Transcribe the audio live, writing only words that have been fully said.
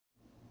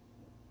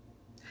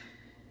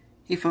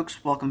Hey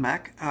folks, welcome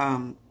back.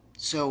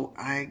 So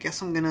I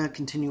guess I'm gonna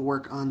continue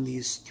work on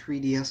these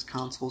 3DS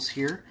consoles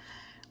here.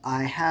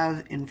 I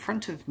have in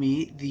front of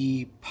me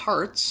the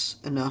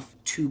parts enough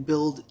to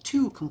build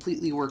two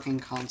completely working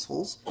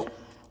consoles,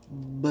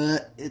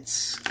 but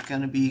it's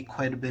gonna be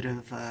quite a bit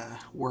of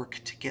work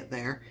to get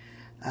there.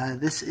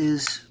 This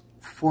is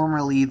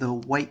formerly the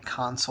white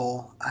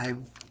console.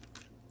 I've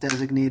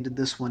designated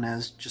this one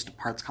as just a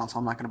parts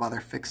console. I'm not gonna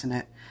bother fixing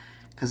it,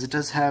 because it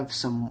does have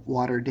some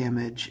water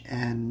damage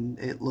and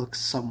it looks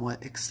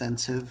somewhat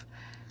extensive.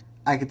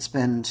 I could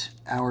spend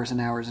hours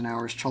and hours and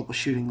hours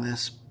troubleshooting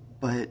this,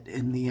 but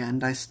in the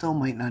end I still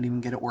might not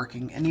even get it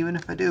working, and even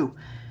if I do,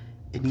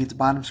 it needs a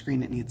bottom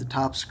screen, it needs a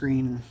top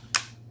screen.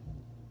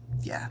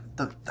 Yeah,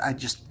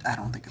 I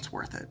don't think it's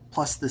worth it.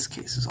 Plus this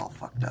case is all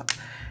fucked up.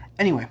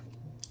 Anyway,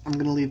 I'm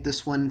going to leave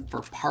this one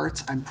for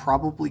parts. I'm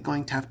probably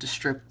going to have to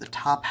strip the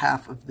top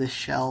half of this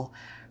shell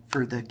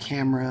for the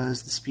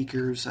cameras, the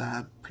speakers,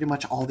 pretty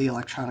much all the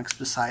electronics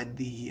beside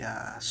the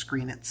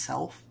screen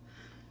itself.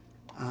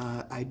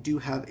 I do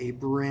have a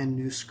brand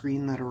new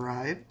screen that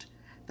arrived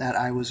that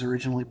I was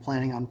originally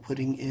planning on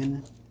putting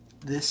in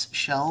this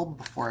shell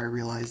before I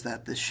realized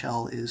that this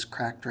shell is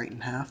cracked right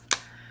in half.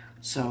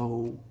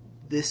 So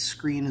this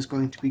screen is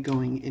going to be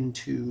going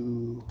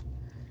into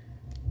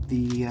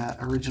the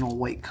original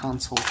white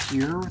console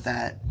here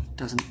that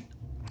doesn't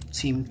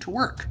seem to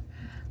work.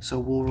 So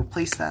we'll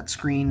replace that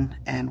screen,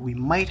 and we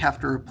might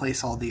have to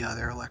replace all the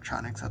other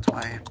electronics. That's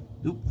why,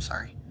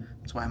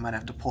 that's why I might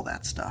have to pull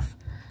that stuff.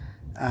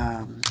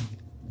 But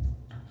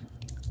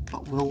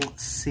we'll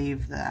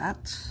save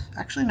that.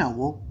 Actually,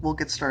 no, we'll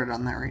get started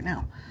on that right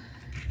now.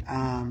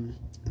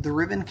 The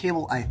ribbon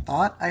cable I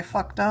thought I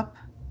fucked up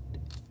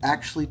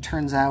actually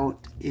turns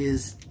out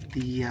is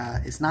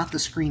not the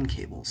screen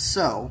cable.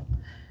 So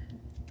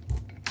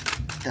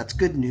that's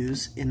good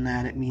news in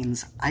that it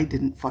means I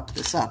didn't fuck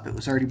this up. It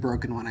was already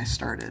broken when I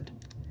started.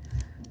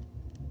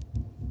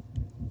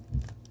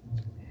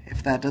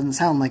 If that doesn't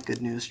sound like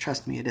good news,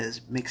 trust me, it is.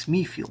 It makes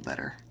me feel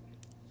better.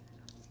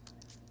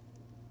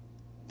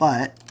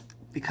 But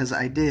because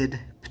I did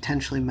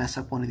potentially mess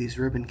up one of these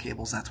ribbon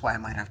cables, that's why I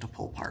might have to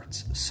pull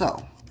parts.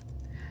 So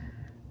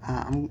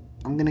I'm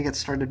gonna get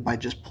started by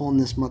just pulling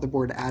this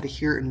motherboard out of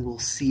here, and we'll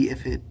see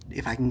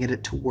if I can get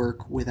it to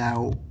work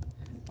without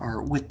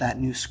or with that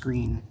new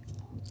screen.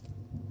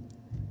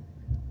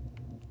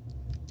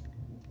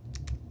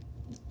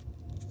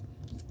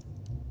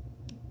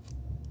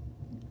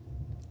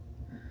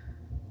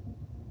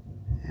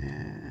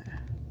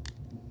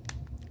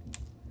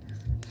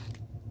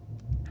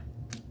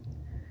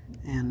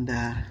 And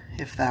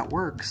if that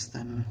works,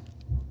 then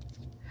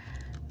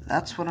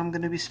that's what I'm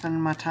going to be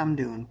spending my time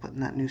doing, putting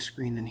that new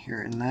screen in here.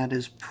 And that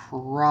is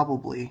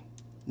probably,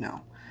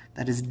 no,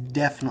 that is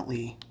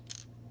definitely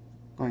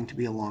going to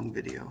be a long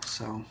video,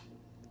 so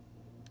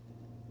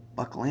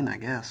buckle in, I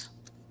guess.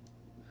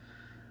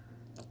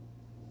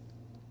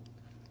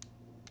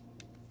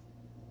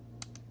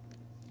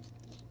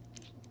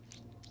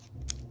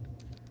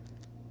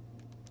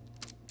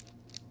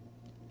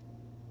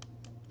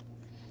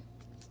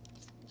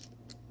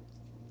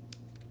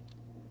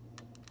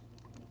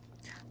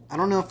 I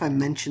don't know if I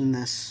mentioned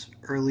this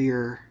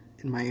earlier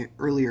in my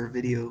earlier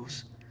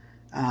videos.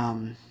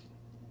 The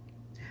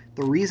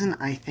reason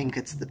I think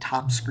it's the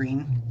top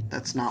screen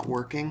that's not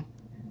working,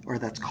 or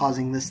that's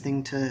causing this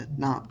thing to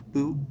not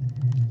boot,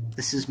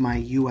 this is my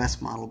US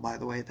model, by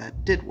the way,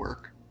 that did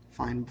work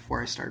fine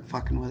before I started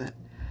fucking with it.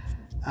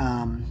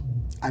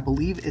 I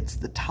believe it's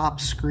the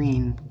top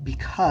screen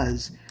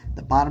because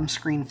the bottom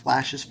screen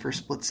flashes for a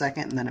split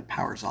second and then it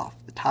powers off.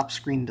 The top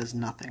screen does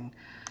nothing.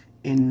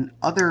 In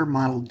other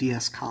model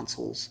DS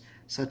consoles,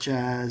 such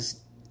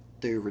as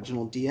the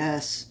original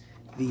DS,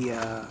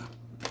 the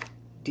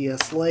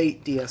DS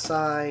Lite,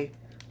 DSi,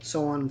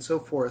 so on and so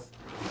forth,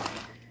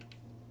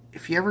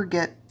 if you ever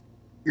get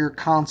your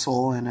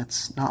console and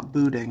it's not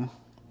booting,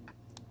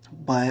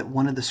 but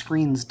one of the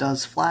screens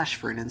does flash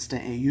for an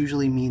instant, it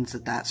usually means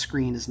that that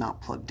screen is not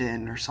plugged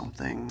in or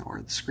something,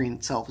 or the screen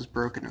itself is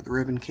broken, or the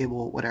ribbon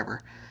cable,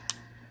 whatever.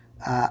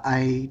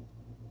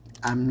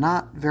 I'm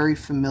not very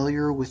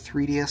familiar with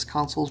 3DS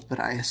consoles, but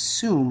I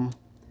assume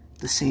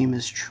the same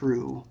is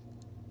true.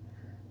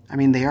 I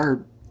mean, they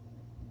are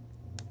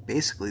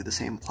basically the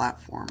same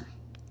platform.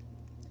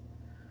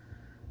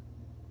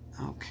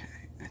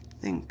 Okay, I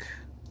think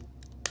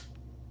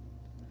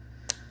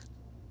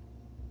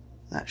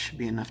that should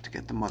be enough to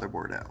get the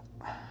motherboard out.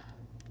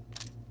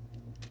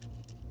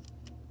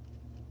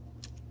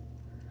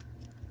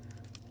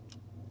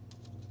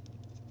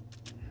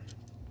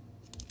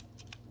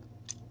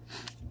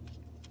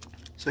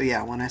 So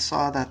yeah, when I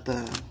saw that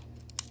the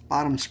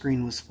bottom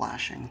screen was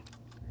flashing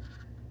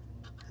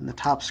and the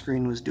top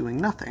screen was doing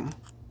nothing,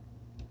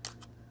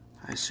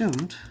 I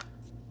assumed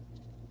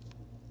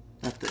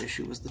that the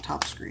issue was the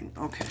top screen.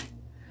 Okay.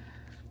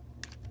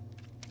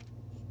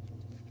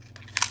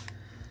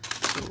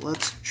 So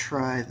let's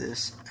try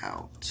this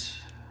out.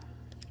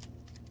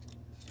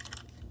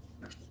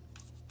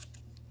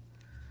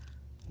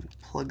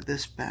 Plug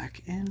this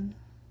back in.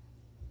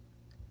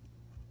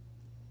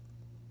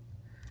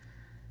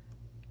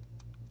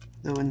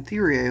 Though in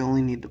theory I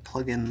only need to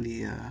plug in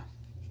the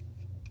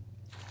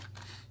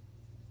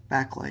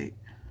backlight.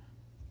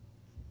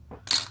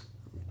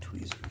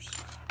 Tweezers.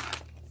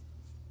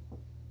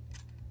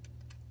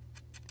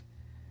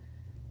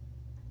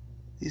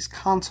 These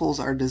consoles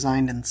are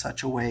designed in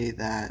such a way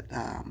that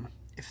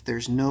if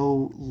there's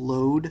no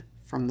load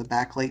from the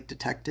backlight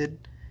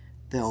detected,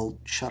 they'll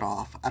shut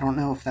off. I don't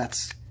know if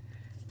that's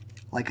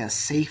like a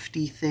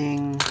safety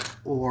thing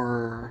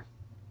or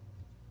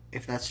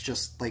if that's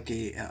just like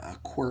a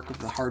quirk of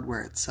the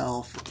hardware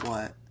itself or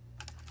what.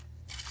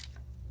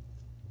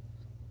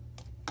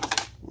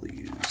 We'll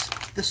use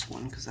this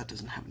one because that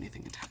doesn't have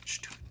anything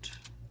attached to it.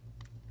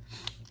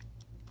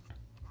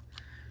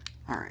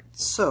 Alright,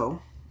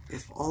 so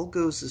if all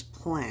goes as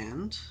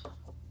planned,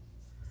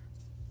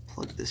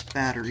 plug this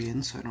battery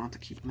in so I don't have to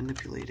keep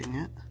manipulating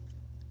it.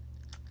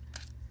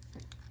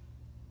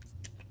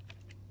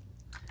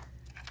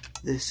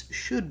 This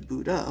should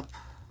boot up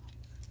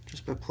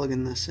just by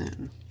plugging this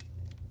in.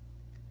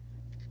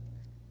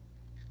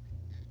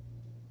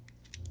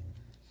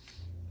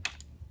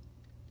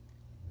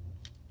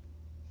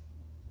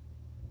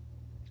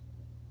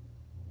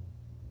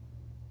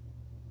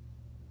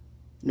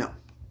 No,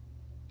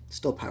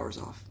 still powers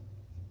off.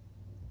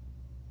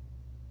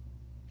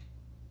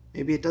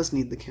 Maybe it does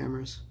need the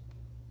cameras.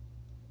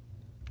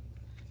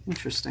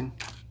 Interesting.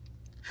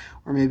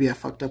 Or maybe I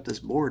fucked up this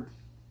board.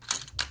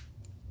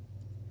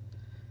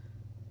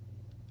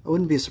 I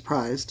wouldn't be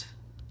surprised.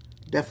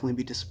 Definitely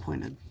be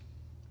disappointed,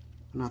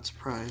 but not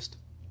surprised.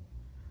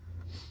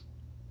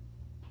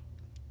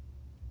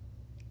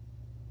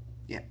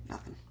 Yeah,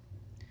 nothing.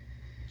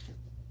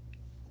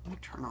 Let me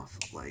turn off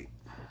the light.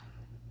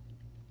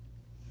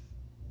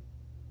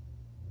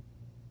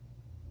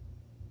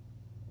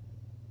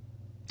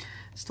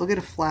 Still get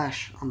a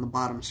flash on the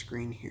bottom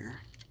screen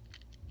here.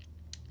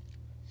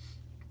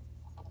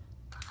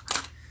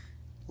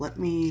 Let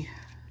me,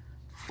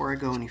 before I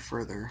go any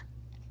further,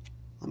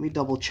 let me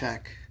double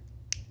check,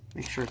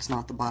 make sure it's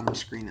not the bottom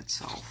screen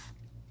itself.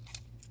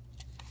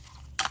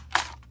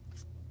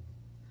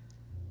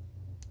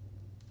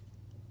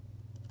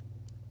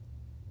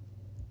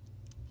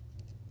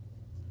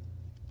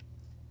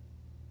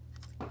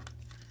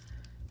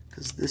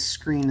 Because this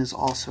screen is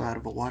also out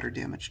of a water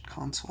damaged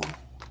console.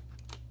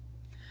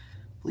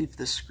 I believe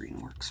this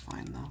screen works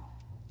fine though.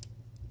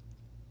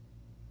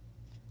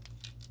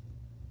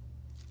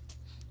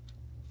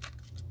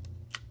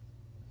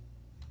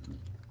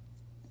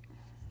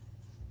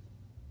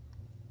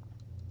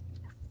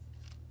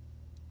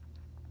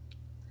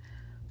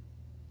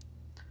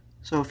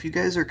 So if you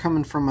guys are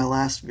coming from my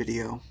last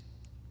video,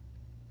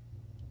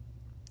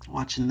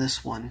 watching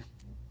this one,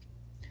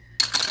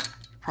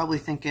 you're probably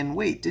thinking,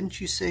 wait,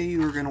 didn't you say you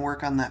were going to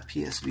work on that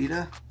PS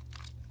Vita?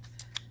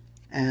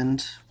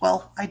 And,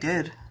 well, I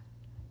did.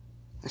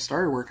 I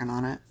started working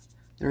on it.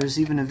 There is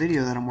even a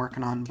video that I'm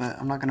working on, but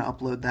I'm not going to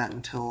upload that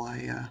until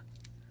I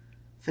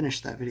finish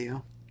that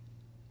video.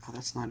 Oh,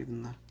 that's not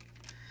even the...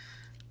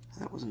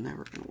 That was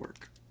never going to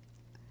work.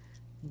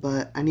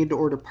 But I need to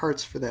order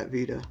parts for that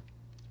Vita.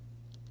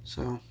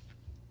 So,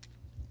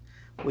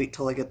 wait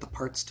till I get the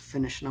parts to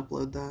finish and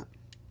upload that.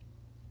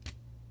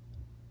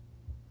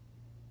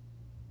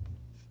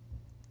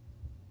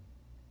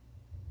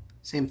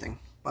 Same thing.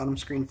 Bottom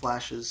screen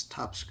flashes,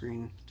 top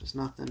screen does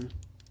nothing.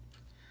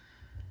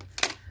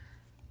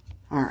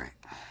 Alright.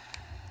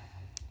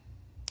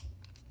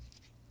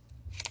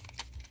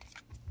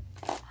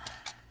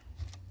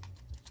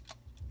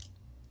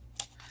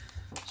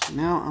 So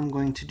now I'm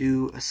going to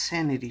do a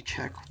sanity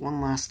check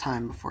one last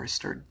time before I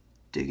start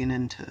digging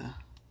into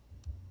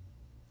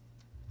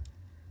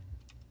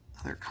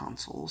other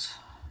consoles.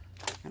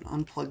 I'm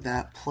going to unplug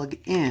that, plug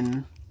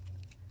in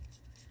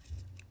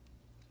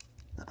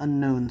the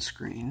unknown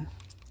screen.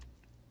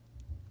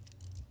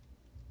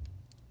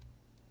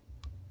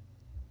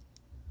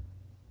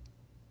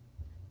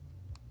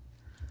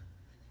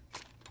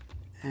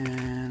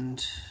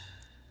 And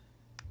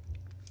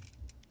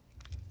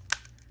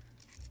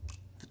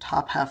the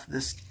top half of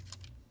this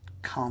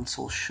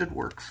console should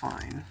work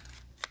fine.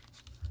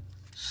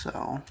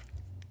 So,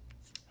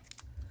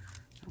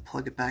 I'll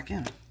plug it back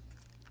in.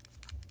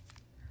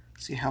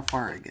 See how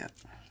far I get.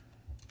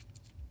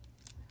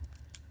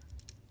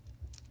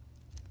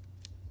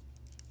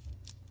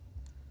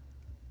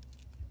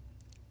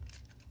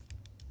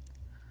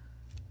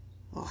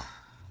 Ugh.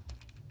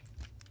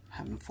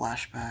 Having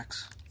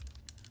flashbacks.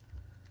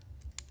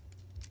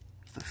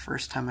 The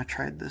first time I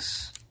tried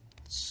this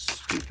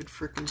stupid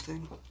frickin'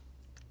 thing.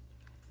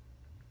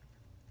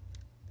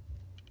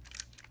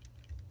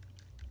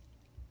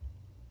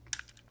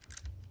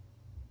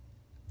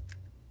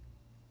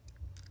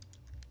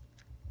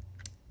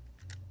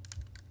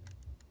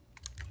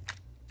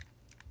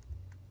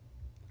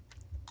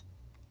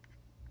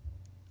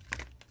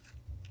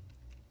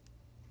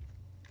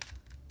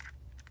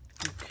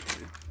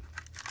 Okay.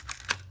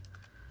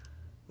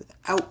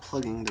 Without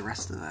plugging the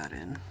rest of that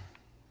in.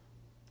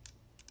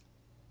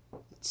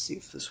 Let's see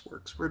if this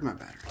works. Where'd my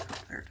battery go?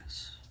 There it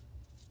is.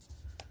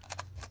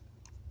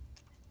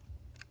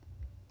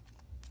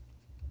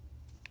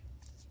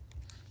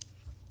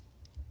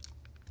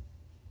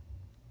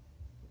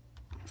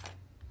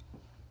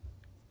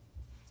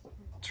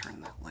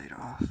 turn that light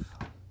off.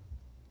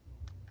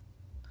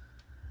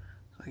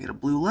 So I get a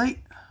blue light.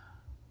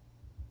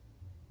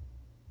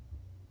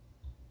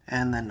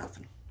 And then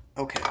nothing.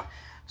 Okay,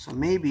 so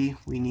maybe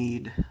we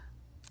need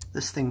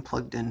this thing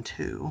plugged in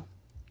too.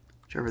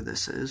 Whichever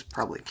this is,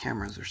 probably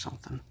cameras or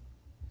something.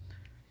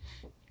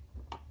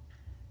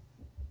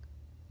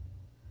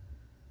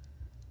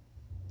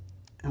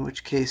 In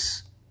which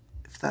case,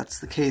 if that's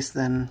the case,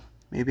 then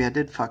maybe I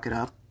did fuck it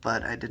up,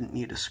 but I didn't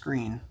need a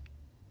screen.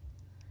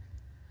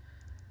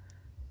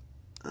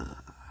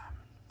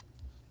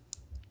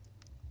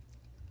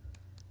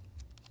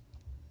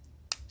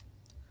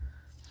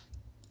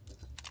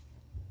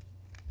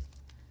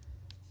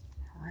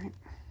 Alright,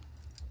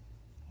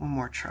 one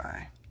more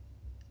try.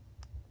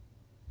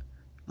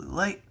 Blue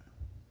light.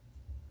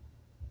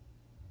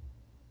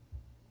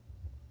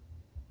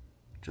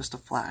 Just a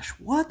flash.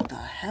 What the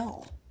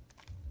hell?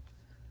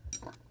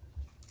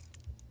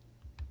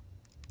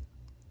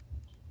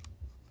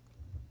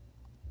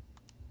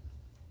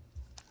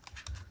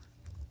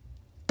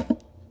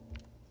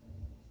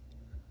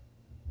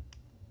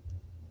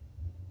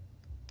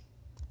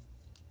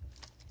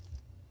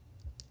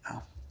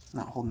 Oh,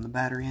 not holding the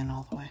battery in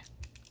all the way.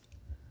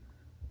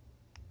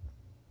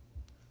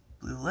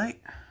 Blue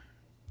light.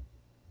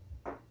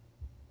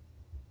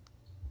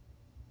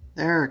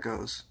 There it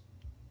goes.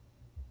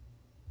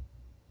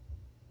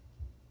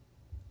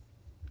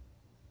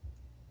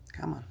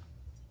 Come on.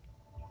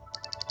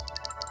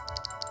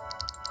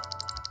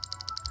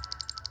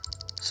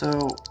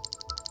 So,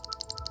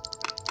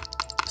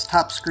 this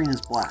top screen is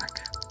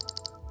black.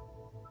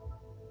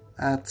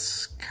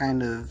 That's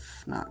kind of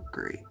not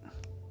great.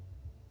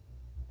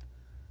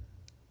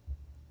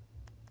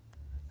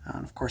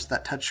 And of course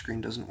that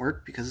touchscreen doesn't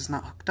work because it's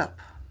not hooked up.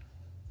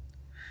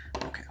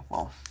 Okay,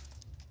 well,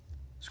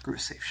 screw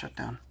safe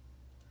shutdown.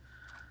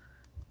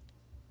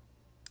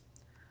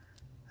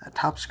 That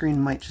top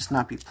screen might just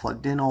not be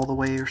plugged in all the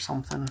way or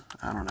something.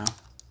 I don't know.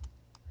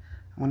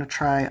 I'm going to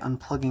try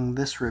unplugging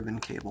this ribbon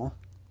cable,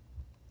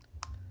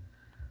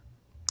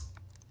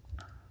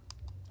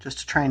 just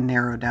to try and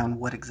narrow down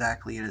what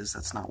exactly it is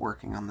that's not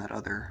working on that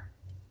other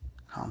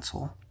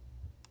console.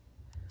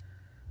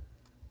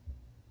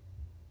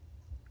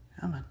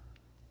 Come on.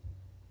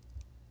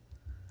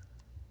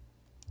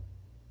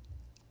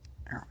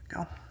 There we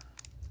go.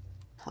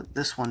 Plug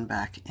this one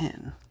back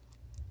in.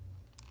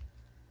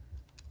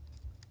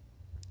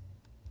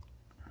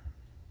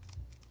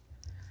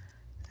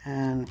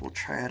 And we'll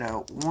try it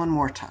out one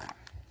more time.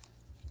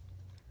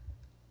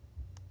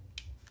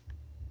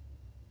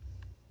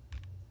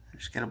 I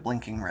just get a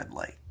blinking red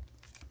light.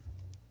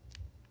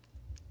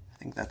 I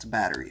think that's a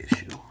battery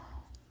issue.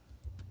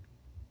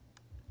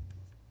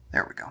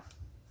 There we go.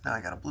 Now I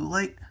got a blue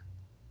light.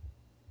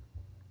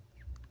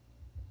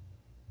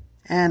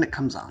 And it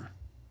comes on.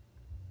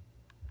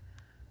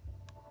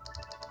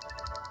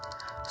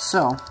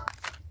 So,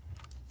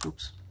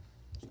 oops.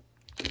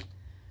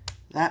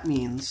 That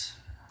means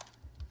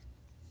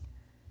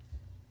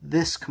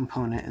this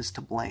component is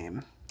to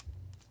blame,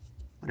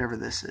 whatever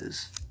this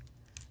is.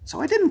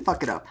 So I didn't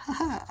fuck it up.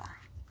 Haha.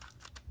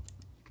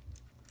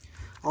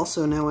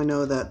 Also, now I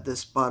know that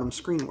this bottom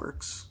screen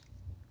works.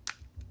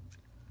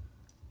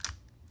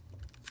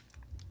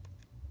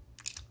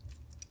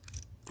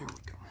 There we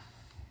go.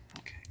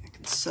 Okay, I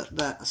can set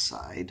that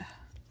aside.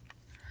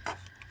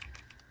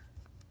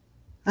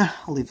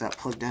 I'll leave that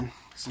plugged in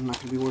because I'm not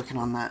going to be working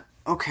on that.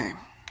 Okay,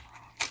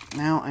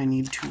 now I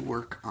need to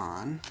work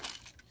on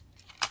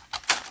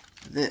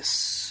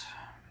this.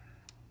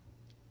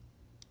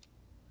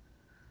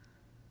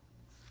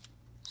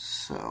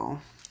 So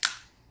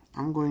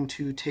I'm going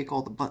to take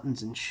all the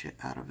buttons and shit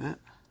out of it.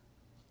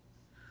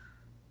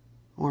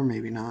 Or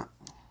maybe not.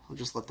 I'll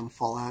just let them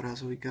fall out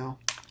as we go.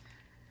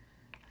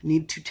 I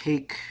need to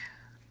take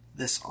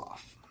this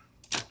off.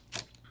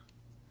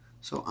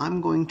 So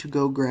I'm going to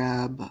go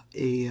grab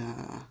a,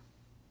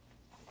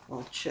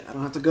 well shit, I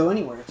don't have to go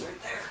anywhere, it's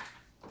right there.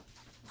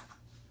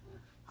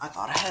 I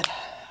thought I had.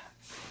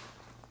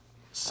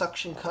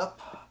 Suction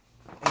cup,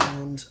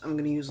 and I'm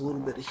going to use a little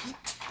bit of heat.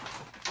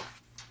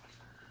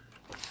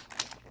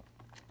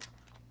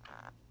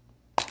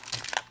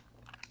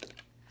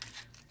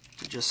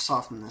 To just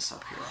soften this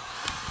up here.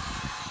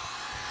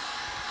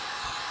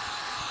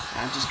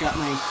 I've just got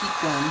my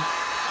heat gun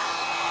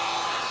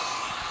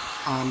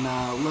on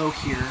low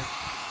here,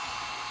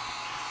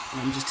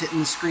 and I'm just hitting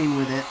the screen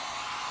with it.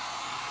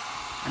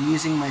 I'm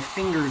using my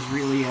fingers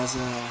really as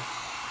a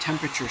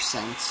temperature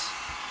sense.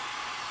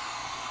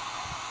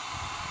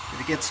 If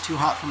it gets too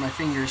hot for my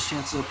fingers,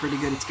 chances are pretty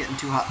good it's getting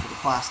too hot for the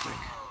plastic.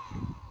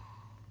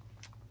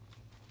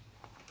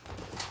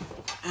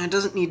 And it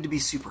doesn't need to be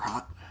super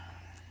hot.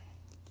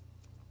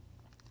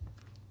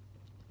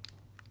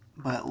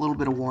 But a little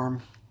bit of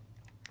warm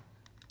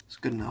is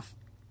good enough.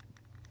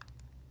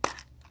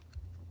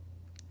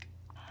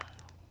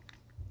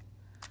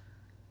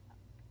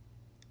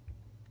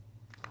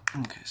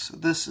 Okay, so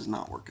this is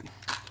not working.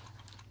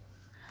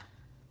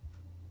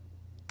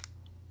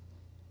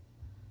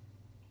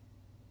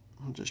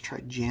 I'll just try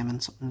jamming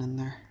something in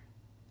there.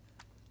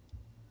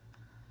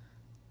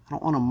 I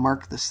don't want to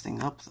mark this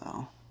thing up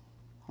though.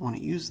 I want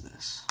to use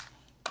this.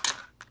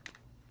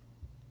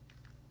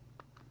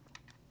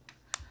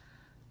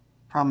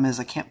 Problem is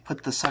I can't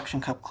put the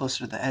suction cup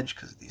closer to the edge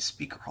because of these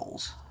speaker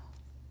holes.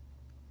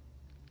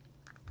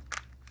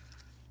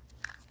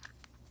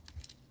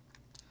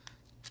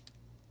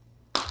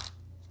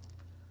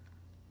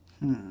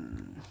 I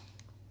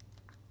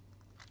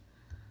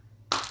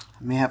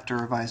may have to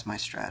revise my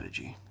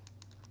strategy.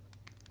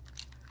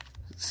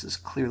 This is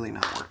clearly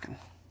not working.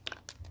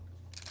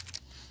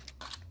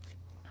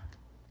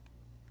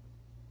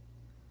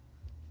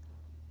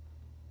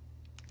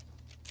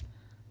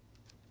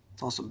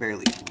 It's also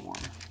barely even warm.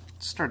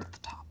 Let's start at the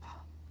top.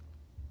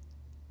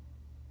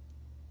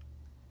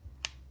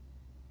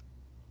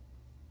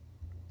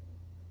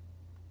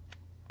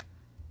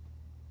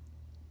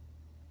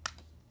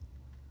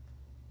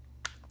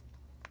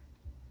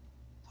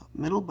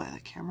 Middle by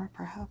the camera,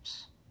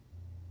 perhaps?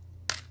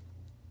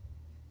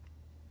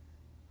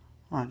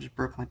 Oh, I just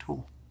broke my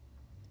tool.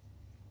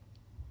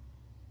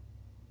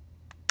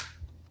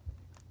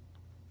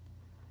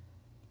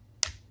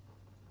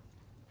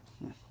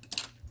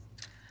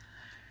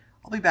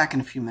 I'll be back in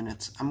a few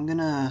minutes. I'm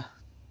gonna,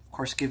 of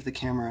course, give the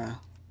camera a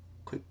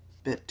quick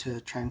bit to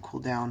try and cool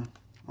down.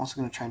 I'm also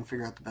gonna try and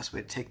figure out the best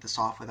way to take this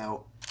off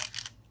without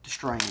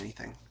destroying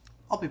anything.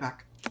 I'll be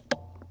back.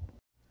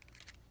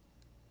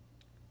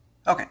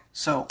 Okay,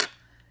 so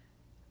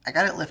I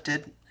got it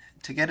lifted.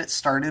 To get it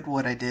started,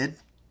 what I did,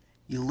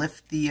 you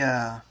lift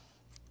the,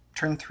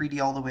 turn 3D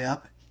all the way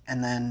up,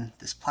 and then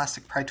this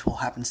plastic pry tool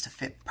happens to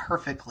fit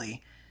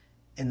perfectly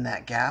in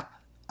that gap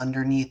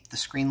underneath the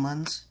screen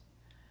lens.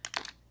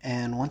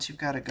 And once you've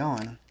got it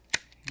going,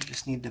 you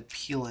just need to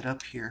peel it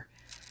up here.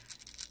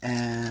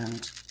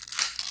 And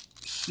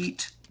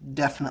heat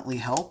definitely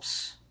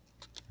helps.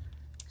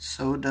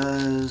 So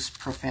does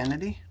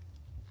profanity.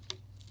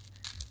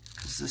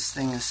 Because this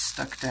thing is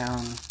stuck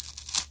down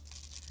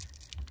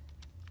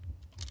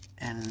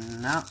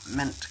and not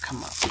meant to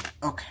come up.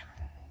 Okay.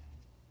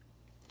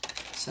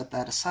 Set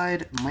that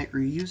aside. Might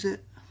reuse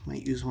it.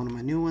 Might use one of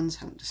my new ones.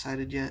 Haven't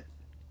decided yet.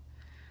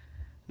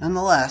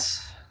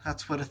 Nonetheless,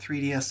 that's what a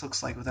 3DS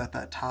looks like without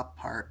that top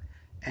part.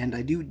 And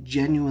I do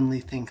genuinely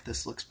think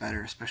this looks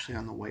better, especially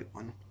on the white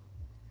one.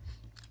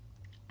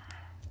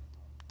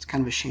 It's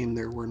kind of a shame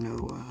there were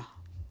no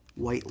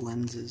white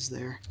lenses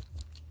there.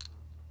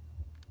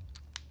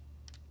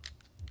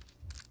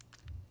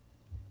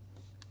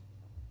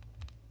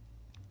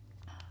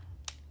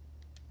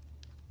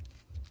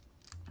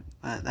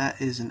 But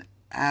that is an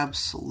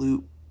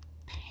absolute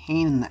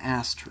pain in the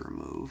ass to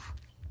remove.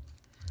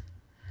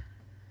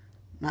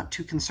 Not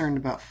too concerned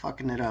about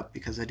fucking it up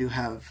because I do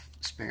have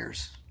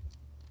spares.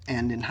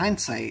 And in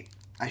hindsight,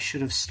 I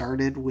should have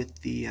started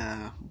with the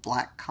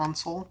black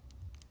console.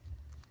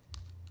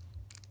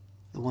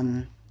 The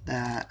one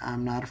that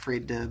I'm not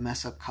afraid to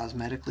mess up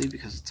cosmetically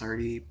because it's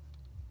already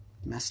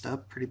messed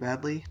up pretty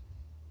badly.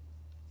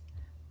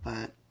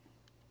 But,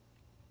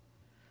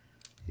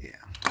 yeah.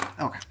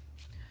 Okay.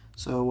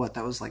 So what,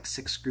 that was like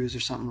 6 screws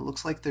or something. It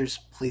looks like there's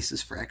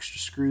places for extra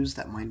screws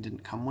that mine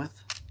didn't come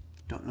with.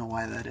 Don't know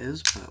why that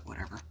is, but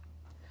whatever.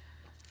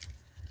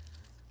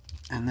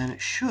 And then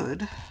it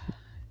should,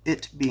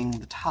 it being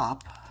the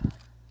top,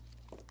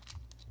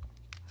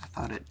 I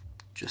thought it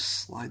just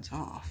slides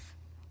off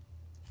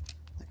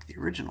like the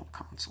original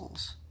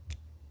consoles.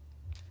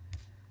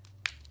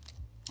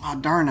 Oh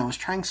darn, I was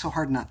trying so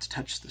hard not to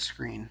touch the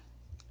screen.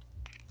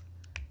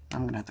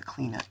 I'm gonna have to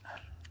clean it.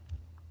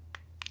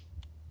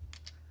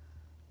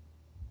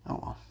 Oh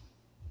well.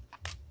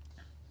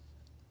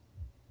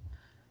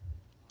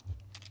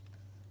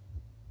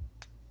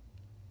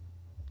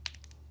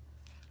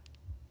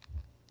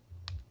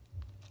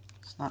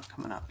 It's not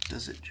coming up.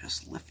 Does it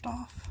just lift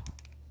off?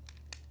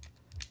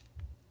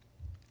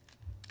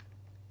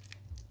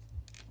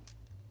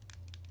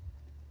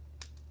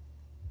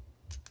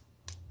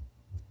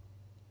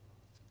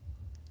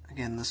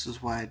 Again, this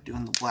is why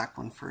doing the black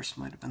one first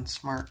might have been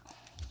smart.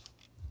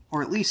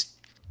 Or at least,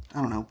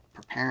 I don't know,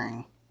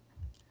 preparing.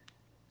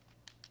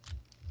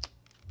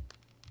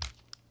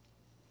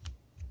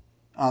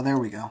 Oh, there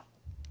we go.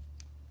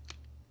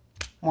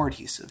 More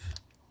adhesive.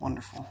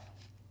 Wonderful.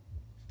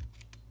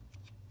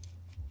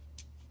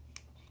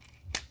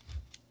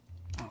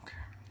 Okay.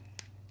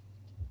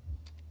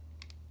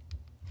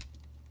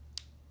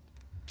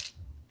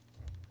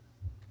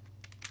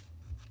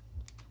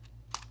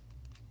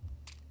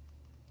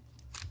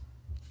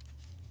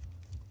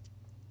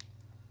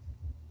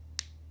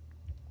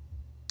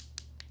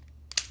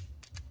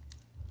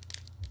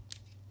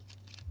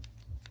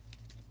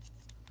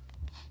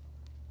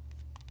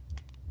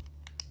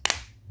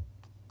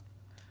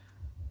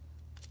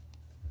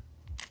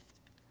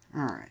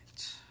 Alright,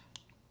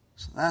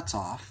 so that's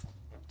off.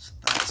 So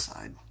that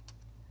side.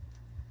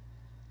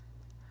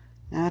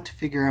 Now to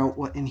figure out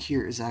what in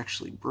here is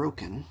actually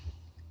broken,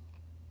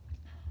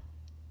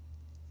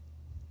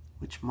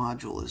 which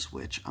module is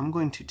which, I'm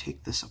going to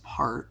take this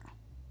apart.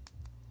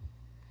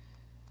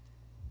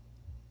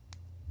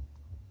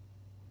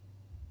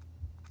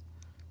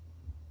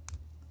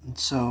 And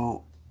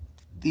so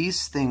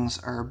these things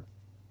are a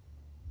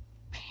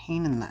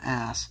pain in the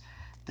ass.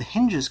 The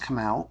hinges come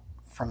out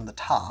from the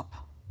top,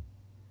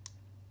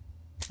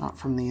 not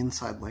from the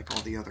inside like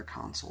all the other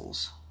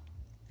consoles.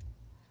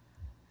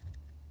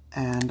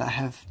 And I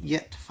have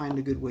yet to find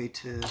a good way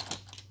to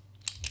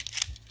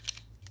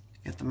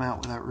get them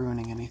out without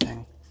ruining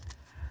anything.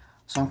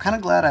 So I'm kind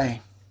of glad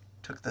I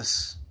took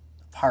this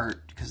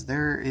apart, because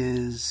there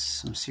is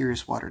some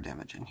serious water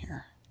damage in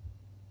here.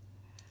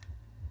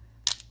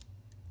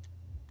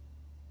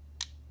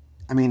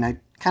 I mean, I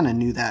kind of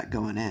knew that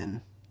going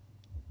in,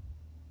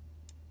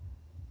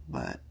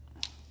 but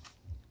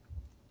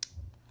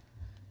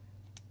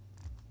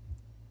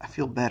I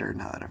feel better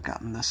now that I've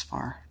gotten this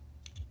far.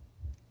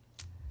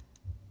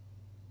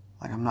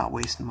 Like I'm not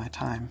wasting my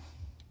time.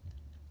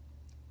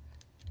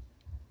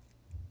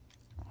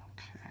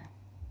 Okay.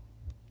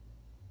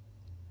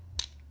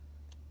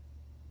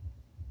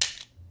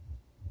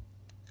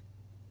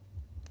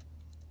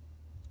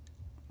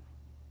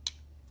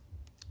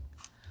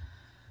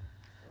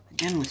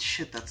 Again, with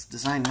shit that's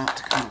designed not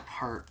to come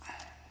apart.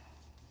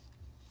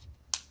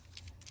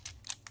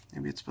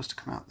 Maybe it's supposed to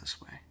come out this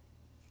way.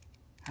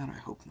 God, I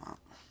hope not.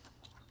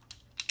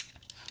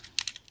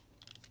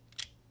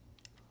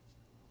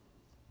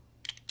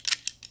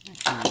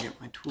 Make sure I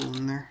get my tool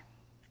in there.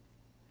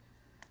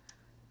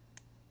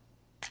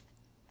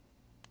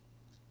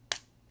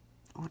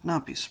 I would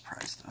not be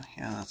surprised though.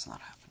 Yeah, that's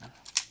not happening.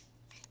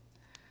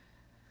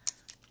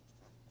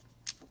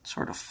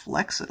 Sort of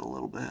flex it a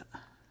little bit.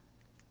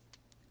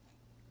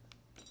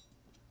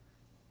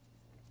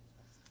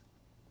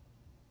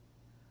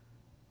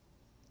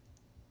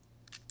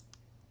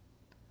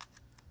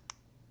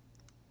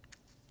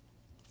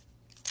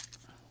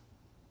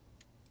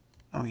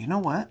 Oh, you know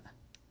what?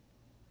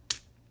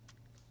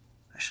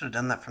 I should have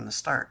done that from the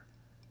start.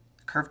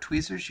 The curved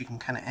tweezers, you can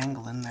kind of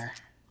angle in there.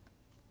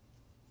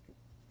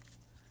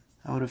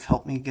 That would have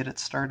helped me get it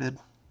started.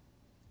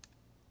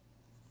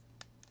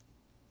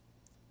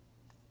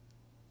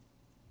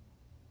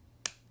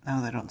 Now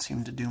they don't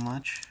seem to do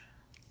much.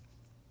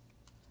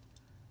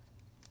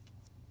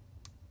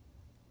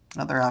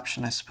 Another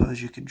option, I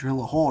suppose, you could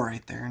drill a hole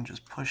right there and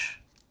just push.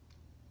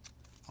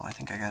 Oh, I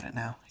think I got it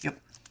now. Yep.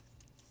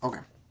 Okay.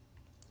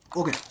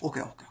 Okay.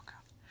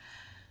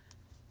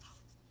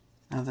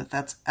 Now that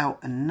that's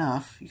out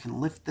enough, you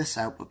can lift this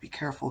out, but be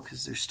careful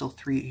because there's still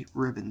 3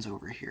 ribbons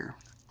over here,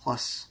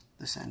 plus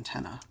this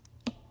antenna.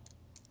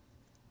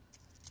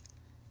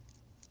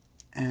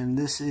 And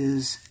this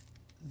is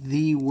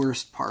the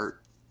worst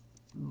part,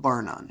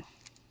 bar none.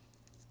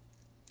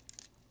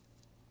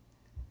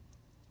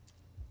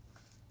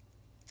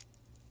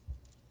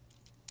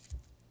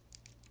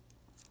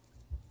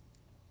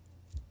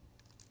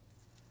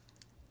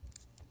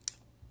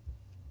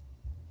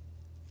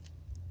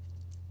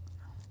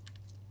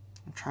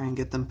 Try and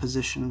get them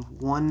positioned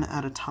one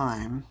at a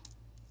time,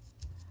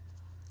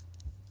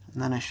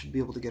 and then I should be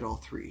able to get all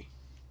 3.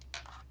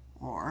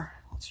 Or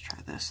let's try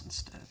this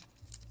instead.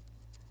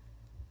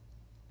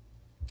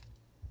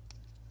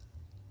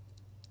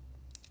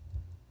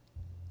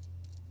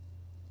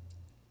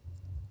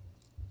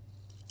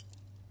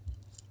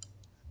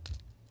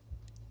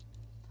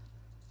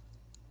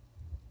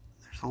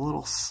 There's a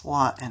little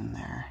slot in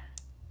there.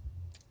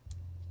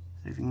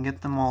 If you can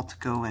get them all to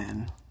go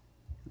in,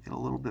 you get a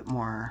little bit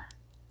more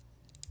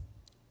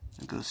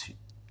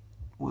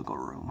wiggle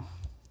room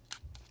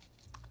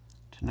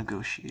to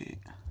negotiate.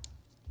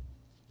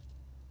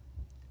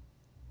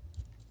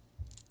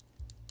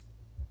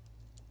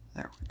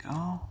 There we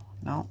go.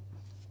 Nope.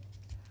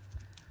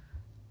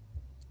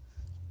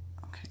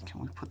 Okay,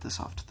 can we put this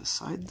off to the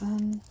side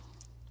then?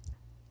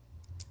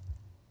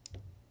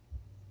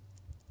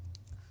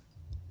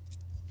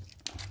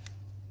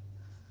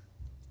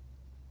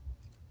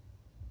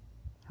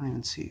 I don't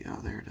even see. Oh,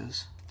 there it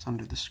is. It's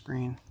under the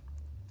screen.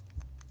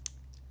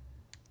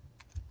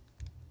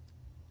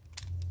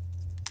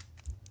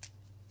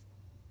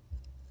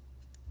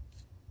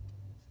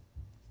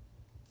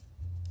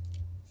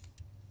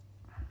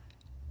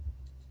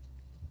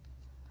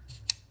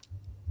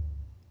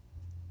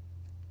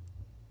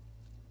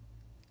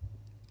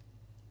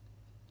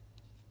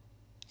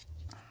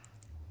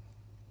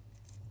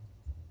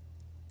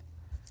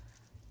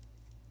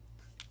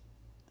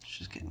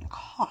 Just getting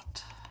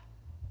caught.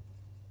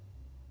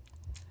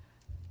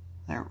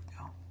 There we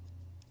go.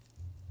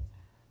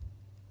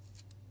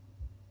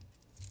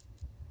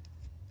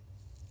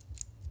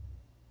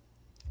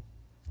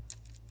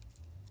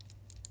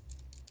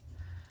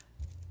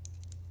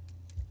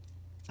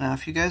 Now,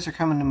 if you guys are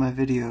coming to my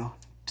video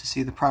to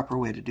see the proper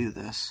way to do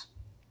this,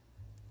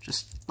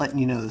 just letting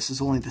you know this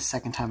is only the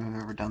second time I've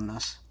ever done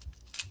this.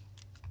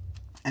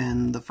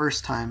 And the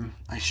first time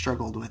I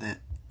struggled with it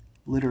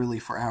literally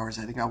for hours.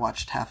 I think I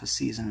watched half a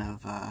season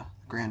of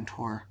Grand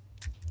Tour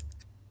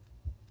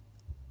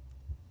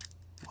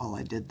while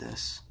I did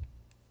this.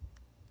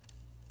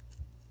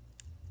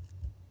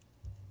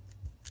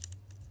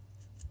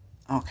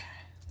 Okay,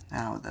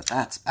 now that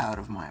that's out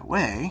of my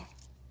way,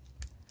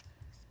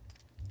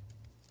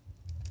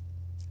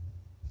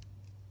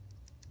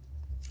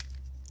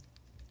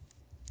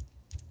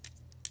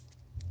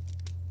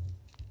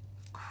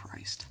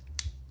 Christ.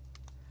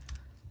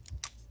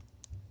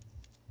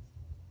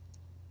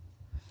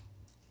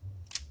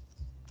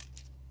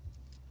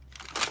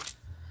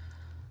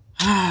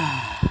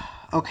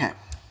 Okay.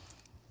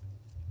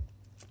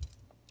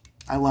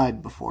 I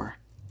lied before.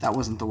 That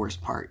wasn't the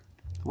worst part.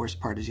 The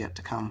worst part is yet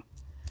to come.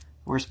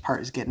 The worst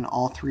part is getting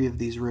all 3 of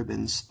these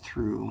ribbons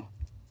through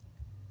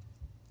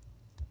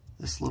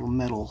this little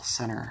metal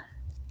center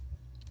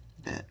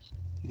bit.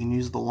 You can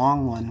use the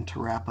long one to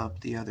wrap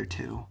up the other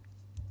 2.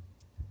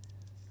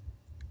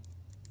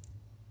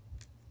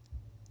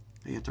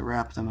 But you have to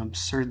wrap them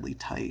absurdly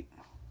tight.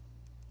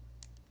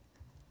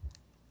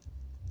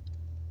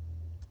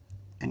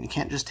 And you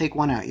can't just take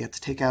one out, you have to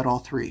take out all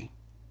 3.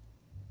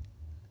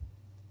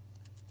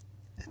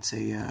 It's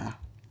a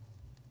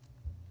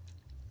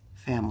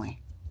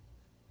family.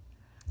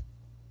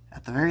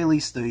 At the very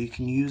least, though, you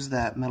can use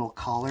that metal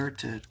collar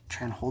to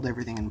try and hold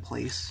everything in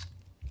place.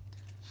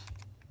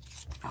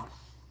 Oh,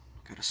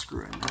 got a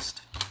screw I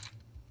missed.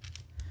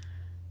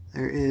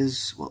 There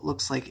is what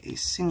looks like a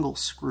single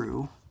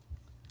screw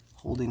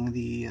holding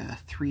the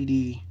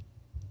 3D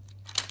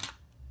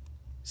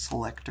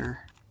selector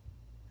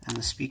and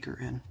the speaker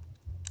in.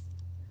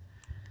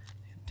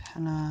 The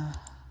antenna,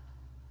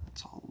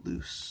 that's all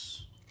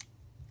loose.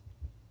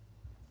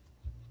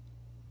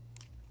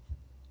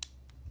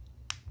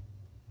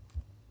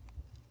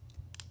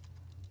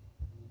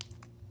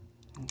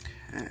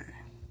 Okay.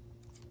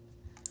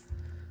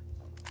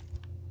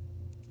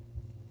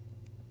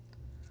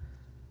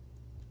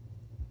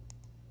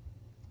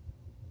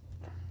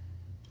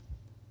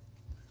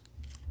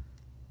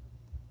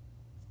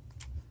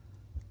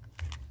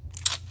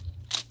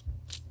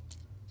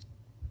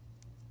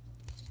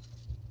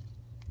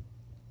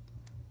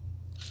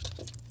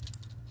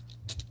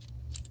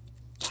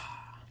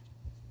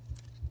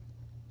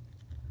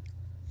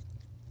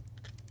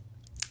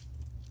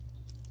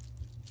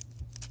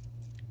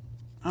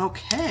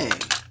 Okay.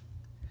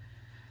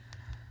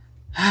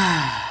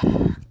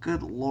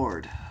 Good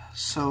Lord.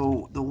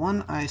 So the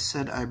one I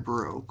said I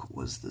broke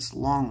was this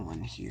long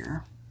one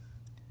here,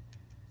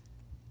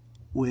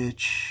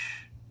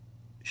 which,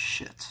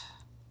 shit.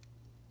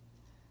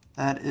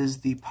 That is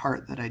the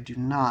part that I do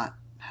not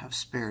have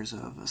spares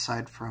of,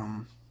 aside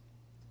from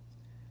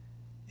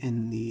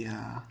in the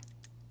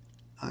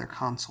other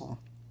console.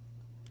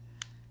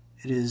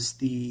 It is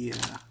the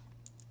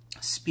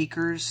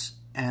speakers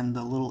and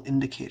the little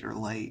indicator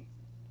light.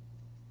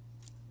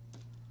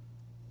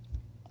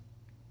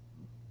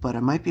 But I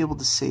might be able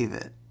to save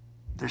it.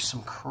 There's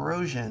some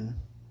corrosion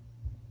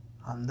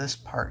on this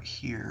part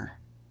here,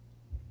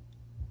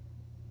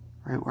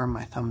 right where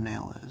my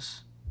thumbnail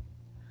is.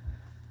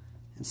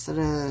 Instead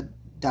of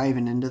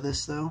diving into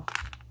this, though,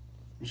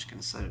 I'm just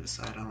going to set it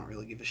aside. I don't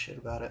really give a shit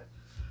about it.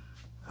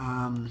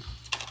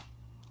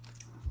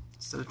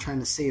 Instead of trying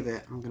to save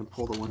it, I'm going to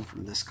pull the one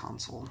from this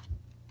console.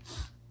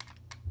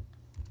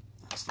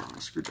 That's the wrong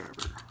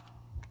screwdriver.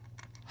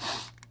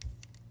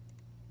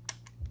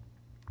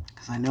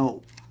 Because I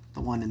know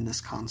the one in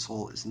this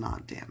console is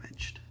not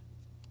damaged.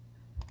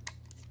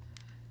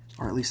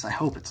 Or at least I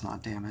hope it's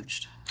not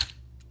damaged.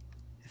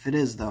 If it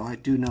is, though, I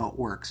do know it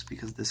works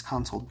because this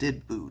console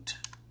did boot.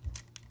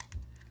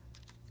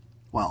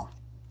 Well,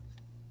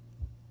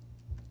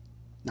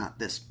 not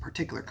this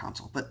particular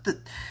console, but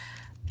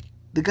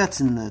the guts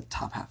in the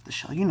top half of the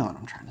shell. You know what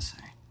I'm trying to say.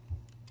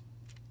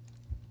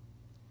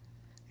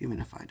 Even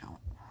if I don't.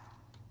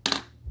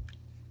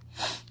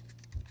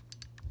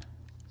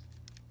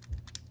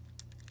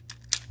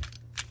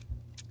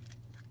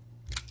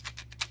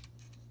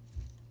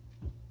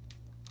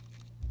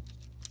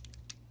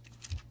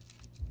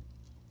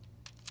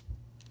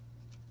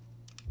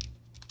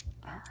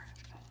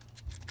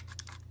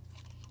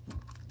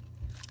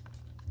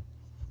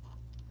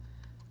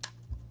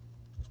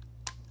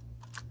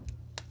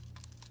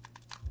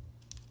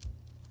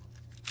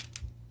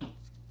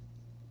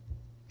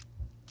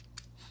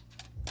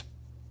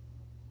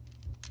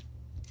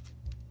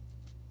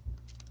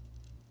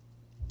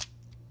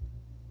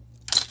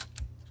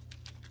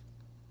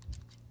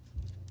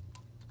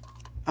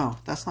 Oh,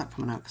 that's not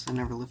coming out because I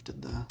never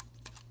lifted the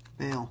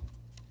bail.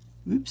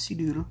 Oopsie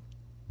doodle.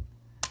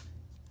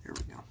 There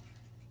we go.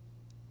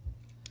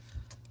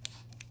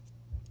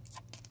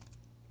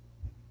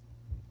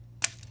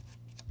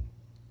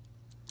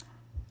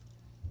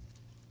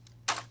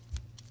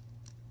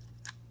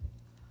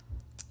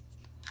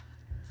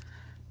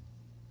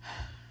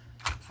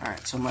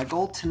 Alright, so my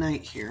goal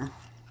tonight here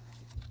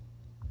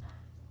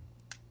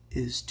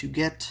is to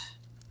get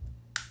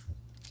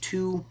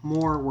 2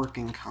 more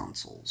working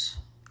consoles.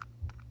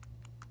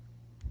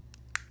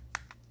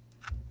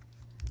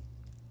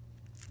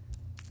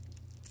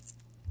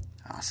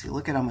 See,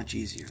 look at how much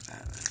easier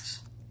that is.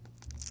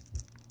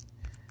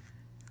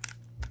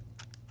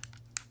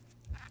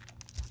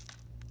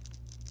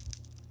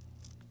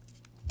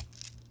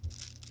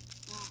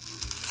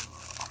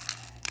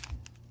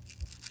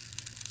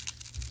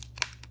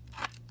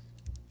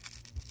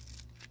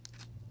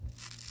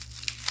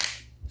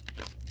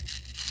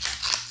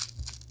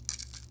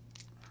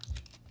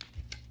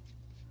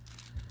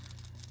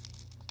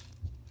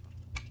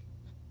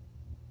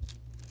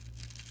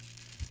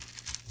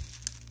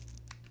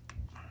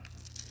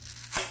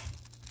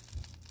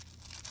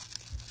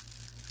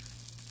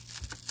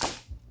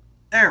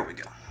 There we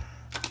go.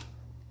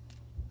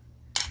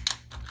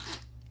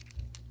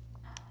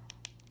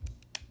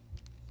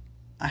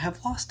 I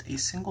have lost a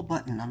single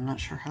button. I'm not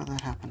sure how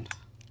that happened.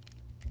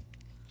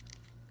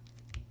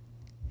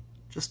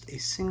 Just a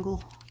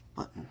single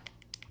button.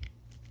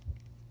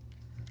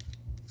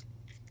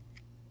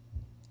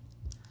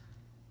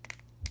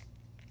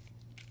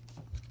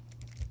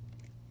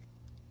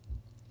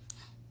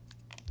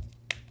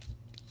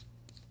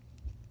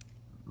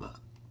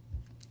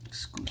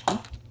 Excuse me.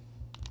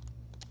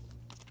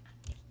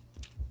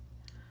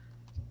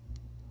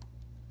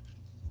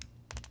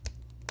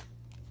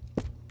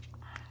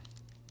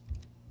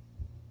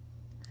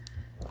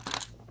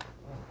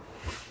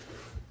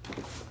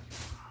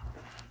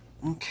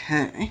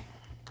 Okay,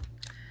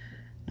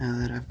 now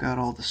that I've got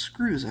all the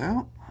screws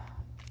out,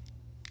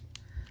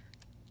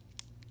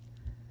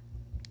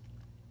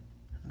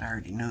 and I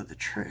already know the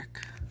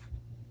trick,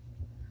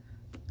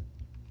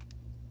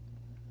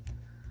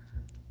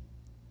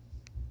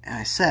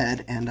 I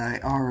said, and I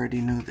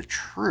already know the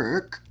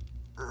trick,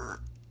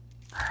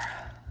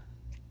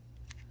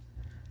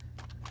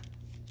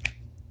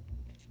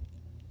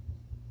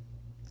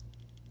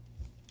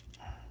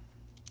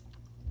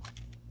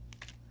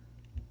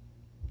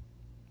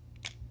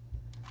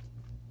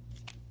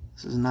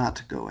 this is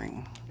not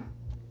going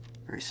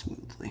very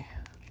smoothly.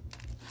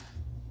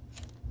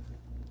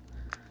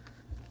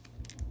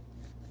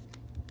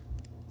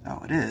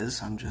 Oh, it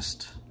is. I'm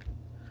just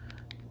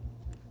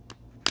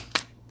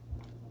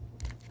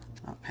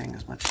not paying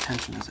as much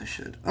attention as I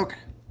should. Okay.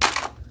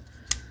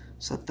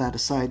 Set that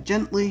aside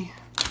gently.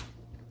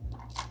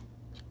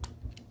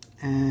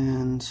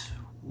 And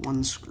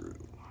one screw.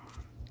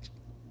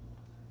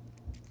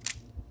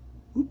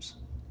 Oops.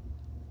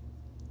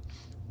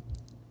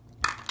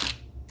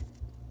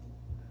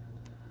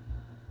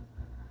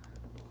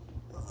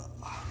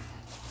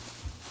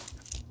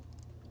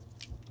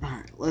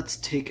 Alright, let's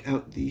take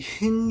out the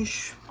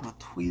hinge, my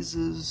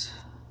tweezers.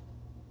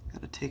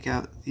 Gotta take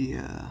out the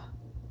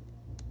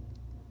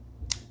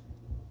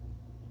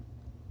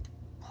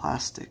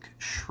plastic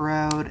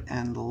shroud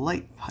and the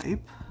light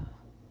pipe.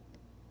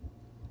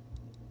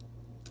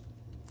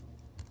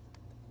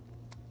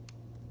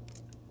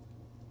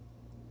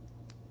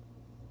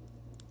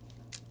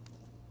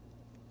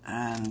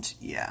 And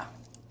yeah,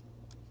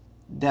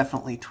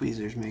 definitely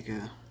tweezers make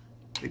a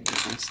big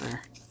difference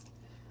there.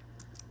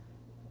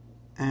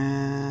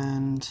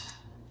 And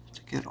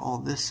to get all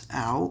this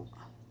out,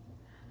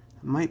 I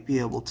might be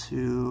able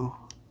to,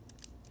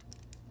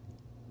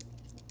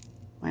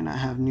 might not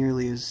have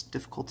nearly as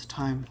difficult a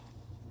time.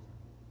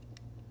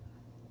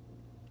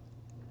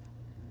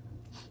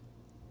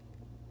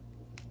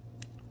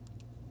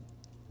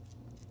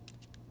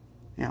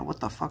 Yeah, what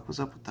the fuck was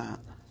up with that?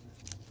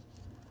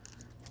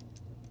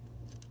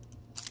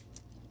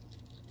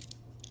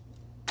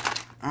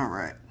 All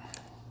right.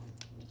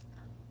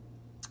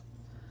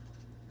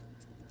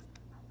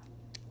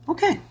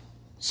 Okay,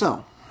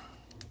 so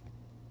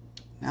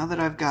now that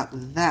I've got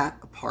that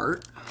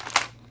apart,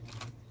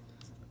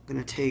 I'm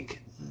going to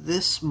take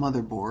this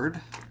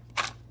motherboard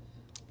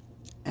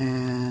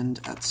and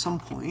at some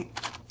point,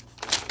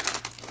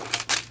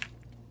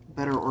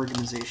 better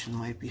organization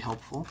might be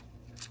helpful.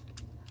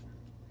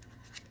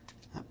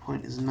 That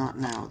point is not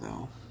now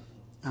though.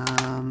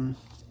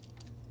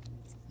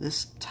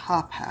 This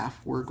top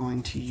half we're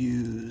going to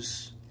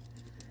use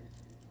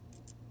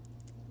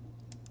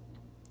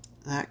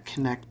that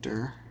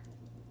connector.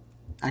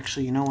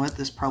 Actually, you know what?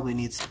 This probably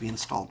needs to be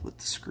installed with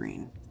the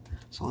screen.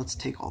 So let's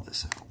take all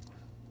this out.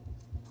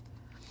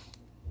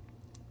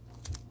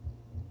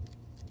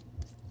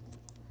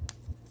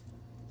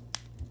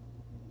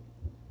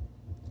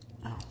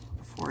 Oh,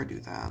 before I do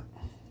that,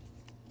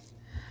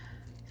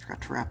 I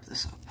forgot to wrap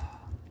this up.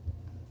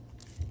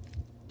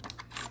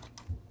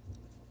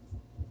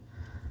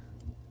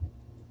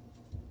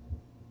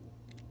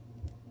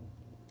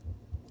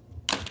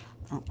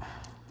 Oh,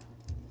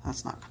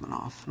 that's not coming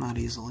off, not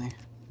easily.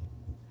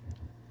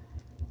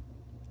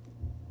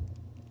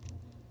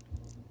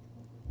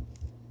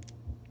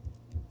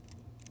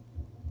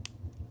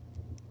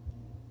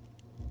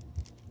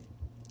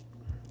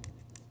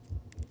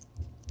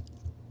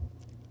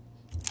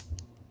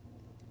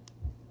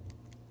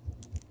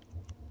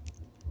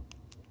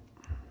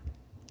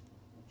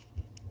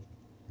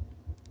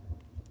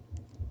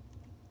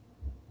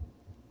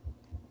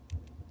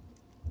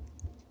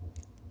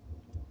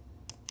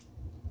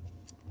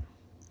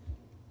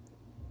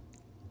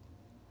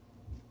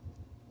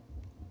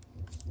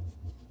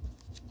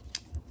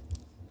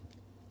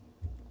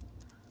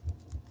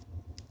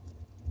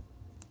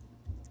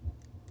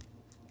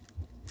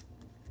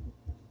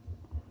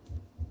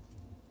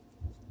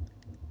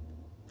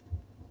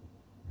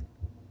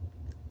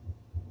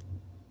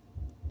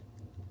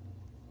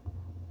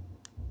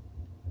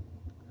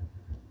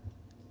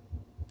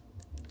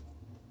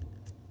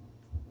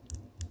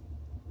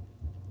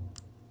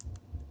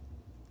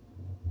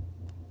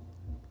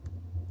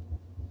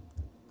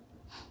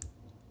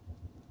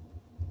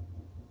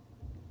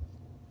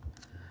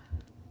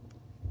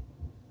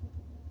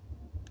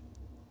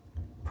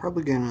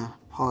 probably gonna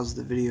pause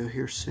the video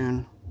here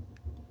soon.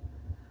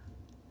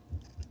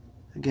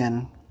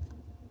 Again,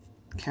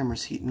 the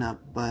camera's heating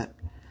up, but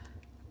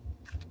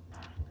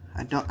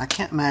I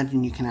can't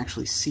imagine you can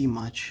actually see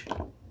much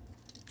of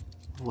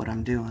what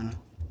I'm doing.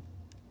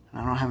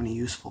 And I don't have any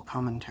useful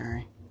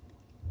commentary.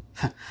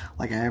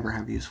 Like I ever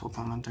have useful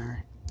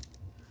commentary.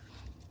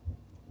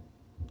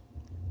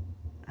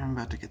 I'm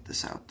about to get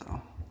this out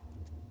though.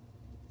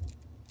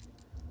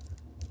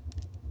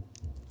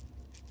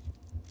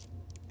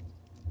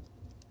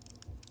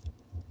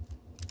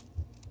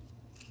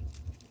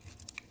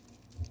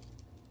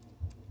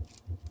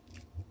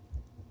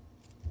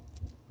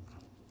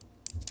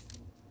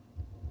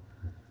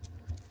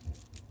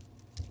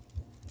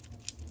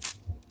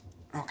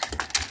 Okay.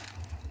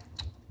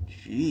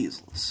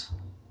 Jesus.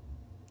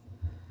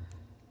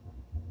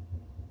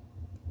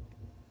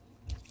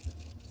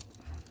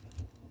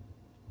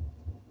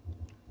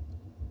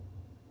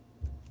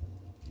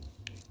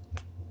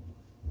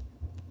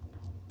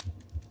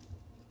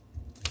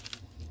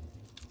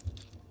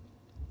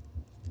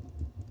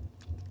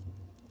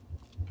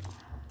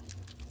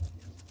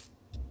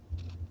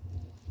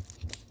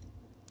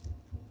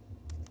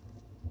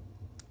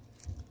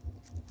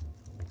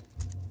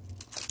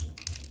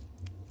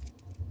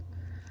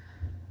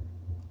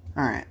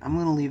 Alright, I'm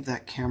going to leave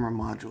that camera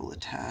module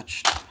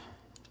attached.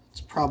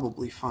 It's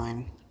probably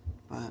fine,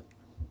 but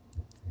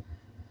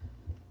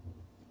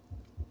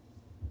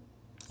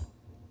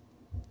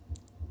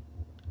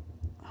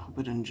I hope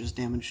I didn't just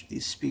damage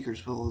these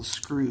speakers with all the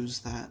screws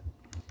that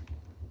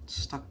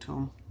stuck to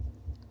them.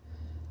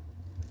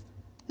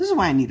 This is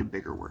why I need a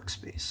bigger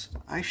workspace.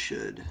 I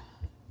should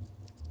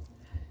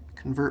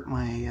convert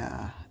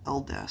my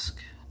L-desk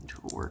into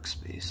a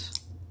workspace.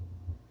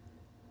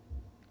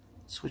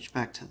 Switch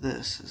back to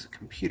this as a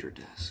computer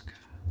desk.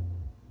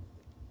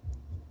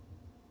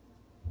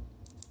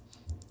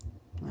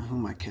 Now, who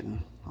am I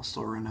kidding? I'll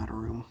still run out of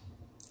room.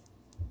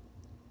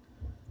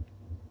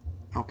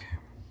 Okay.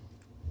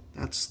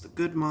 That's the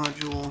good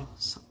module.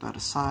 Set that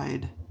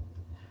aside.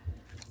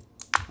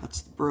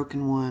 That's the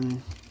broken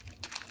one.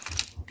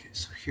 Okay,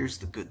 so here's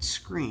the good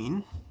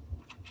screen.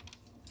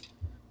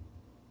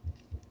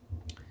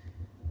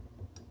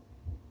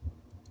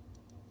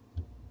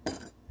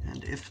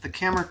 And if the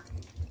camera...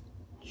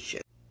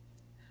 Shit.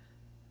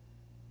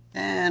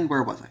 And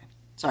where was I?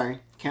 Sorry,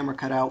 camera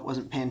cut out,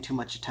 wasn't paying too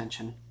much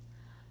attention.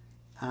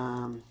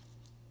 I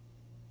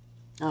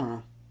don't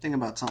know, think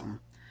about something.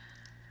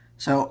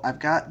 So I've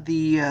got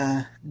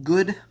the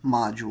good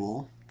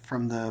module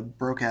from the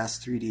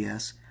broke-ass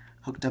 3DS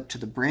hooked up to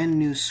the brand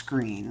new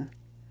screen.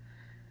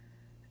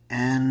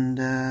 And,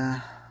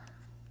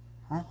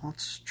 well,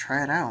 let's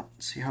try it out,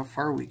 see how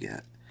far we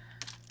get.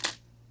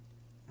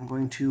 I'm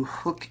going to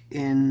hook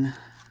in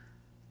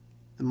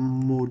the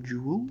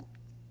module.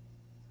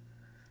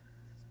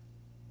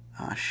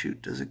 Ah,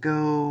 shoot, does it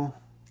go?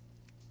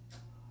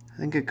 I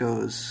think it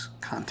goes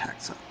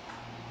contacts up.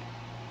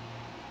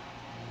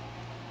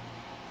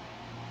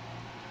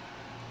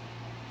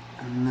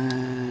 And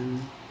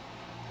then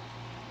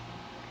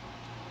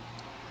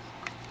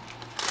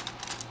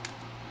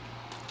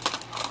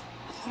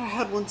I thought I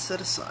had one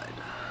set aside.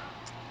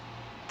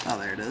 Oh,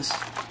 there it is.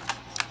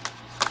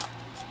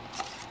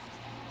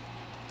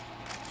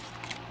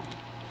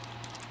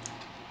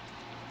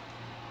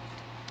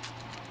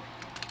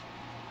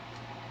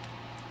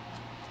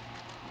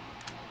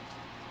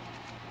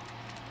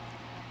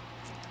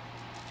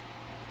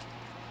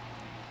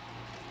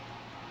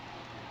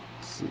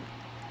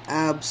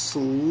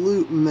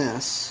 Absolute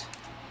mess,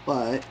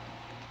 but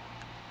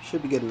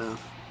should be good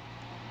enough.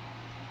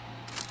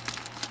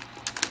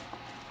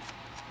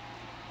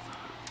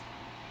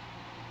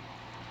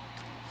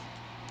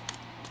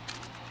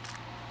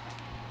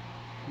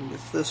 And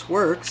if this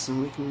works,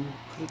 then we can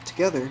put it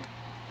together.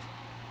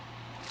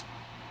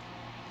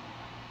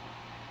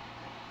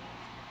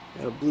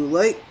 Got a blue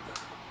light.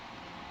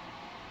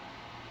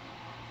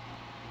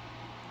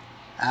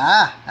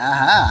 Ah,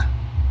 aha.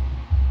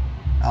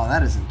 Oh,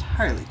 that is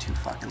entirely too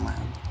fucking loud.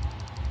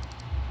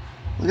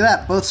 Look at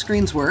that, both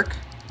screens work.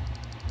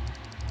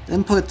 The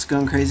input's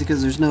going crazy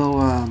because there's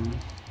no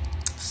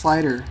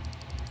slider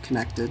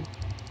connected.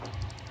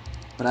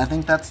 But I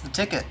think that's the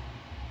ticket.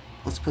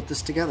 Let's put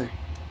this together.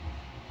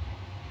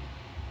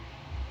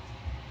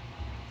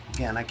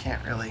 Again, I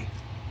can't really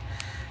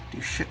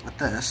do shit with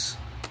this.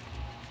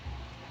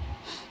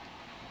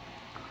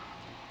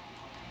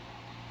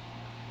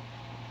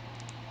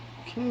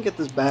 I can't even get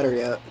this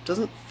battery out. It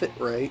doesn't fit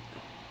right.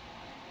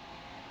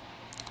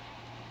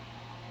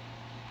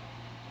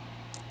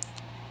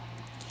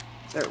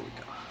 There we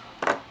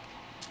go.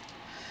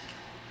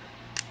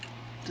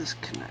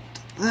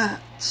 Disconnect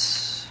that.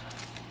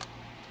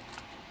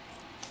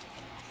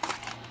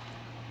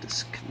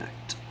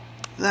 Disconnect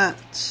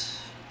that.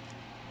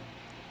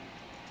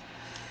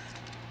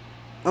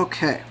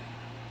 Okay.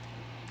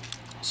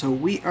 So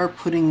we are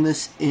putting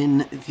this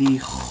in the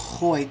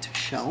white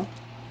shell,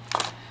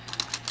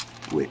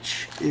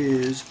 which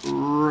is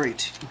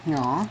right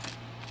here.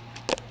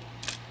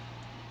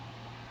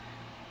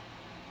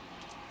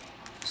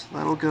 So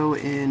that'll go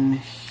in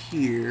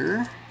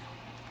here.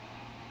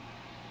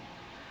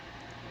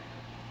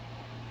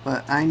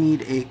 But I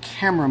need a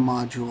camera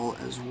module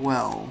as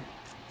well.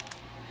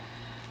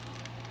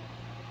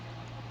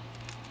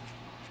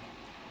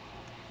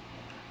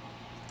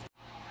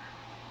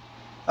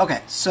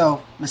 Okay,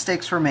 so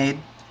mistakes were made.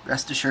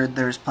 Rest assured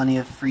there's plenty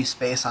of free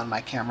space on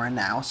my camera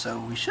now, so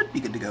we should be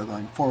good to go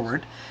going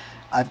forward.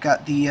 I've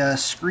got the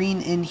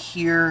screen in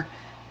here.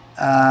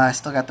 I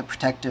still got the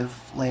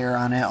protective layer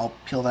on it. I'll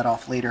peel that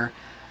off later.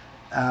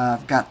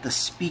 I've got the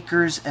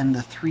speakers and the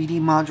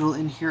 3D module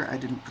in here. I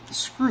didn't put the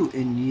screw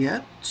in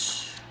yet.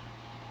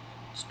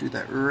 Let's do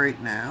that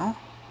right now.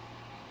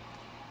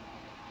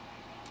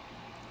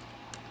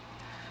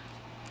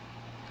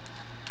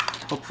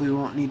 Hopefully we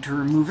won't need to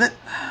remove it.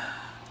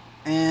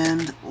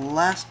 And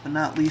last but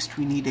not least,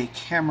 we need a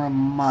camera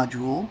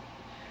module.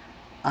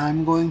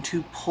 I'm going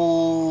to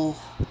pull,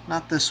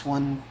 not this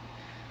one,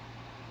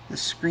 the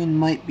screen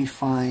might be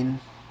fine,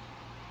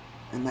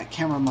 and that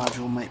camera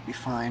module might be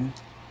fine.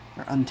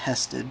 They're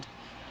untested.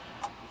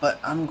 But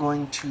I'm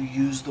going to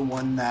use the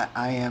one that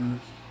I am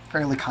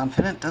fairly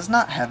confident does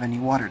not have any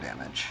water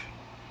damage.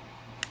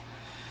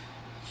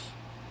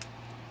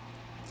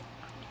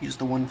 Use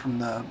the one from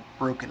the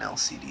broken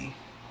LCD.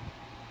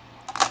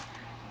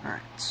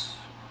 Alright.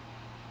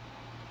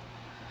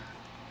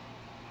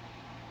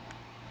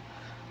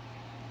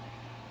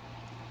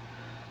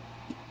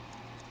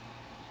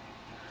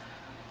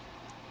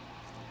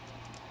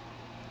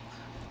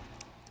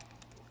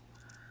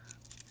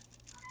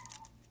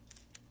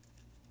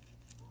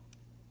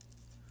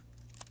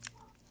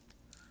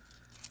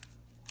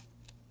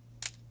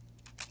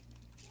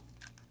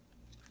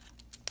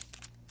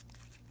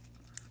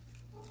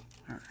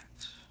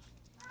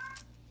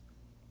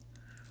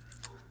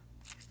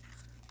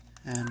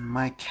 And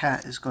my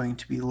cat is going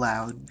to be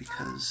loud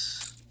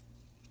because,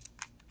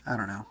 I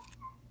don't know,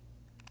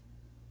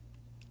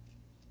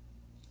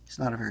 he's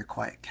not a very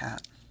quiet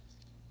cat.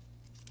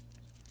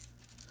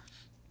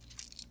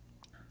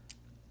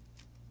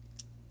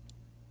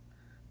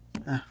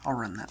 I'll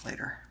run that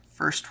later.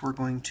 First we're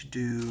going to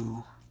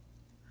do,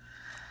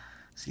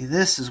 see,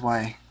 this is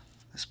why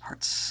this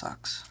part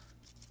sucks.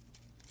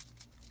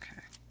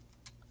 Okay.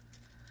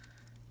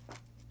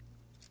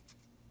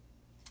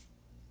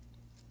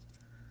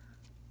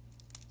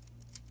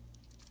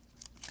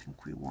 I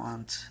think we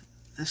want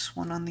this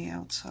one on the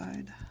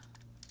outside.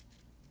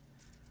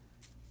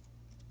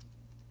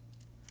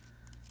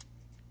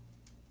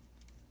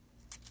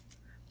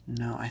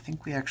 No, I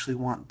think we actually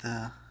want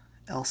the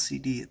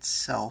LCD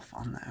itself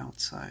on the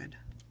outside.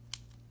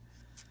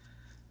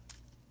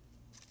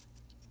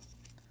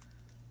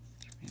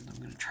 Which means I'm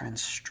going to try and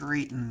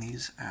straighten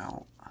these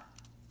out.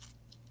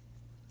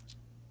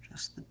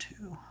 Just the two.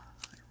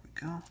 There we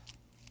go.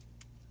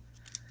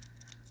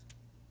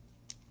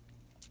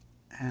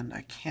 And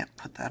I can't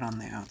put that on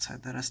the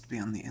outside. That has to be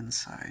on the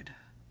inside.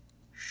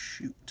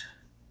 Shoot.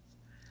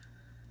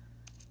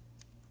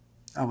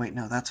 Oh wait,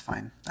 no, that's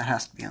fine. That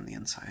has to be on the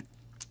inside.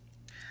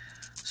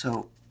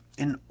 So,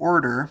 in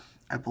order,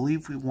 I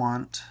believe we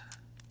want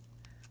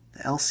the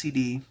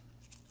LCD,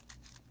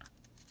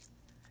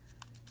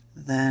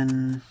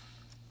 then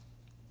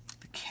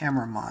the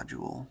camera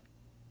module,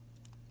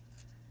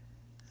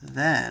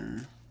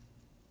 then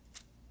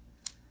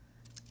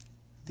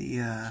the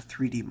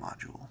 3D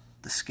module,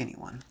 the skinny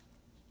one.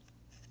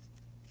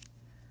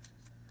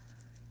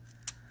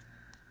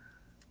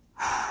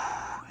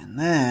 And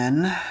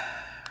then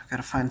I've got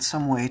to find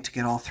some way to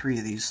get all three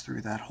of these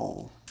through that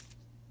hole.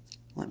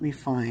 Let me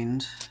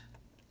find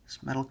this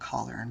metal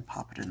collar and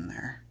pop it in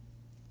there.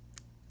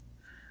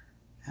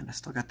 And I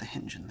still got the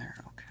hinge in there,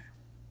 okay.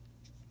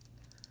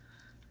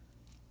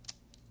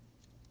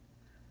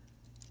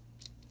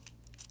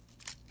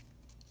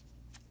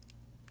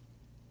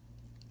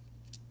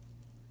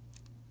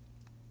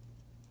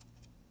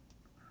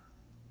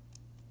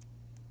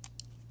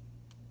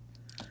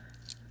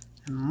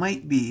 It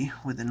might be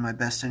within my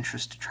best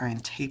interest to try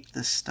and tape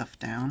this stuff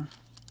down,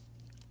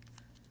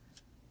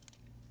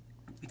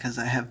 because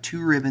I have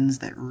two ribbons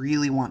that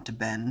really want to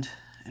bend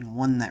and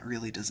one that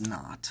really does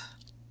not,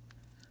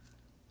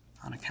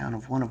 on account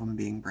of one of them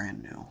being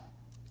brand new.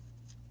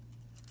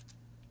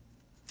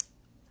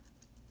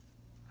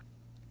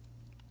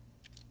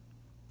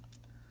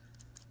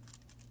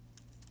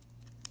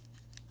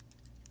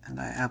 And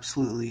I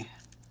absolutely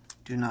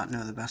do not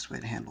know the best way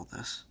to handle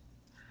this.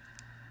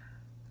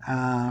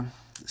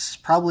 This is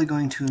probably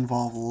going to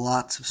involve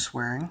lots of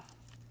swearing,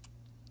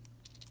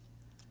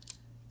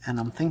 and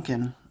I'm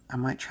thinking I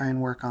might try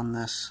and work on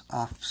this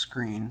off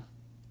screen,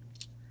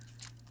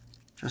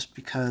 just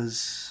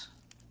because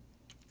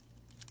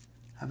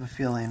I have a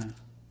feeling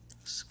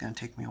this is going to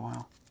take me a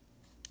while.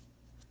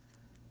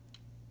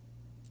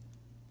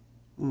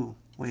 Ooh,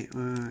 wait.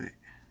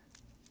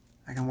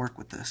 I can work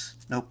with this.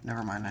 Nope,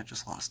 never mind, I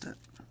just lost it.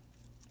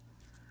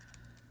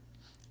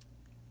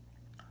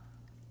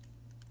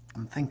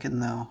 I'm thinking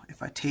though,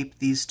 if I tape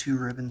these two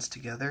ribbons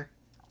together,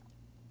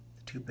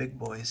 the two big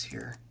boys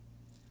here,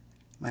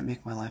 it might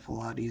make my life a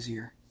lot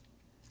easier.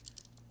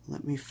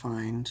 let me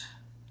find,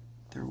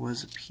 there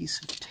was a piece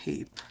of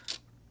tape.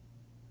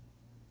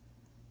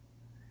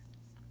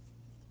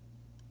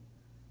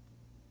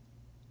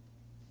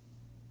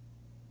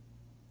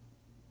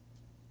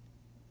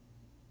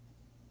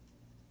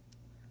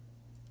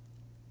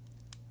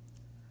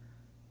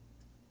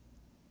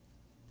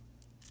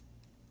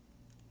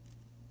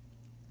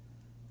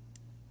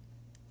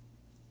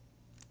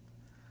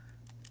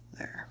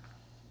 There.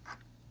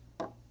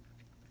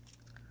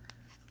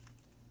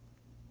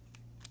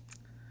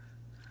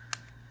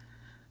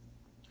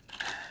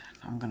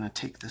 I'm going to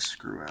take this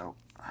screw out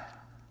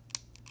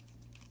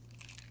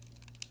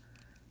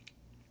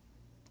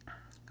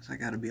because I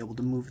got to be able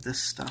to move this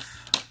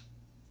stuff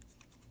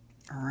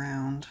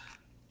around.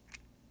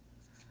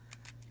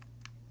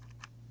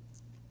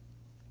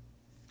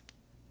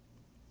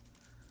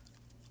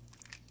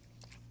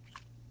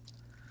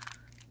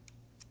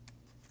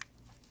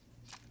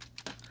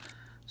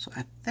 So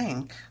I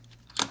think,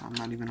 I'm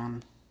not even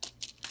on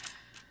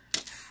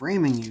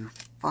framing you,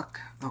 fuck,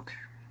 okay.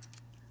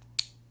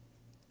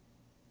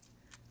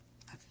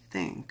 I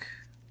think,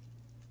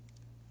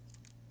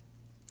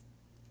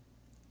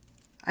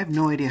 I have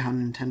no idea how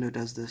Nintendo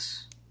does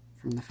this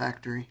from the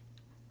factory.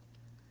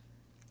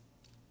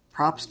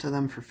 Props to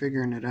them for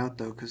figuring it out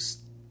though, because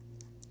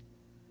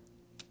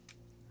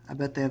I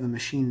bet they have a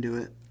machine do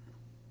it.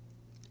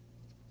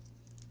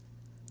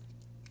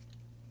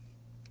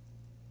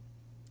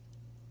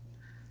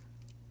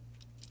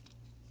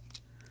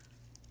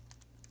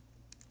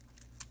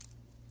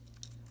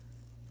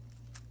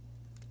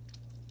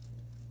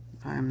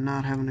 I am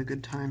not having a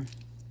good time.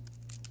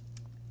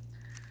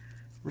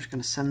 We're just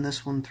going to send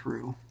this one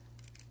through.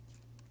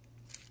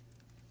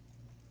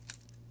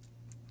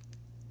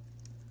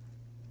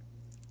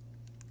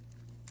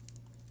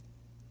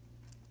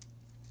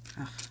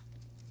 Ugh.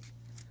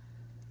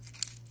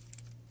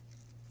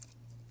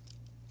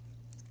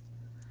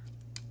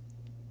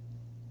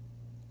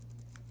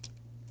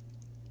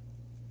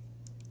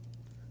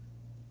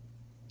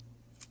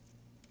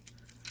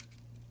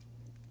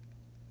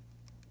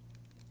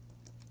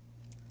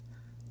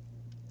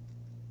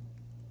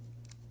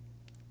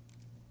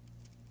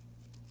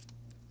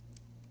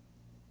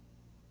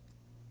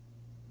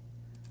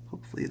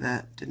 Hopefully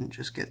that didn't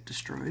just get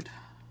destroyed.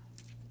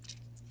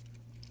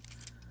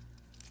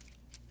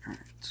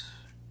 Alright,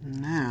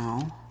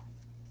 now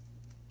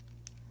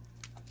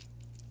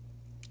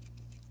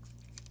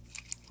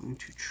I'm going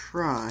to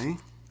try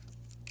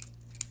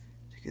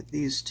to get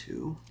these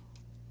two .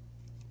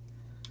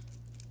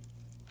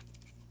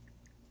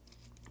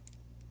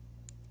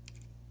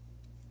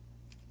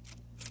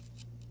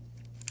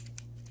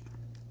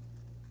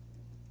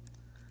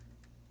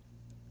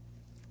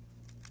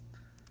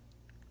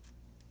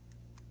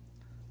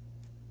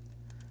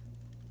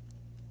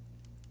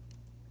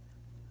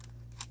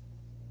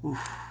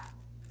 Oof.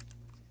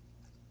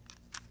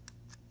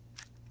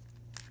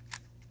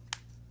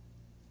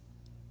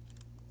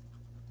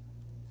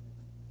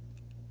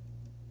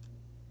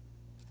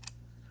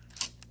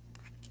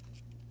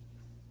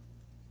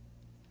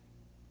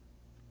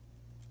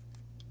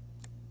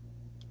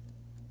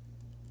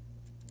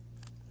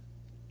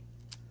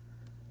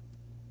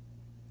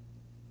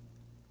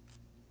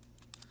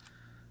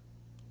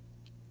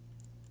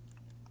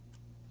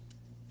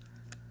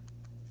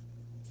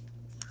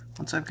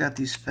 Once I've got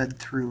these fed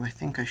through, I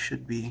think I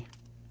should be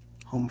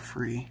home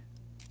free.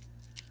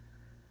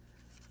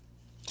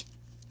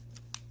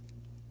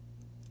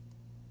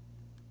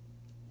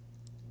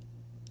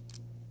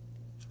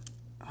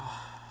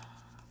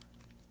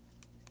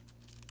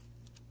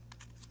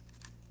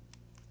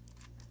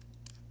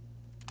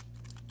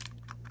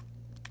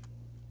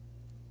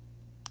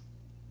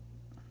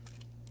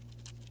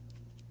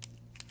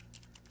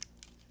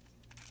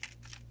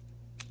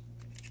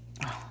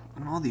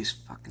 And all these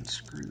fucking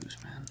screws,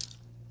 man.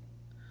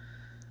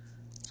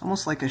 It's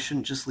almost like I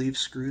shouldn't just leave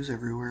screws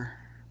everywhere.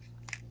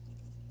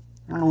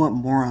 I don't know what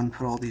moron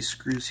put all these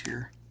screws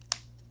here.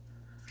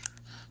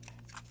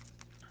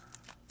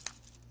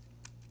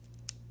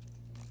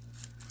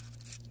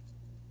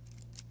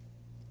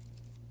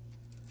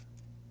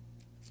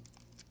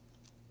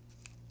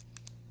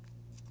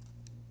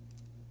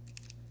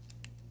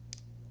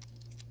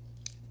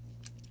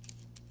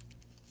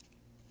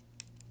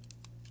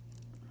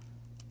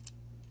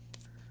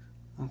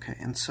 Okay,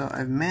 and so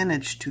I've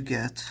managed to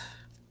get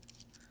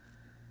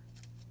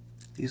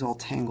these all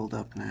tangled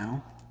up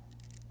now.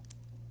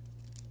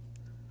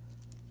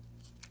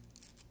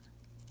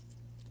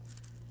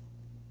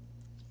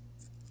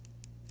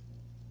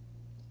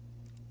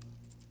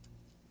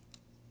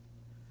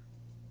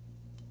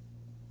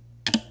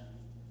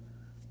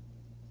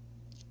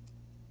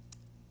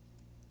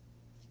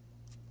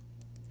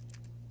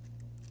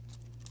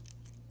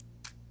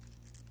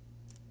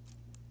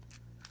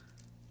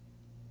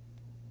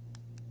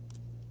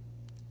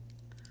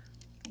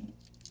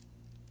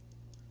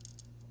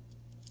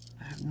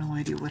 I have no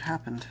idea what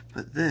happened,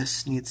 but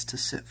this needs to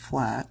sit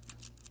flat.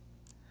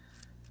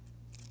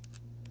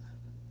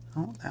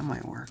 Oh, that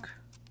might work.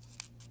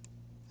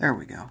 There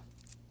we go.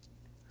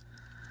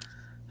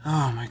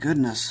 Oh my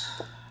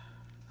goodness.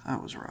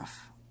 That was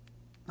rough.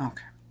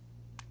 Okay.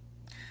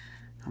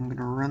 I'm going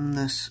to run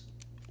this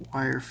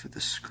wire for the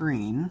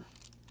screen.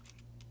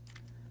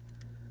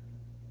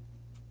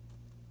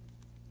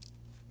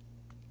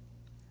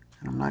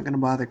 And I'm not going to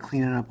bother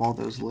cleaning up all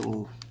those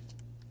little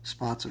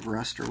spots of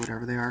rust or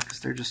whatever they are, because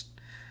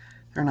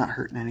they're not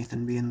hurting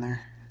anything being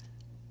there.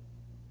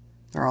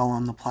 They're all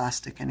on the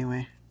plastic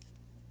anyway.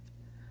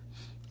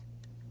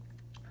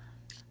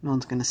 No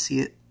one's going to see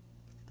it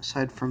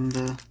aside from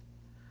the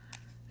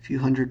few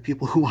hundred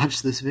people who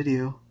watch this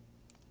video.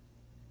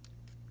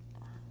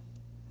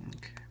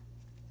 Okay.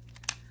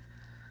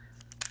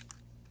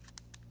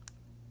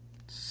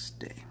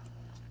 Stay.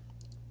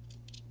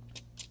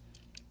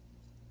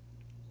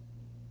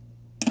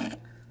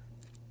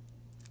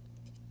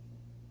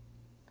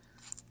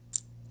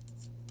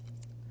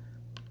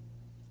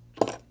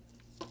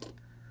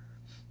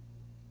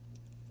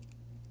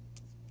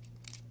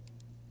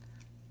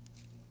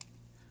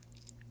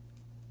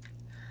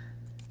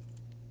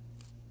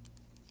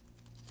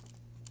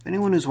 If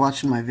anyone who's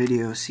watching my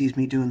video sees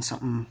me doing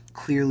something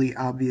clearly,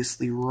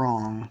 obviously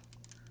wrong,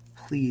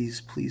 please,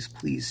 please,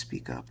 please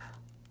speak up.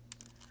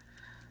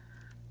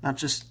 Not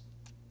just,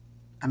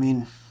 I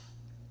mean,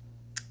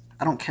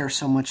 I don't care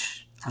so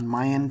much on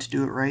my end to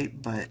do it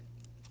right, but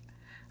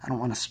I don't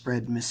want to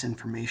spread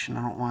misinformation.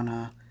 I don't want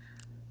to,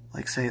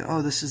 like, say,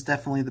 oh, this is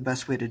definitely the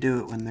best way to do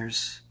it, when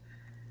there's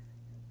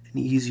an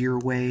easier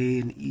way,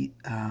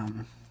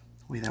 an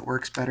way that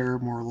works better,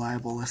 more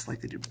reliable, less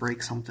likely to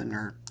break something,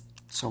 or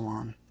so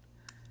on.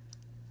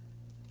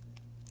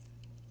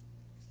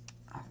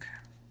 Okay.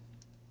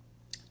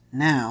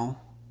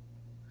 Now,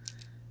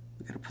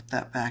 we got to put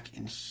that back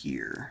in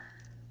here.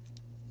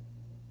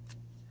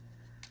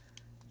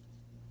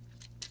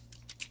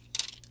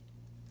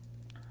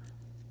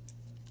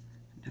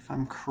 And if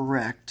I'm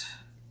correct,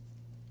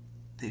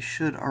 they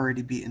should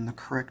already be in the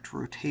correct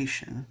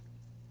rotation,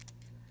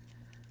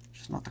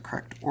 just not the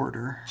correct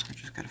order. I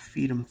just got to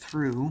feed them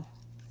through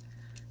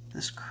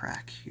this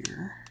crack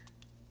here.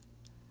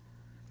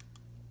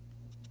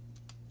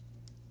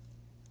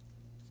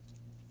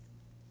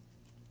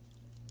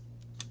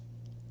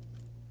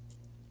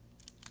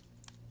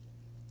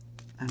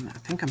 And I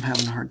think I'm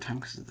having a hard time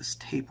because of this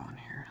tape on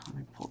here. Let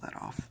me pull that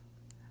off.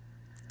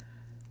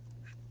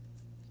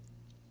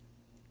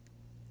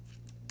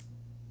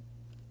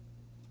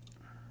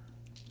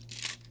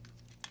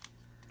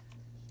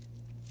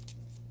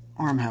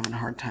 Or I'm having a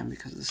hard time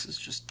because this is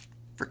just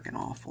freaking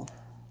awful.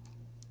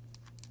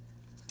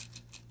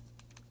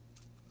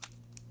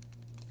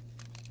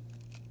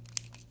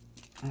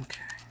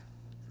 Okay,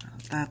 now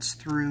that that's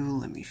through,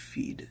 let me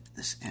feed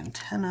this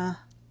antenna.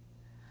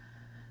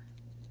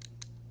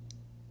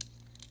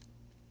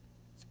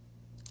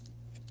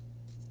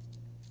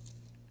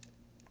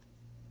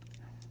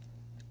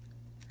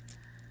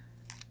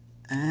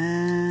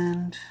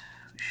 And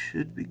we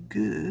should be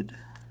good.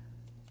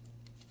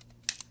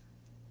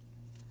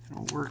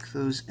 I'll work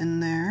those in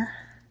there,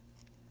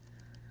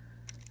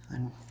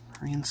 then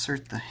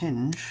reinsert the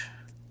hinge.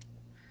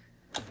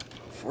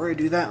 Before I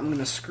do that, I'm going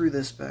to screw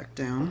this back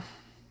down.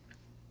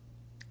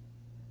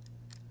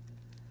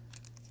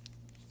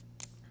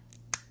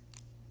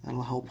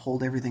 That'll help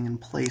hold everything in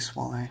place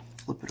while I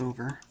flip it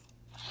over.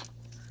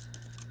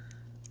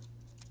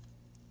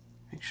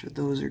 Make sure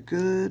those are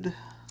good.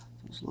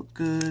 Those look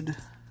good.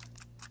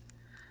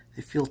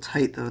 They feel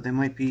tight though. They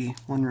might be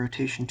one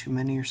rotation too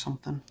many or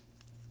something.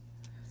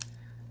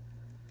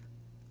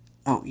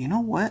 Oh, you know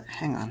what?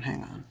 Hang on,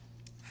 hang on.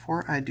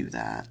 Before I do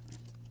that,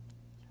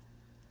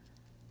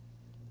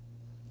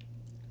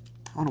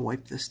 I want to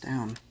wipe this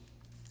down,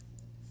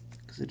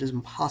 because it is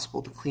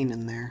impossible to clean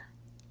in there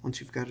once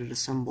you've got it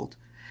assembled.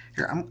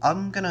 Here,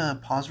 I'm gonna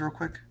pause real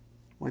quick,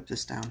 wipe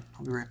this down.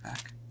 I'll be right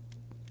back.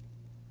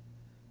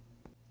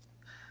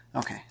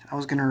 Okay, I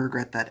was gonna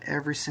regret that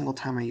every single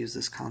time I use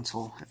this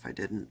console if I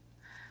didn't.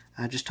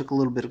 I just took a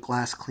little bit of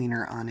glass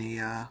cleaner on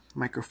a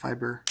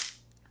microfiber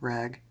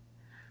rag.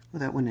 Well,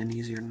 that went in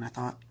easier than I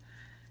thought.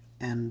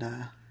 And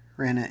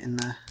ran it in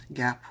the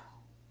gap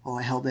while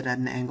I held it at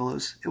an angle.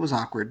 It was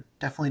awkward.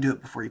 Definitely do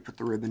it before you put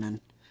the ribbon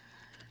in.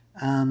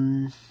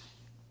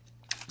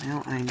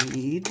 Now I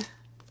need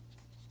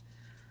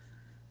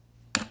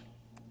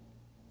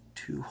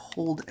to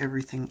hold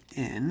everything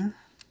in.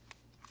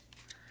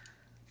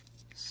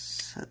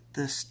 Set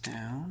this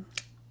down.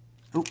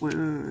 Oh, wait.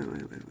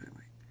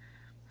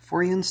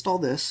 Before you install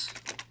this,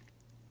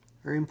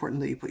 very important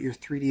that you put your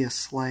 3DS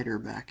slider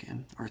back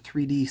in, or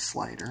 3D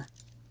slider.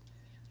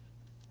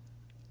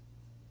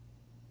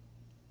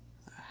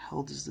 Where the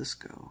hell does this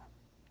go?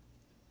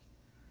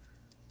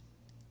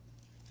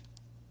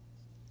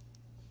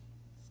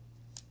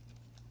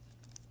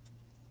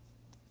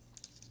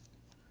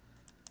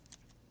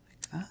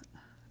 Like that?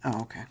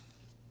 Oh, okay.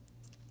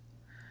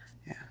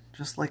 Yeah,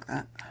 just like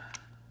that.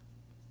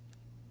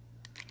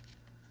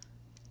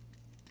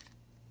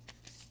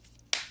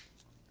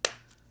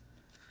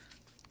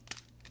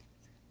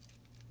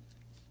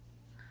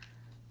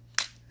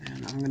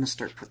 And I'm going to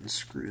start putting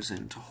screws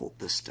in to hold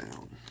this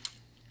down.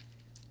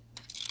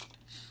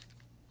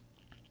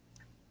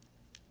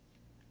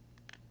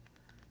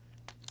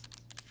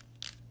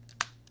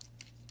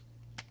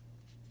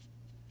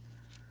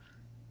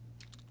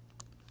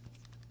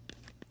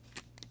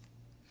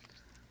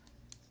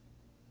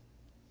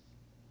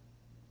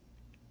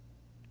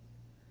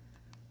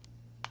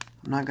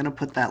 I'm not going to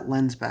put that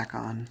lens back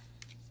on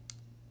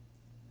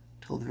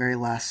till the very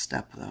last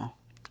step though,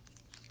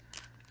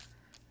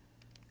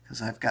 because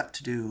I've got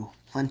to do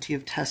plenty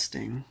of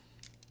testing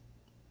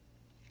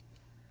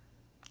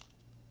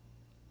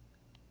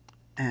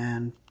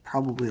and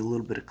probably a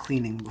little bit of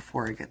cleaning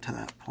before I get to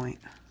that point.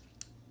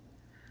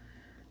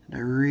 And I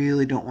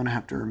really don't want to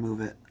have to remove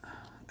it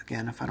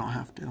again if I don't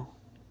have to.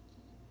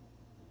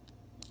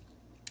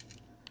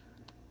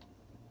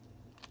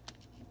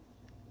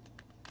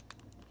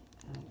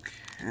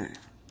 Okay.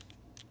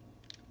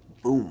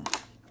 Boom.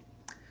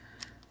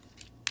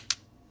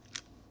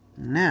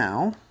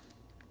 Now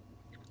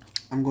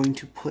I'm going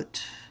to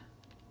put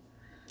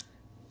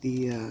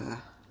the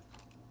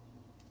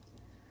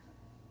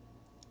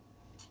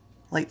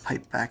light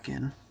pipe back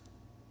in.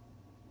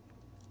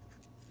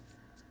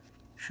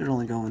 Should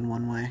only go in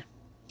one way.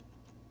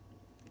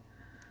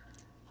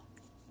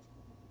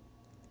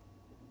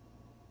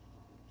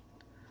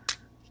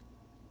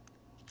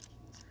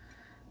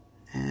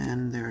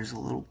 And there's a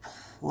little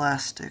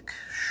plastic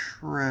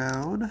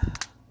shroud.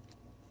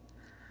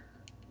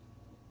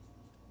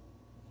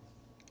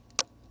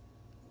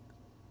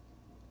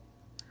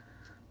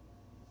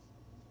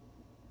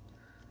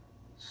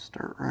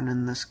 Start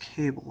running this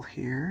cable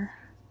here.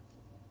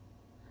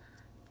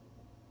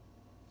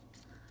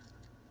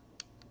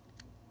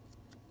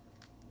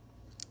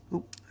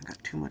 Oop, I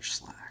got too much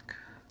slack.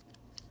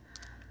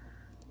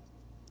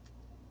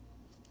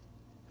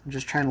 I'm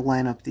just trying to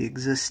line up the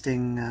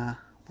existing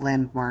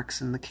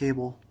landmarks in the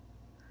cable,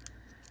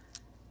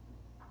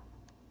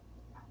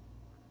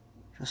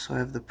 just so I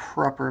have the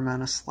proper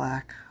amount of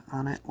slack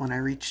on it when I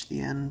reach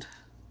the end.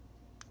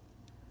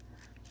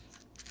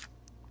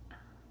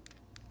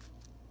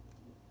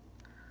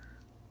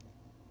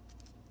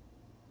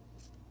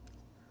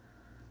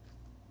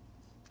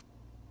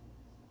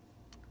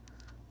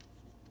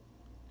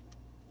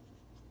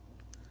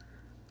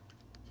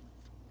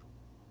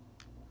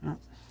 Oh.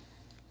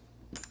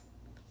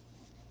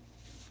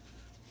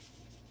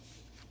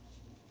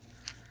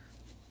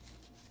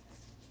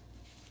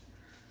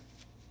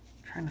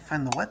 Trying to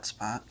find the wet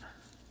spot.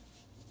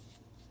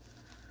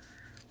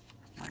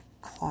 My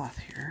cloth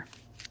here.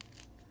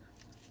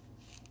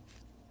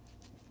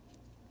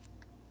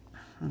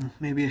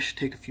 Maybe I should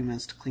take a few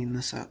minutes to clean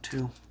this out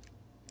too.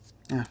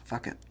 Yeah,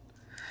 fuck it.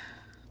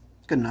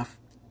 Good enough.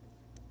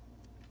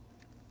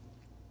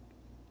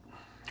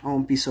 I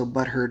won't be so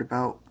butthurt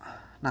about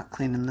not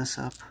cleaning this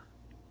up.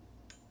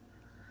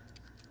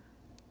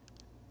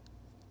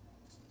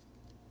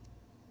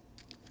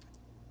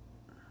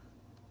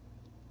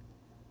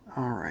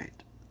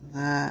 Alright,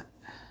 that,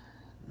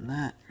 and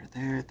that are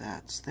there,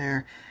 that's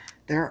there.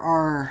 There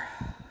are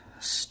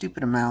a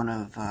stupid amount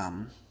of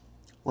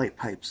light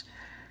pipes.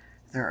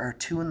 There are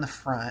two in the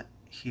front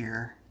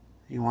here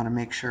you want to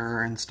make sure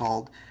are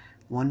installed.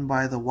 One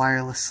by the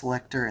wireless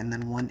selector and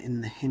then one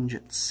in the hinge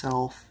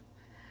itself.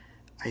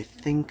 I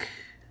think,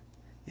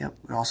 yep,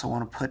 we also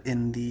want to put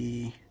in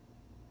the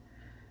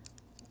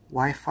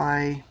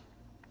Wi-Fi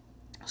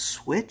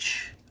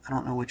switch. I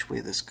don't know which way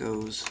this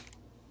goes.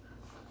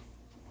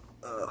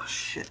 Oh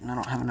shit, and I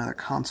don't have another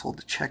console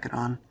to check it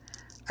on.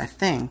 I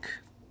think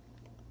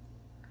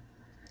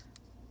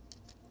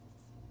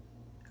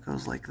it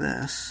goes like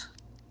this.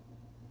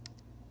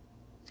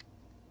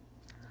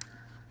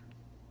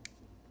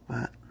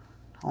 But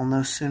I'll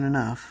know soon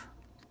enough.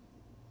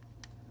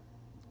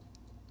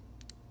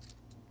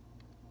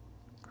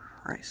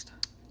 Christ.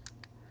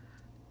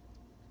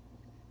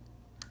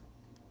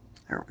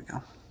 There we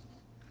go.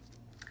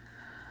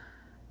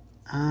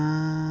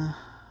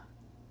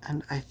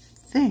 And I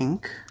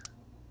think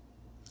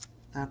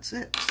that's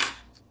it.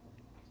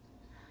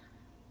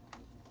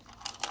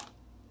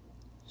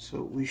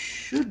 So we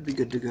should be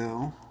good to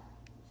go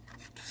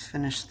to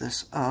finish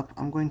this up.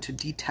 I'm going to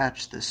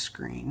detach this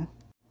screen.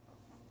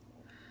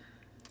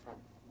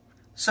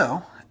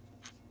 So,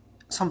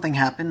 something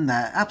happened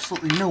that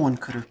absolutely no one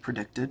could have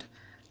predicted.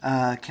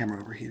 Camera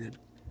overheated.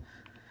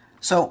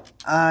 So,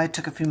 I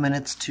took a few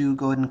minutes to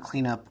go ahead and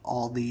clean up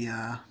all the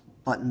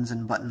buttons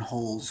and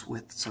buttonholes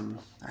with some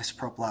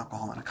isopropyl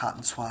alcohol and a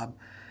cotton swab.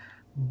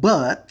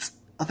 But,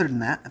 other than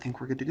that, I think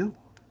we're good to go.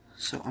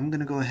 So I'm going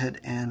to go ahead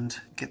and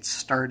get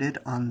started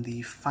on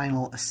the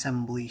final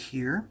assembly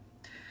here,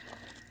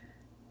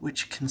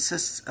 which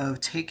consists of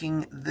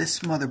taking this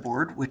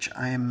motherboard, which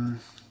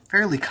I'm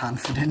fairly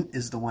confident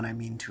is the one I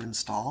mean to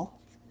install,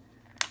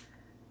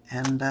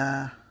 and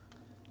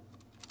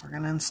we're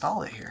going to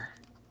install it here.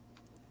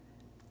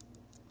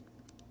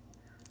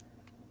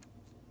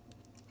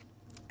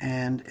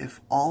 And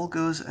if all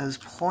goes as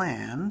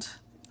planned,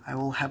 I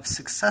will have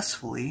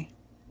successfully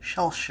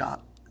shell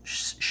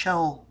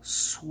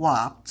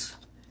swapped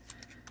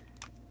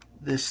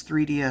this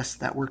 3DS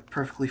that worked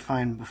perfectly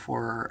fine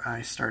before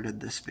I started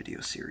this video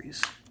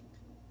series.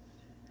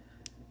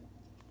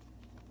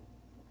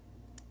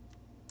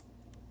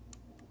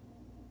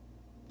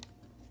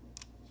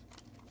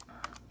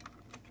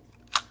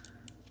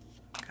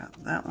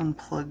 Got that one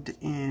plugged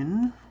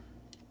in.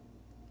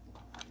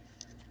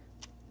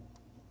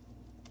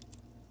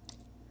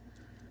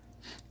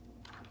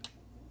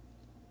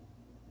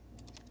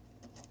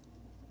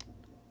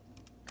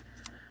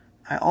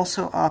 I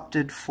also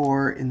opted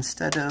for,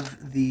 instead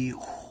of the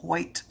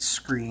white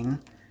screen,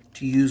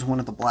 to use one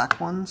of the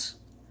black ones.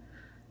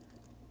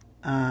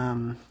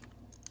 The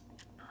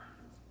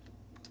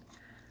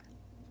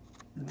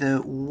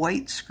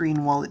white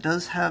screen, while it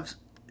does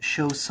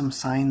show some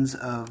signs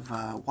of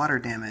water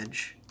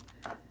damage,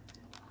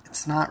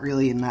 it's not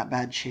really in that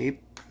bad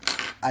shape.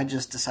 I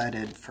just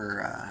decided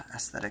for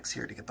aesthetics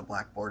here to get the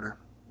black border.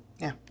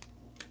 Yeah,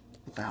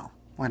 what the hell,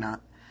 why not?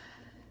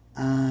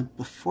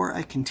 Before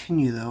I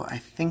continue though, I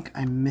think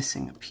I'm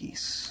missing a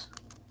piece.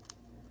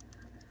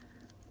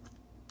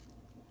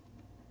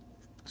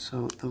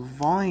 So the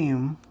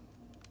volume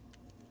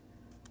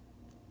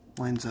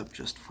lines up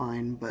just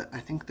fine, but I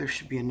think there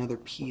should be another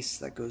piece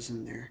that goes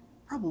in there.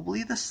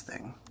 Probably this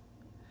thing.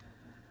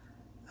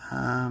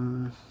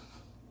 I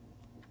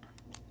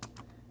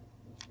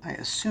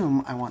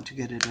assume I want to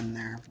get it in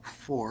there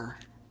before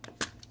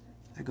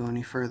I go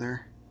any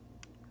further.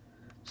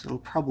 So it'll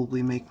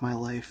probably make my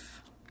life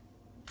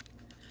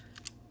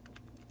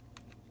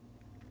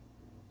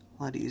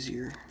a lot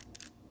easier.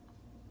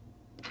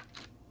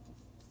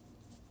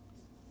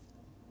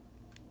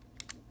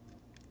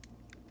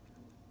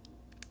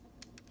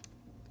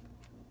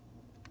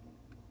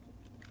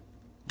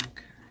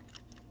 Okay,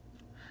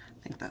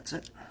 I think that's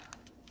it.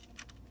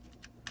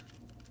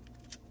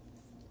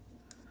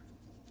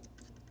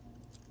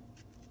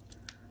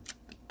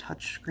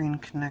 Touchscreen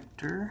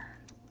connector,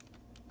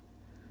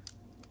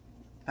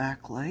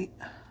 backlight,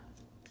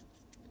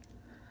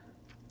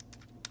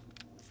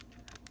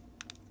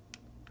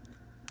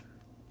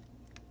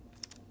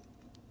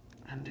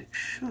 and it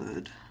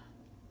should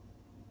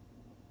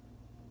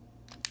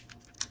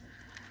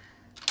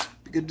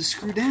be good to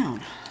screw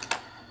down.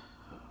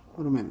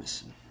 What am I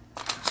missing?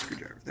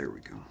 Screwdriver, there we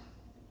go.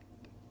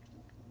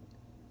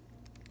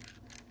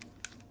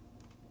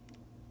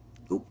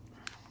 Oop.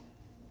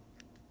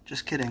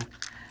 Just kidding.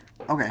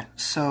 Okay,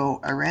 so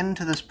I ran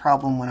into this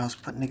problem when I was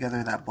putting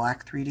together that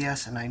black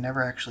 3DS, and I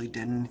never actually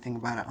did anything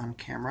about it on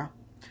camera.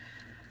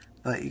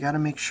 But you got to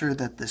make sure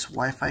that this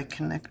Wi-Fi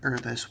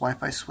this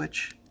Wi-Fi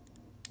switch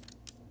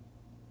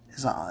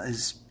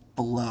is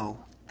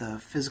below. The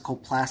physical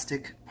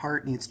plastic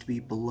part needs to be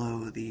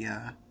below the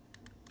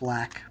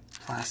black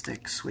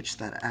plastic switch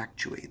that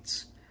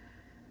actuates,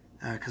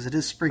 because it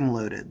is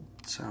spring-loaded.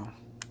 So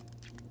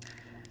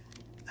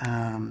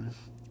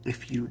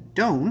if you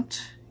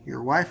don't, your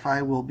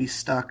Wi-Fi will be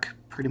stuck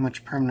pretty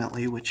much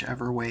permanently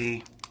whichever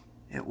way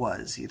it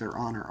was, either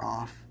on or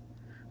off,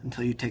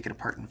 until you take it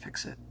apart and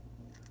fix it.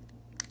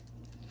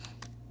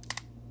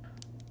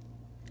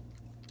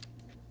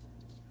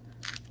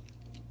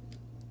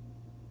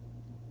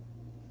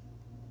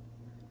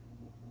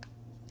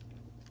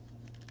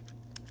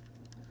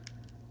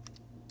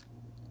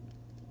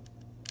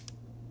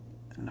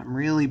 And I'm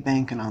really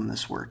banking on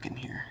this working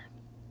here.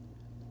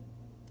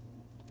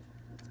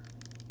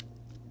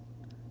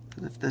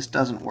 If this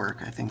doesn't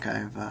work, I think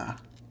I've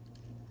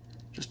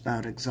just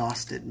about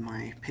exhausted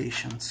my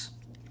patience.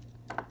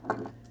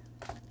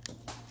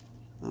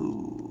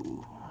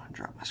 Ooh,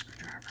 drop my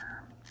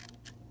screwdriver.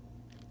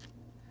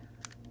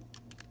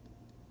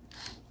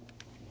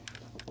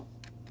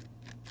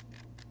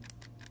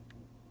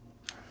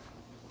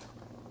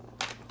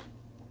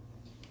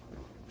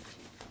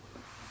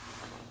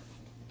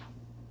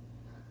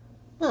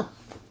 Huh.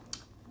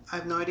 I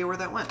have no idea where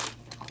that went.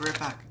 I'll be right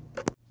back.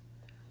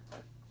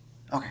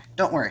 Okay,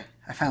 don't worry,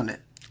 I found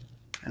it.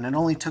 And it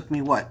only took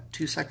me, what,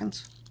 2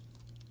 seconds?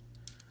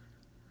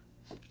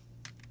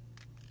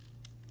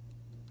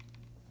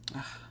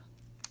 Ugh.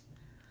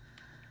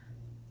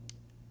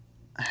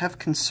 I have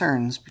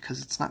concerns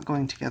because it's not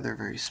going together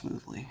very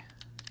smoothly.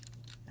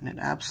 And it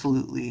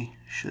absolutely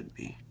should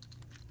be.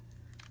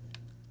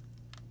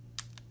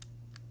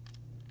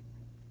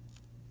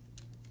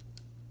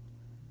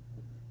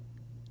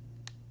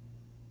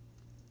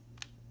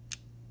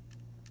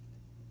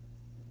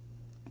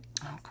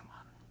 Oh, come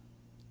on.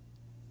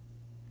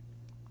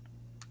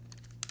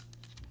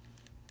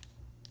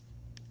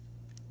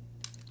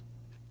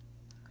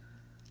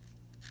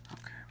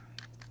 Okay.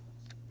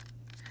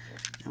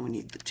 Now we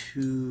need the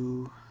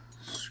 2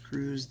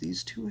 screws,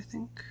 these 2, I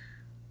think.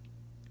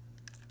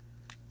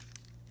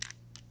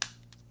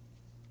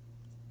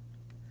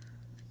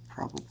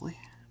 Probably.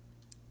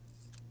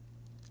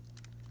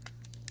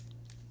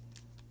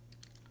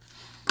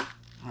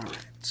 Alright.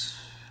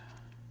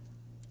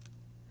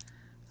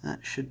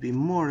 That should be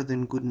more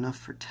than good enough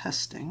for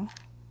testing.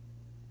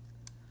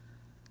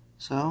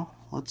 So,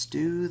 let's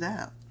do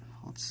that.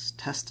 Let's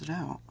test it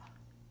out.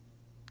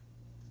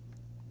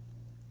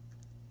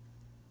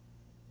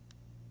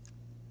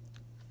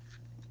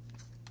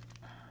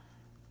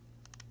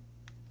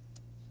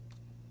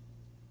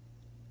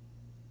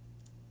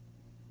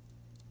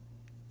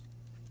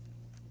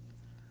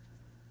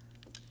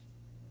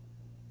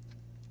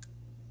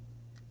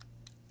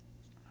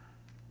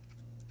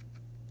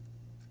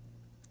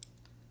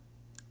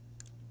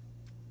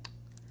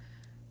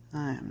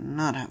 I am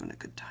not having a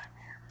good time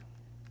here.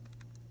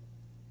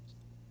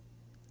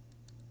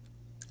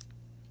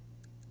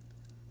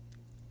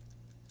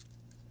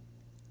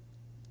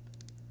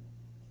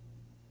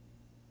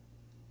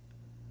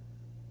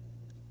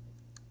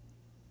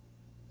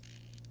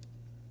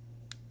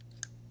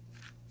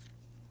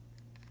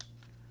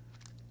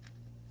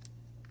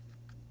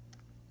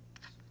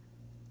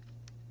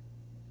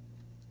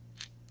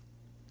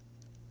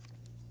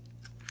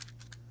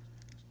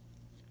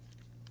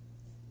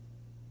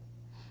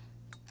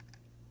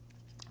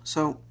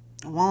 So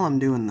while I'm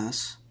doing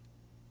this,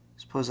 I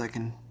suppose I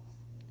can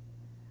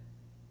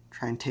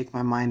try and take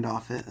my mind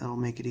off it. It'll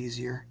make it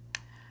easier.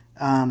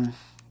 I've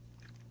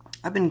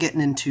been getting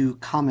into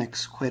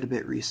comics quite a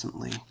bit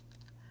recently.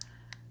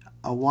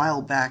 A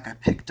while back I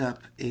picked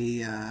up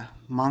a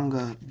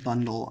manga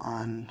bundle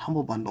on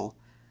Humble Bundle,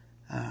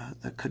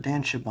 the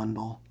Kodansha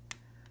bundle.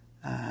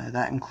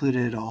 That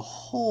included a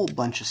whole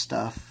bunch of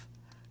stuff.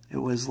 It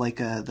was like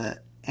the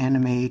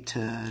anime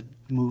to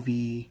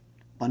movie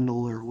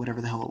bundle or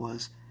whatever the hell it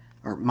was,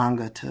 or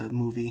manga to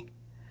movie.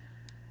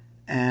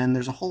 And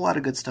there's a whole lot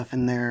of good stuff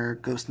in there.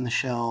 Ghost in the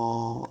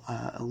Shell,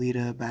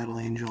 Alita, Battle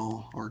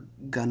Angel, or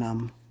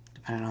Gundam,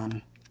 depending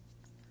on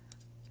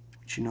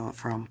what you know it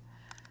from.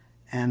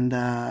 And,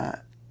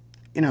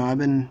 you know, I've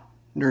been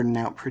nerding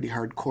out pretty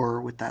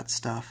hardcore with that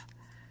stuff.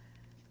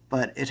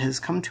 But it has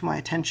come to my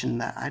attention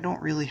that I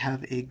don't really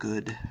have a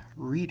good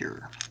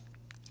reader.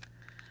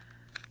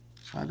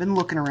 So I've been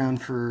looking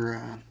around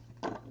for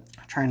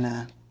trying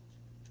to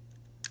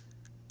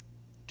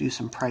do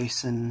some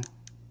pricing,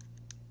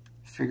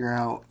 figure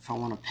out if I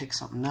want to pick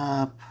something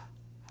up,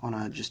 if I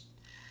want to just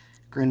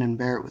grin and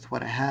bear it with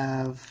what I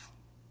have,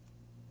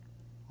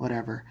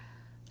 whatever.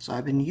 So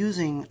I've been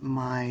using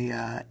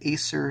my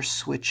Acer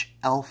Switch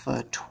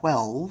Alpha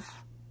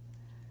 12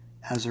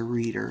 as a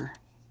reader,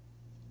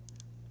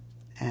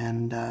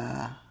 and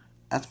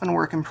that's been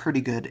working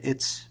pretty good.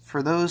 It's,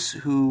 for those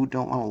who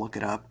don't want to look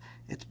it up,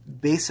 it's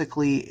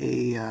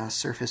basically a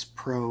Surface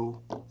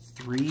Pro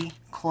 3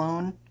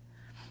 clone.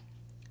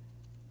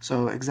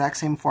 So exact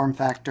same form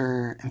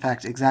factor, in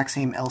fact exact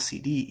same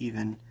LCD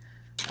even,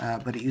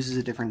 but it uses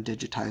a different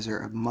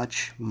digitizer, a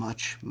much,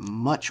 much,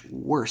 much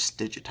worse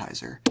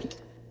digitizer.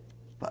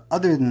 But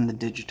other than the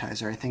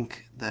digitizer, I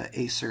think the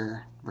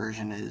Acer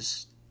version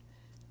is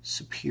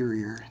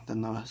superior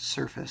than the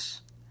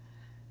Surface.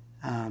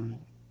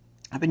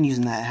 I've been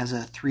using that. It has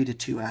a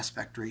 3:2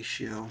 aspect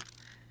ratio,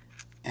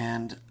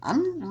 and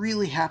I'm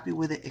really happy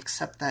with it,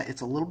 except that it's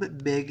a little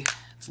bit big,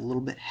 it's a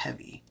little bit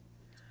heavy.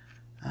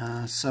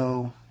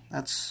 So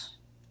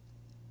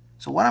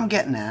what I'm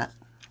getting at,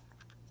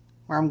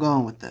 where I'm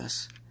going with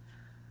this,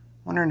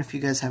 wondering if you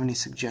guys have any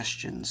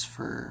suggestions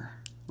for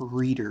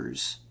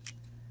readers.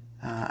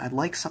 I'd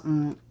like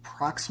something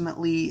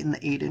approximately in the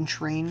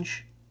 8-inch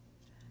range.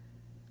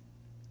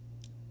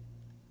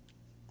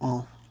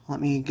 Well,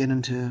 let me get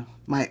into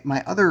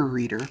my other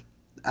reader.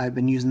 I've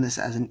been using this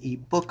as an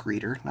e-book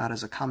reader, not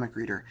as a comic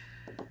reader.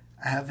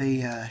 I have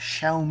a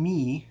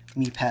Xiaomi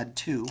Mi Pad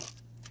 2,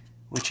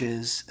 which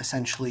is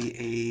essentially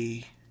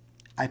a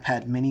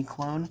iPad mini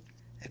clone,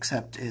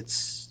 except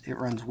it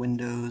runs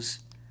Windows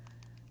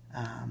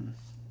 10.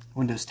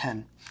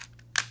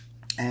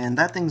 And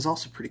that thing's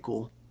also pretty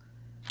cool.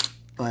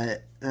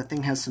 But that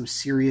thing has some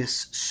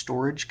serious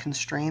storage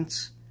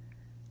constraints.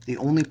 The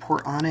only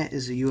port on it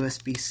is a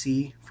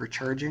USB-C for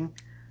charging,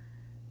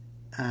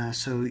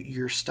 so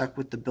you're stuck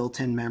with the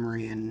built-in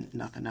memory and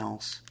nothing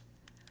else.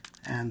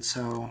 And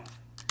so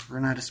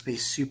run out of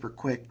space super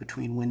quick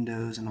between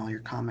Windows and all your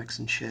comics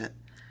and shit.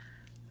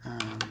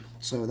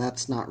 So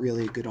that's not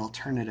really a good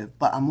alternative.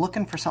 But I'm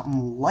looking for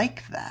something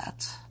like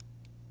that,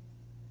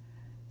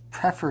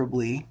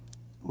 preferably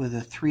with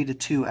a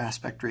 3:2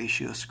 aspect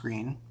ratio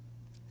screen.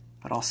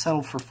 But I'll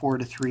settle for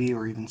 4:3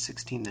 or even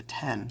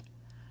 16:10.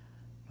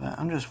 But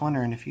I'm just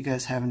wondering if you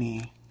guys have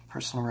any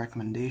personal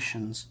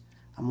recommendations.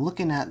 I'm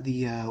looking at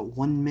the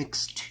One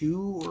Mix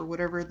 2 or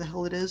whatever the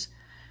hell it is.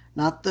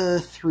 Not the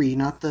 3,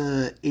 not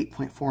the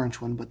 8.4-inch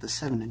one, but the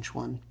 7-inch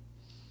one.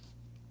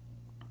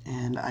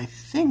 And I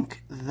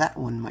think that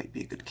one might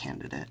be a good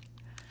candidate.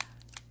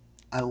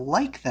 I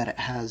like that it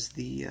has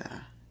the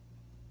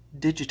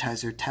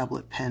digitizer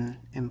tablet pen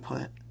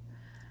input.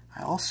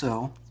 I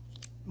also,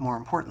 more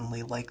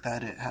importantly, like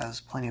that it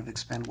has plenty of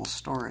expandable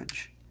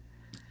storage.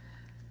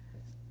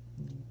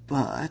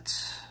 But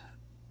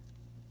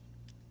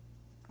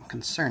I'm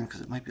concerned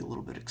because it might be a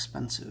little bit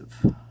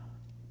expensive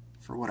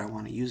for what I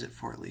want to use it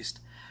for, at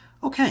least.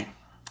 Okay,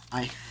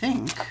 I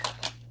think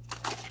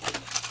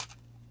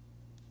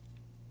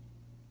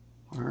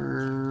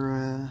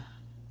we're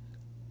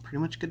pretty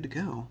much good to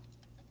go.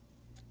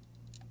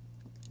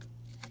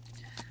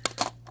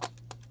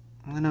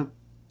 I'm going to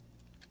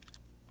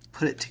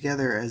put it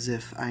together as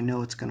if I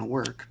know it's going to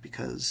work,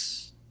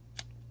 because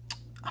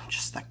I'm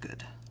just that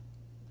good.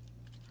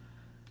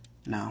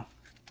 No,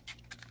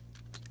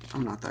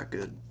 I'm not that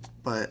good,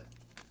 but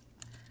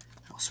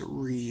I also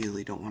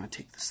really don't want to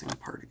take this thing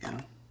apart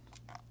again.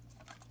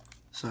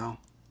 So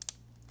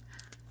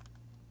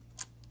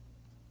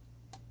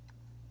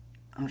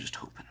I'm just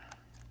hoping.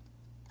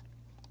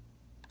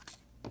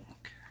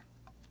 Okay.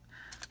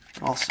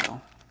 But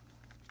also,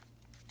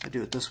 if I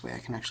do it this way, I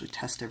can actually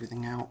test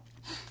everything out.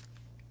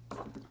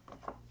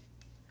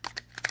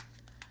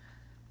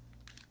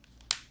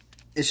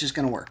 It's just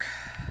gonna work.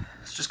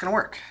 It's just gonna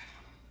work.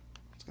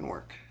 It's gonna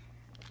work.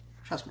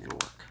 Trust me, it'll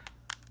work.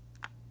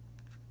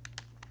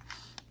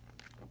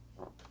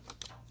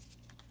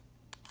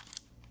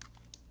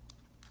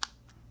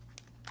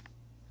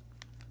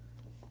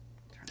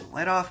 Turn the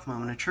light off,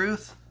 moment of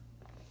truth.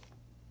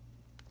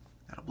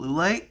 Blue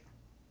light.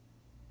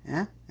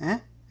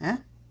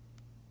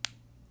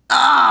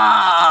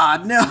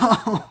 Ah,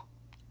 no!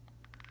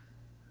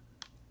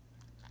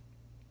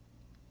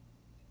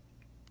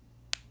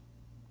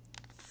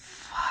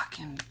 Fuck.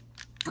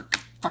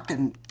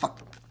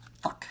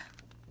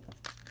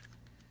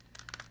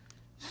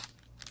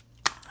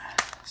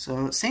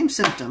 So, same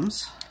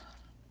symptoms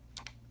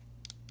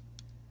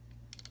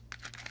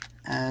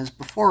as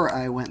before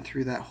I went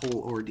through that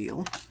whole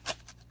ordeal.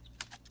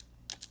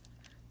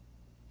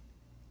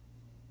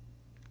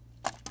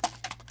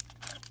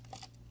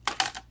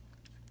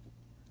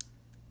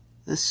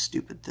 This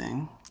stupid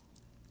thing.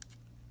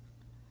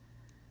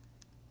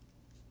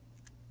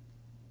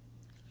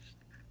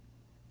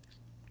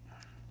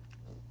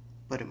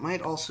 But it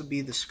might also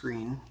be the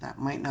screen. That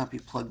might not be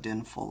plugged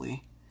in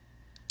fully.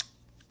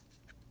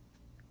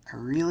 I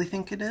really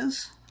think it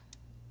is.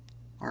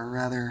 Or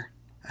rather,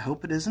 I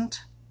hope it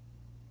isn't.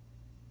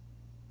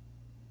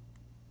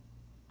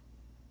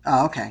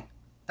 Oh, okay.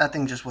 That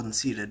thing just wasn't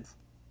seated.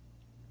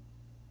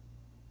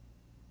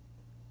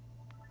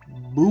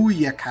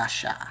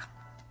 Booyakasha.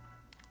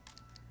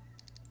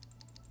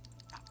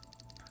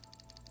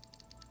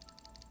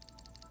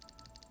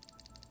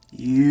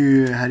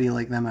 Yeah, how do you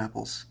like them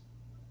apples?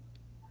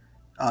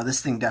 Oh,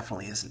 this thing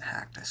definitely isn't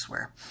hacked, I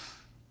swear.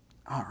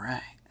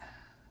 Alright.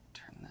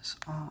 Turn this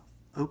off.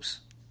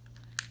 Oops.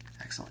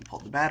 Accidentally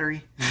pulled the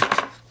battery.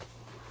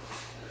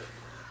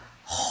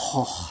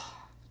 Oh.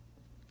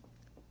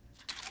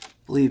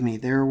 Believe me,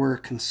 there were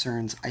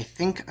concerns. I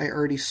think I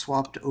already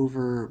swapped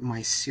over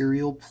my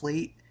serial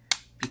plate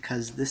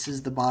because this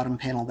is the bottom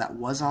panel that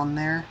was on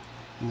there,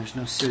 and there's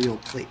no serial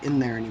plate in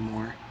there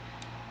anymore.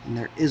 And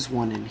there is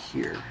one in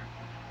here.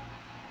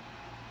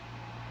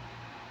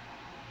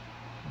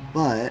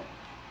 But it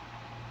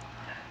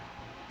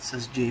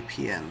says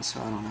JPN, so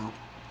I don't know.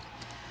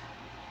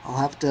 I'll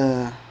have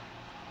to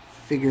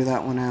figure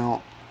that one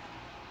out.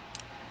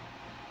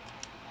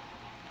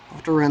 I'll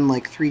have to run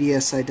like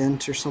 3DS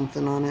ident or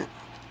something on it.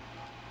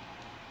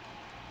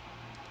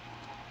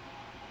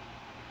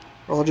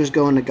 Or I'll just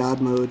go into God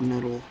mode and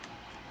it'll...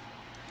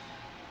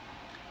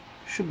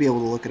 should be able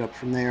to look it up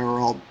from there,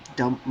 or I'll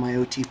dump my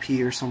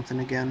OTP or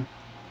something again.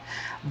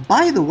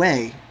 By the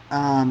way,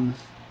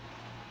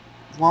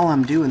 while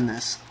I'm doing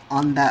this,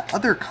 on that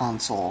other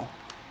console,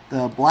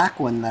 the black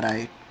one that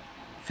I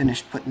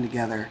finished putting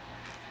together,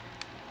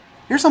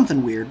 here's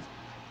something weird.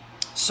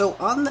 So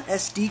on the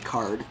SD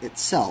card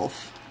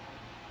itself,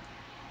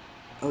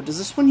 oh, does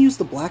this one use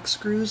the black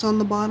screws on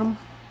the bottom?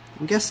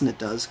 I'm guessing it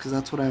does, because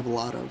that's what I have a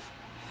lot of.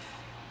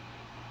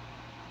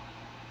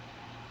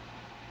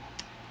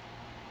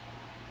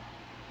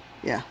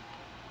 Yeah,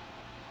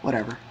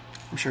 whatever.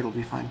 I'm sure it'll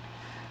be fine.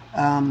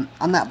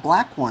 On that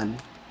black one,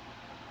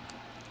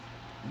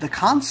 the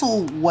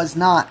console was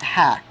not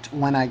hacked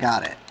when I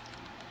got it.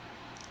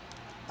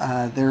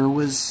 There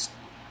was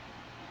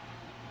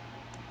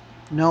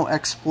no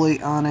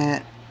exploit on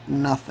it,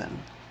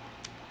 nothing.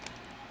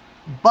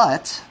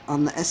 But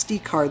on the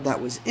SD card that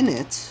was in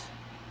it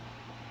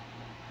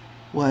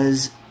were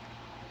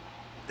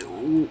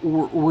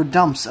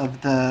dumps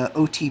of the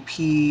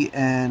OTP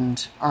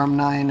and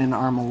ARM9 and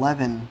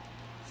ARM11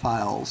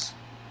 files.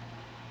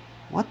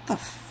 What the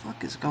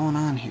fuck is going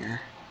on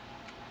here?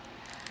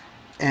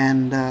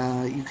 And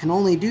you can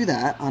only do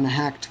that on a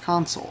hacked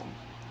console.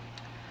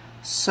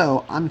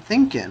 So I'm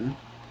thinking,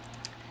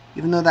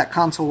 even though that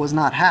console was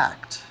not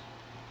hacked,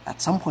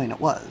 at some point it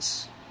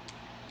was.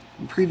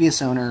 The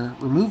previous owner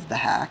removed the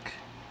hack,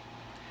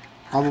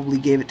 probably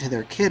gave it to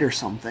their kid or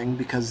something,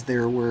 because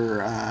there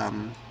were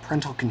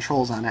parental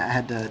controls on it. I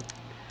had to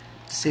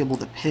disable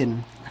the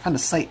pin. I found a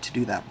site to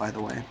do that, by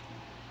the way.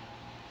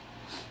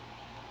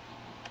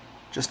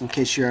 Just in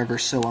case you're ever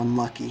so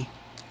unlucky.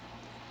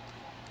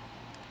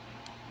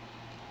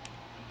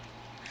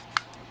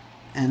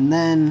 And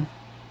then,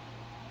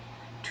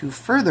 to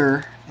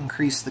further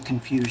increase the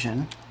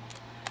confusion,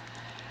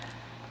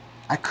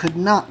 I could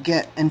not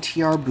get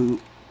NTR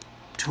boot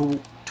to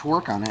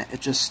work on it.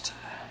 It just,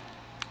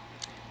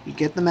 you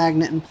get the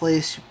magnet in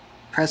place, you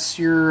press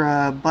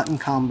your button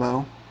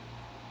combo,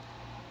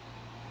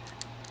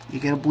 you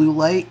get a blue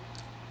light,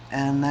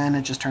 and then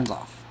it just turns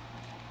off.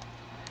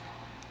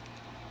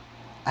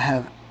 I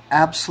have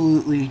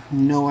absolutely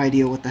no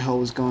idea what the hell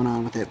was going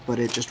on with it, but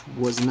it just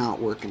was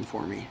not working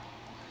for me.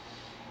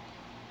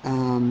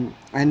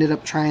 I ended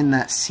up trying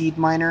that seed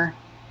miner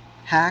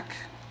hack,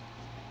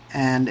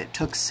 and it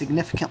took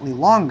significantly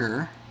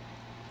longer,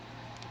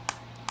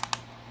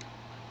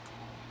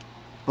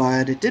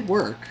 but it did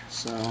work,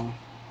 so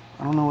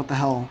I don't know what the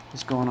hell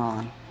was going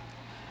on.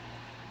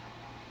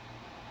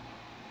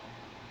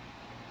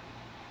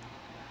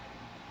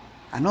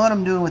 I know what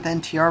I'm doing with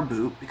NTR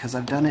boot because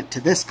I've done it to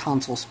this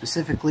console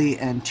specifically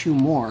and 2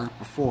 more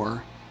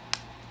before.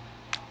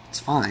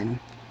 It's fine,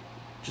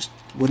 just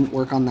wouldn't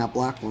work on that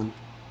black one.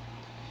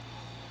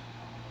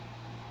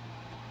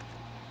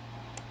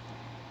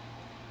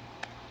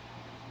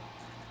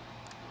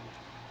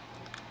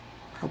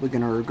 Probably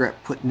going to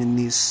regret putting in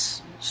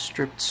these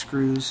stripped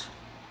screws,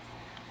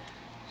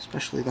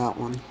 especially that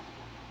one.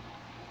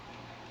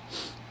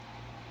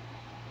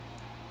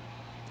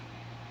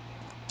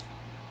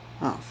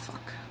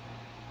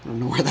 don't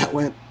know where that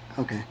went.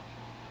 Okay.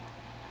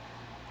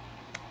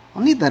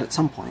 I'll need that at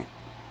some point.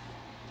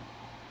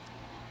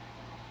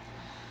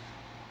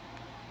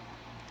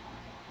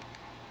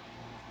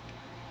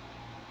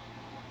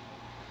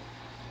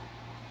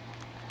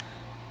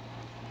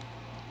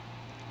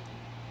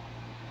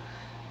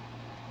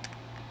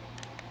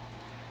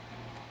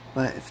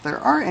 But if there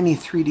are any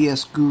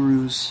 3DS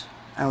gurus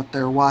out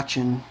there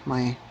watching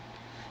my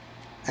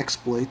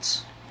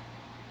exploits,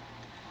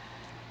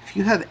 if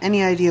you have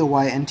any idea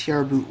why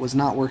NTR Boot was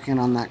not working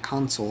on that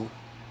console,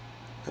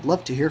 I'd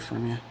love to hear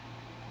from you.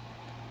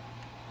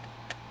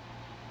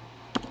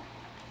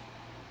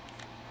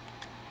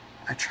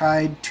 I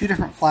tried 2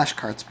 different flash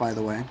carts, by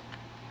the way.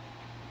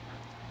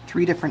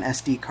 3 different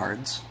SD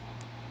cards.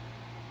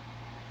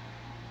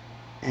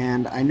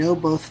 And I know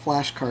both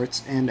flash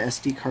carts and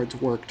SD cards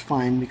worked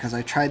fine because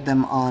I tried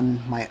them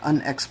on my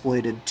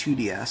unexploited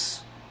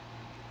 2DS.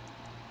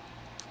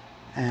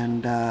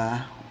 And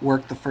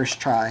worked the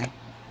first try.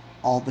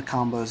 All the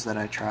combos that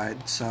I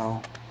tried.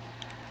 So,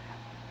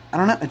 I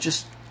don't know,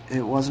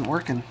 it wasn't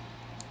working.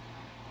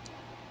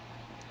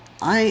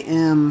 I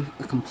am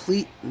a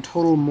complete and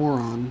total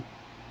moron.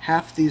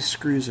 Half these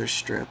screws are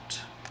stripped.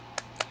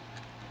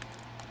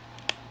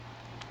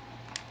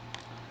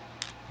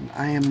 And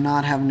I am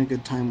not having a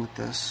good time with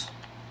this.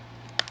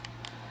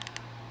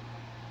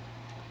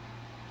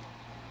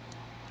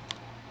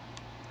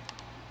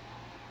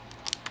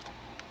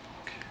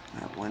 Okay,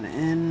 that went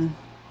in.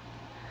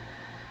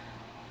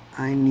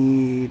 I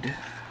need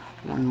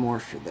one more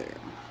for there.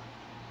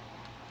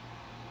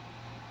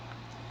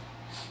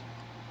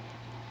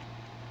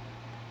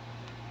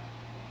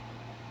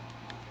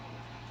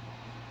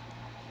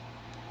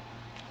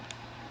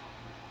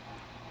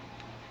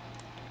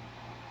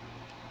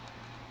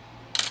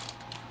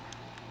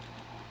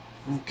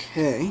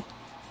 Okay,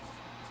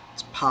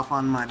 let's pop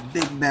on my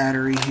big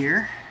battery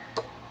here.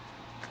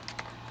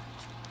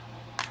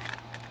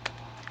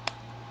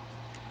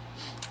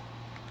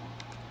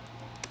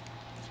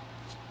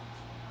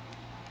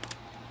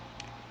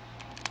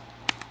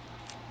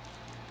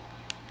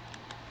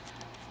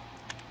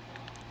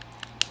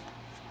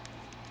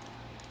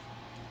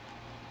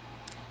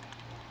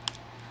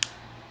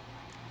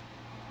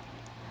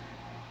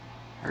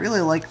 I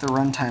really like the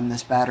runtime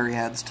this battery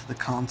adds to the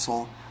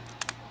console.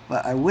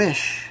 But I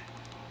wish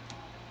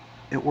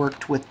it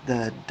worked with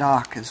the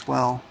dock as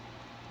well.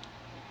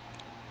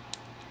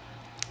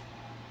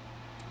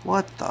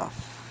 What the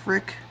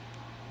frick?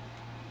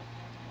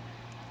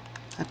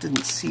 That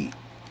didn't seat.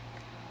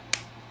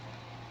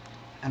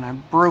 And I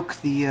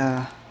broke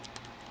the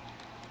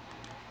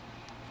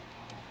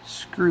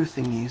screw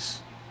thingies.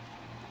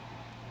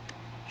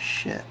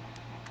 Shit.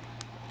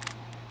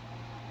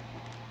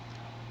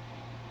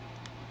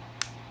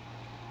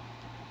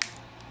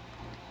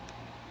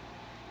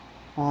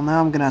 Well,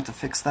 now I'm gonna have to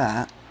fix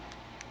that.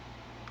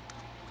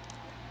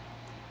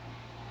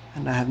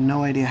 And I have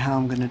no idea how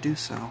I'm gonna do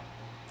so.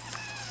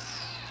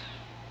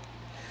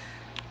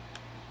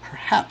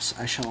 Perhaps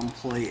I shall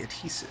employ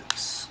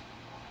adhesives.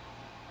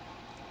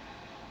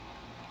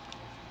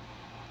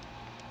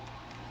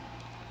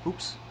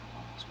 Oops,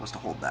 I'm supposed to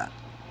hold that.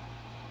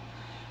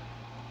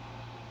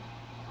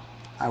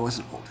 I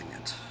wasn't holding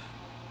it.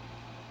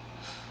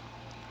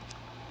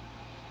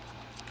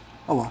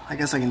 Oh well, I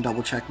guess I can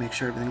double check, make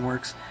sure everything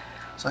works.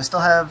 So I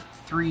still have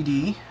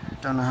 3D,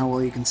 don't know how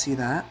well you can see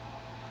that.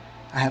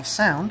 I have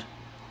sound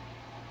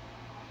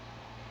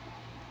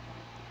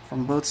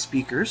from both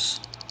speakers.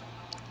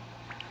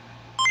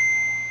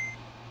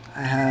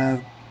 I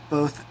have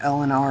both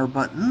L and R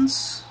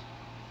buttons.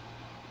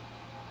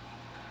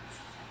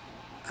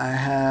 I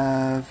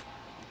have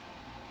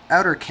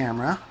outer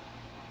camera,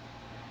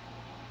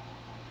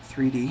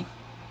 3D.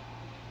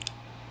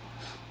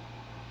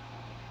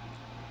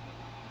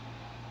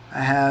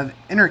 I have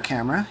inner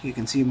camera. You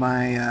can see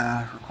my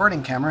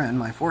recording camera and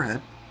my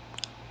forehead.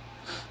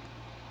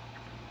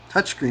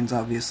 Touchscreen's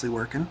obviously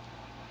working.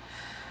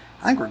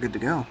 I think we're good to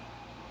go.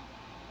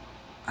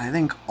 I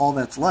think all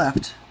that's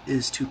left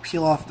is to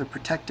peel off the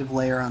protective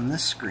layer on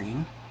this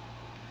screen,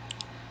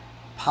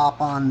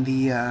 pop on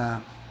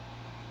the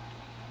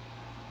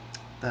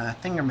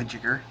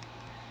thingamajigger,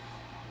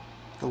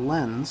 the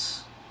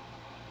lens,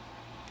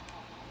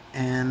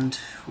 and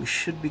we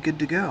should be good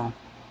to go.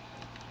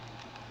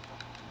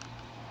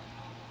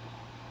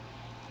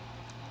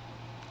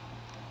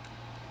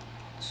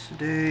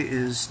 Today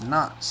is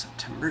not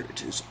September,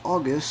 it is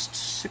August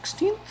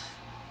 16th?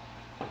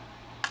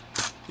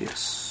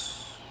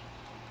 Yes.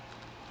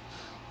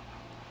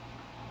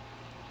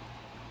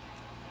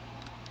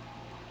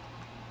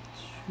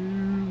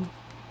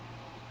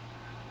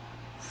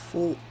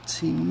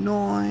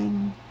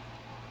 $49.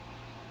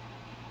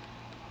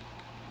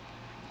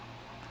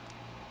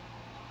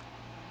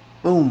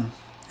 Boom.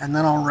 And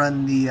then I'll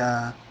run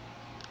the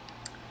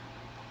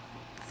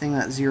thing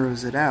that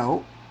zeroes it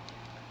out.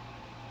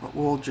 But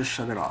we'll just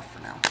shut it off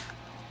for now.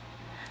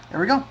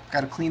 There we go.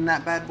 Got to clean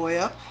that bad boy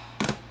up.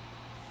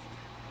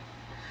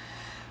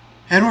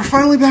 And we're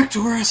finally back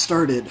to where I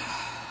started.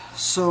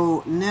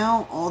 So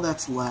now all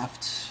that's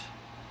left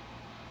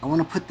I want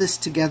to put this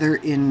together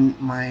in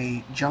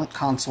my junk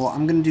console.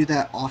 I'm going to do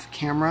that off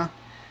camera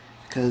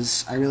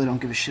because I really don't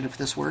give a shit if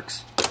this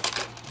works.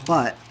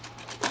 But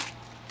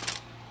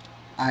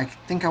I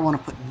think I want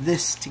to put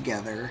this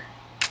together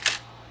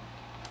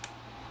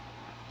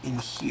in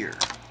here.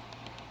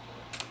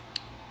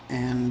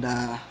 And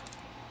the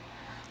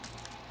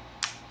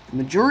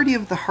majority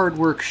of the hard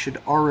work should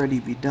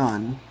already be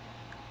done,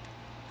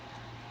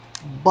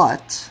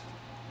 but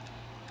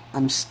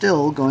I'm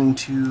still going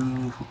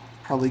to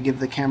probably give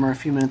the camera a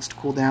few minutes to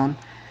cool down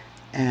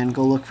and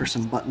go look for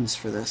some buttons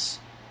for this.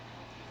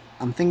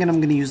 I'm thinking I'm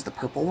going to use the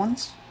purple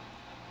ones,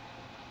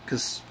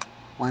 because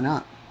why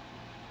not?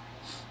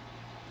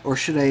 Or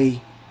should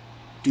I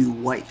do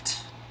white?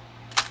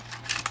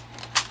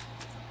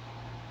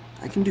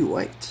 I can do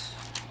white.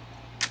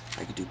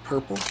 I could do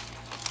purple.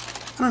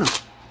 I don't know.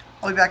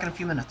 I'll be back in a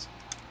few minutes.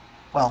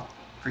 Well,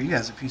 for you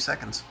guys, a few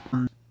seconds.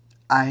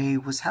 I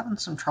was having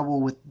some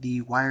trouble with the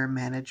wire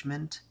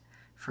management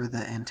for the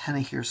antenna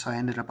here, so I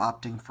ended up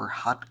opting for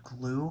hot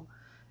glue.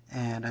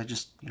 And I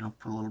just,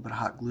 put a little bit of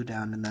hot glue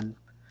down and then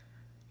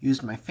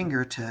used my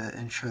finger to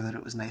ensure that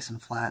it was nice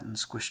and flat and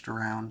squished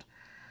around.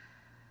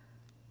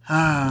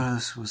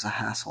 This was a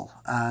hassle.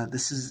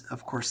 This is,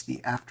 of course,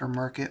 the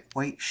aftermarket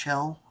white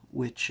shell,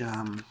 which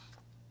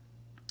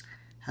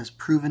has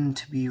proven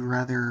to be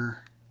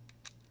rather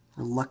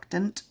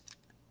reluctant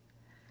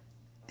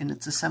in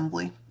its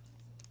assembly.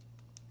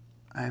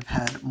 I've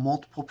had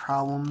multiple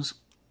problems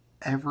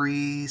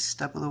every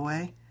step of the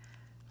way.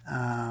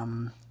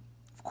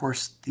 Of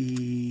course,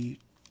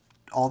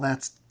 all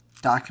that's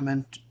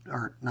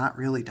not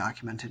really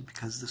documented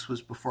because this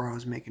was before I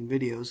was making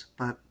videos,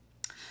 but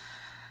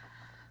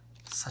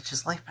such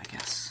is life, I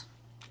guess.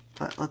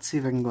 But let's see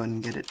if I can go ahead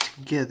and get it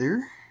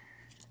together.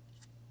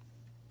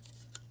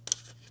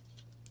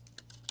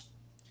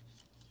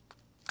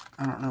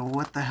 I don't know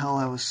what the hell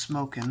I was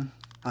smoking,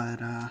 but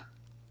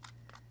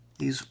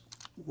these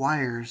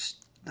wires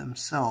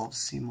themselves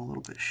seem a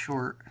little bit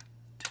short,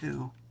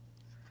 too.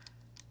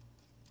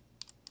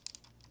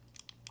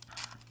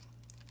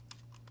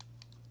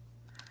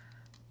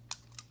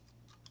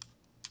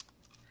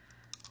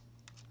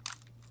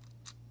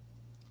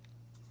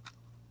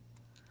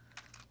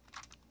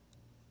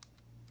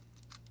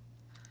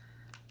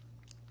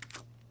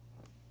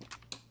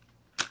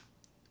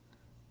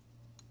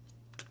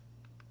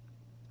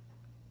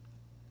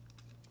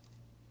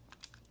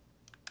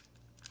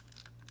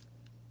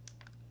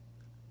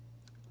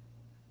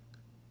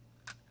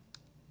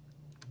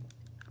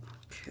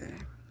 Okay.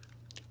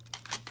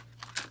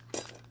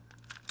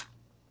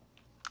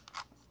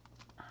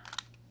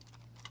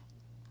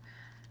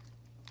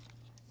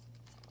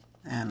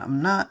 And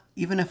I'm not,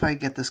 even if I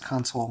get this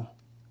console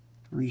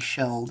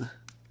reshelled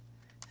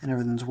and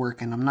everything's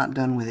working, I'm not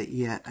done with it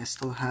yet. I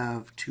still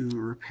have to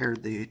repair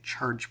the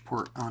charge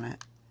port on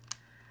it.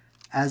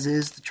 As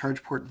is, the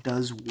charge port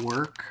does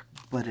work,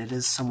 but it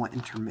is somewhat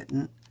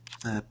intermittent.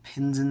 The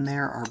pins in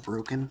there are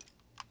broken.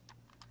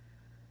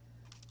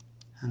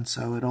 And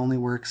so it only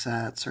works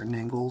at certain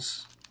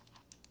angles,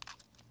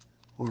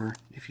 or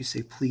if you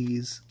say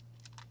please,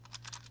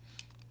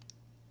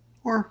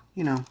 or,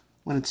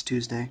 when it's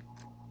Tuesday,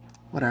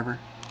 whatever.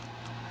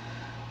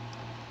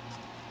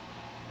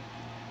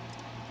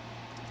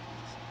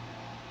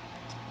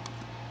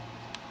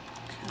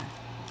 Okay.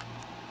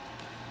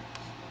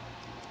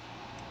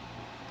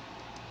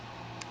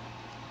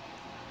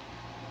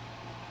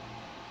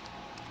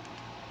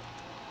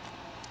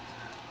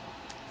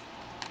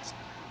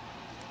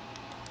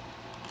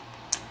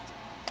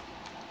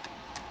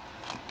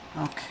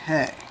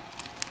 Okay.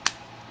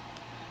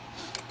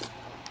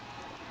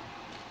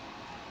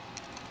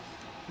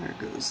 There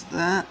goes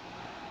that.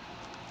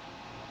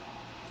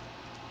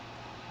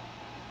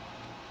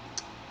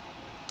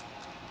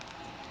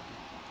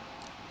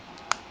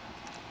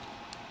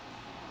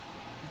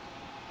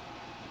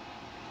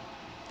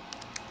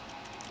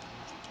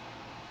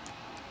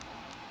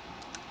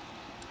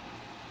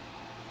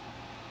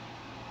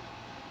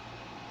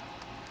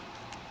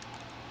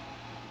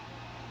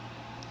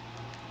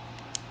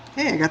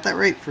 Hey, I got that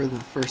right for the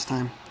first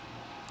time.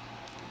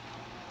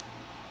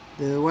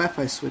 The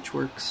Wi-Fi switch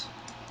works.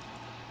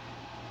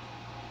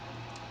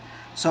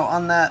 So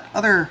on that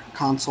other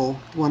console,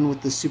 one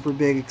with the super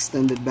big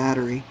extended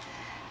battery,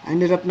 I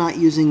ended up not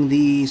using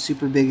the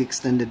super big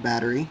extended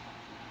battery.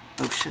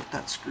 Oh shit,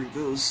 that screw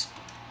goes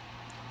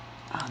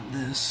on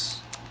this.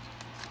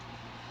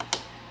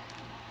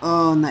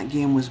 Oh, and that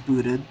game was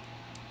booted.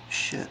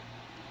 Shit.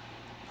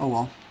 Oh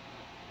well.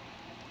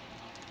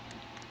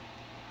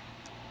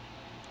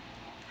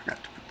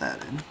 Forgot to put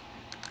that in.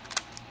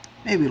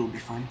 Maybe it'll be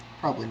fine.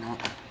 Probably not.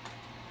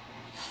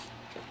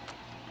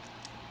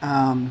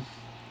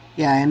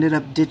 Yeah, I ended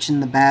up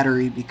ditching the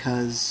battery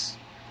because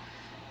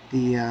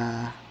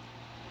I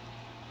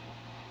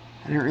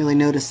didn't really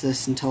notice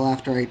this until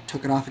after I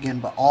took it off again,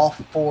 but all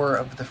 4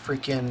 of the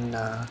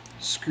freaking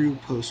screw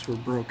posts were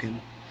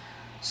broken.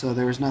 So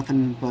there was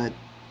nothing but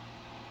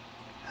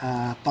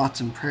thoughts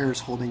and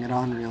prayers holding it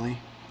on, really.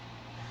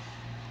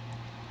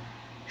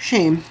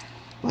 Shame,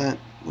 but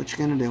what you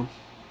gonna do?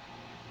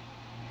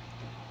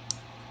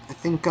 I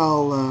think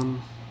I'll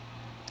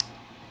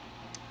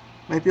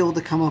might be able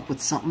to come up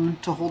with something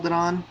to hold it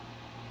on.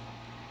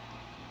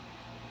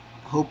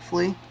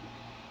 Hopefully,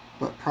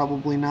 but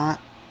probably not.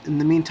 In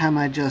the meantime,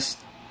 I just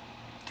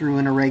threw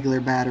in a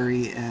regular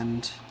battery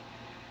and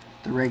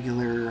the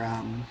regular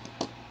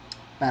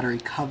battery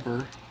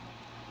cover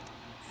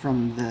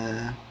from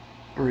the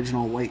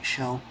original white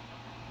shell,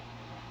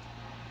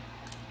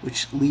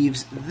 which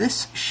leaves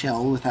this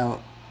shell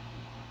without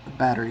a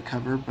battery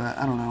cover, but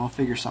I don't know, I'll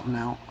figure something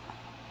out.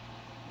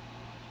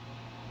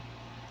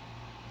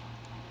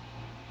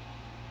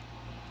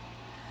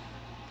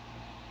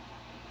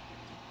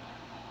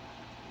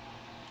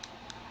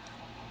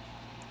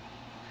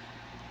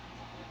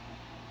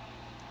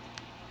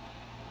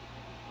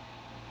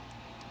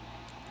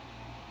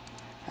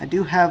 I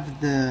do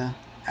have the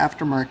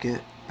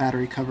aftermarket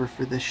battery cover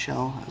for this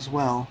shell as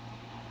well,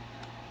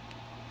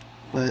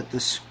 but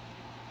this,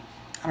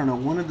 I don't know,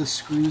 one of the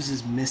screws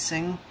is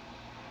missing.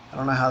 I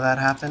don't know how that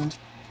happened,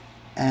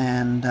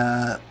 and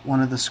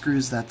one of the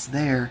screws that's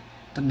there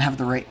doesn't have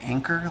the right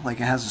anchor. Like,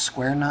 it has a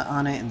square nut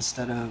on it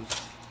instead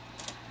of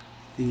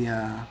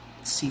the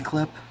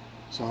C-clip,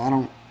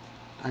 so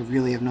I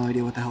really have no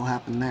idea what the hell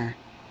happened there.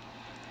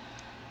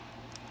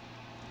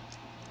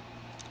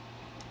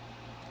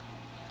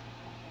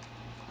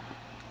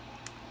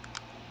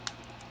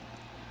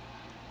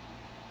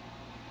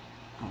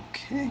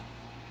 Okay.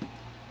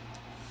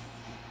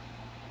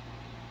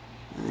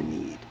 I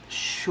need a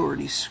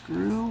shorty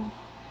screw.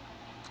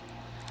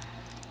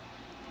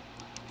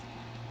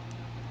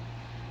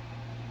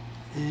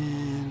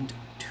 And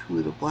 2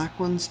 of the black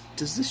ones.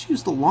 Does this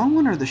use the long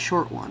one or the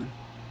short one?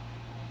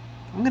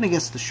 I'm gonna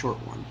guess the short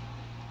one.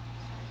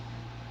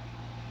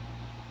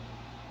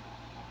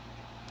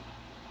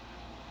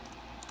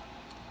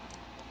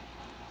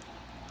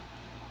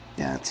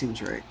 Yeah, it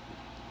seems right.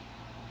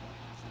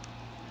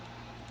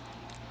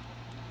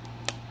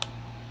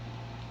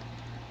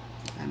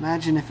 I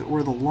imagine if it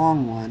were the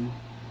long one,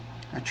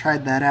 I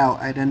tried that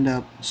out, I'd end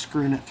up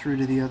screwing it through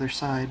to the other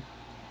side.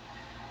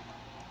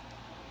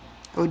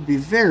 I would be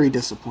very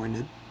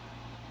disappointed.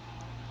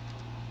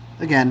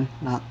 Again,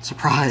 not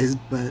surprised,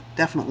 but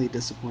definitely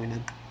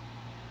disappointed.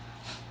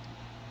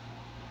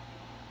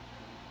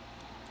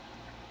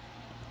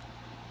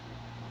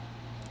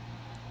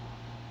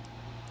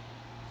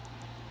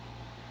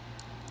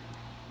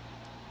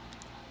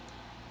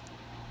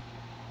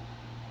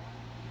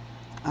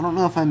 I don't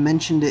know if I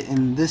mentioned it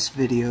in this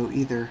video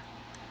either.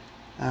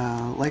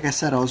 Like I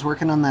said, I was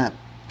working on that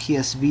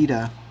PS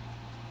Vita,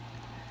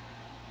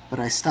 but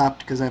I stopped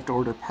because I have to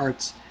order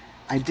parts.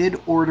 I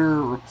did order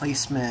a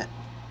replacement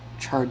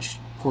charge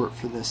port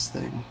for this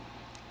thing.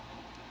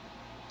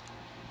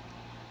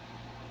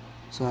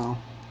 So,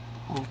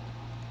 I'll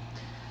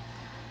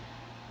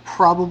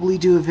probably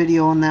do a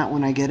video on that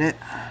when I get it.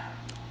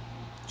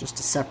 Just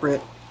a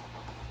separate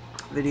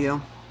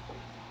video.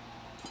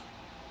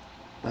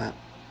 But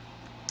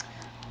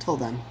till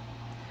then,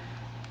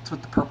 that's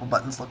what the purple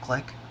buttons look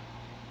like.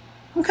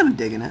 I'm kind of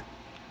digging it.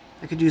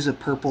 I could use a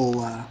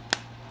purple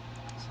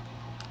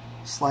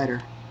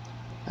slider.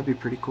 That'd be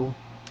pretty cool.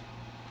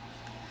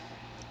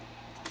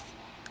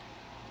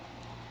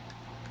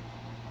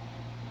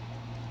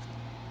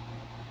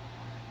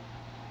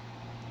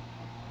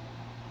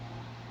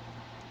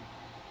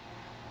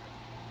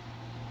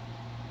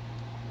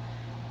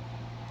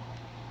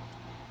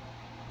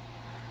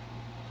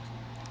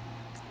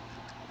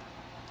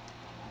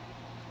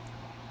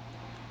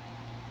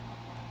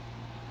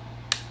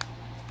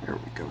 There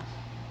we go.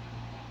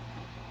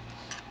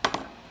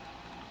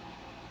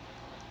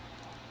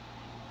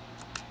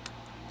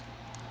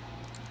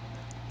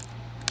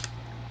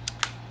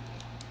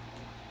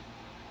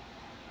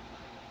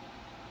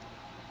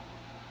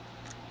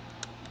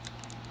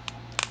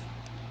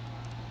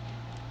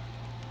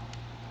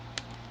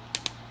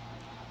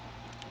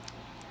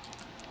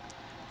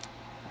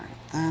 Alright,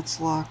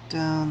 that's locked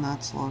down,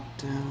 that's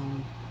locked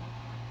down.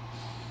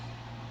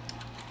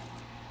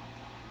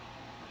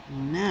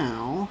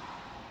 Now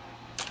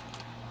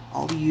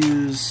I'll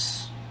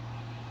use...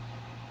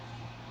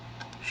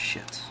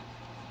 shit.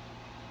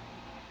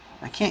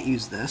 I can't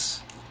use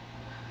this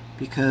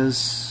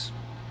because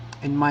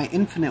in my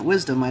infinite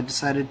wisdom I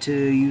decided to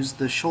use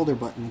the shoulder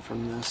button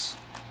from this.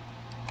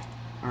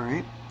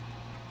 Alright.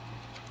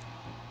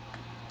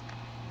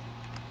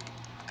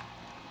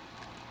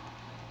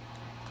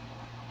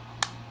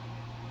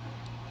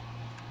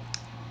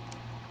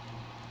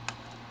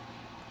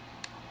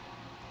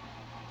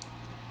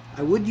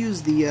 I would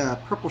use the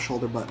purple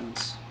shoulder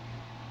buttons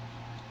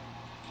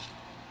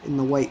in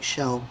the white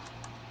shell,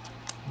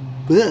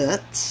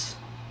 but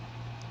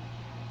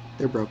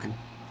they're broken.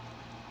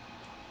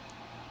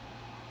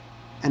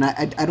 And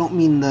I don't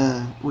mean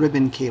the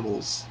ribbon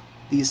cables,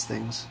 these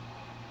things.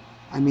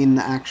 I mean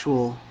the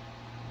actual...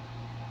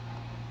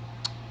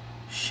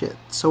 shit,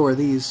 so are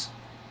these.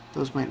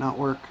 Those might not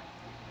work.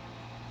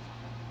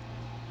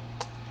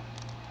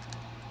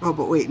 Oh,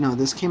 but wait, no,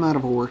 this came out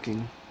of a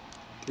working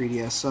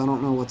 3DS, so I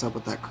don't know what's up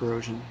with that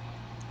corrosion.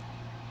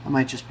 I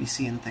might just be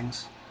seeing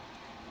things.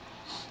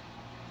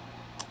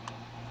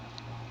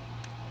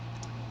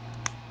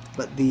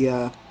 But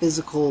the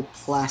physical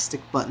plastic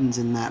buttons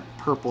in that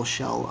purple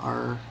shell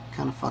are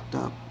kind of fucked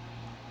up.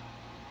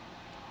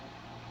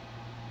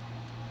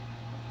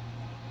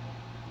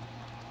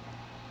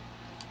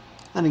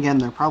 Then again,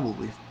 they're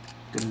probably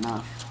good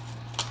enough.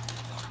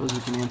 Suppose we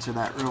can answer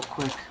that real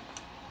quick.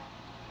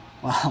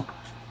 Well,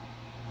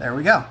 there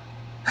we go.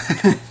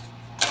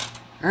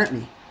 Aren't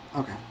we?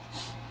 Okay.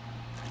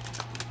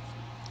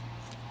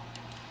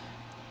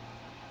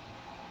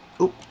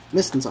 Oh,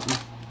 missing something.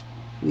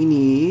 We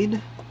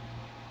need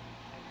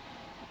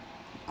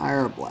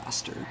Air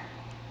Blaster.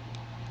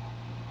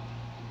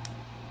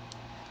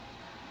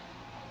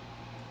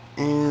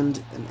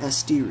 And an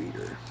SD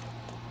reader.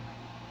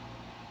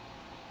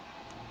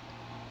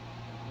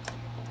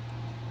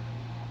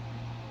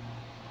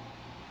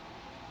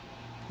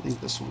 I think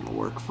this one will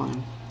work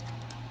fine.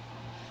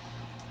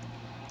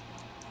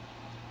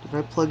 Did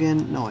I plug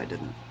in? No, I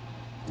didn't.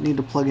 I need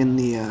to plug in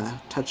the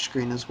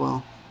touchscreen as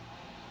well.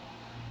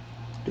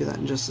 Do that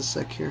in just a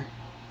sec here.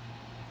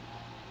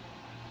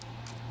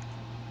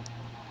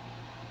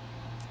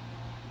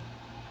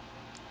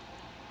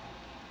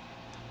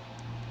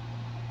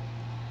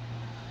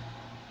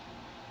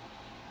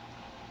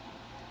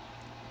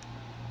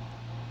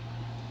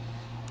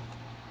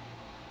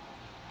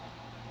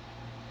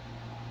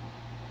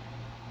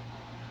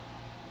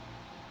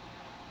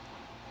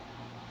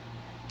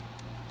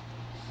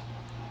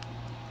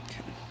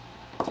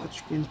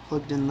 Touchscreen's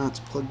plugged in, that's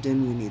plugged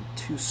in. We need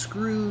 2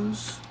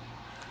 screws.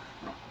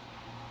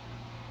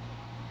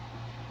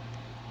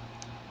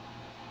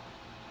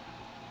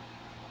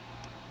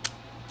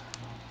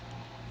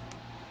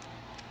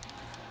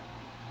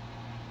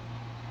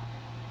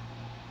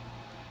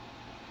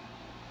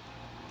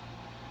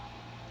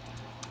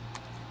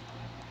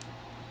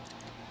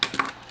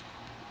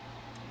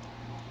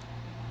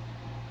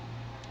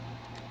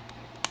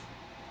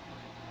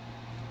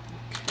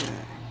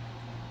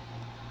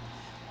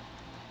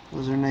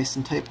 Those are nice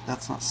and tight, but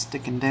that's not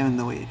sticking down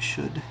the way it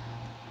should.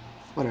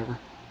 Whatever.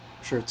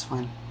 I'm sure it's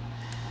fine.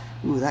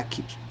 Ooh, that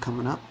keeps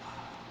coming up.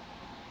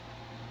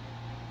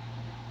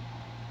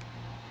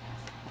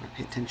 Gotta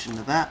pay attention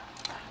to that.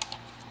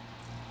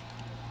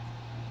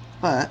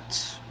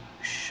 But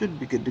should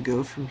be good to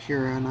go from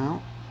here on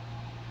out.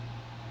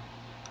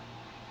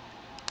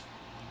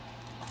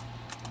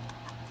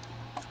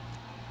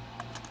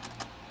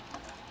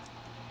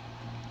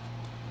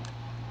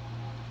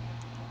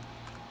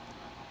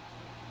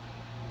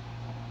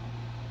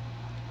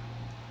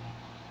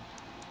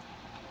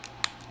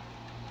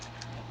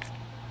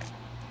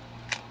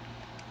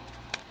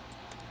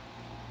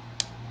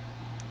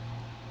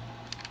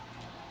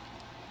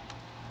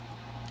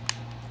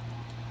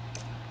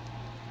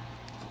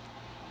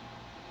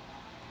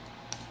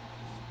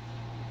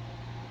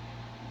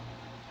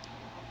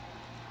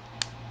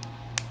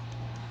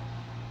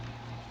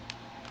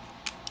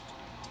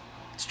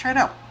 Let's try it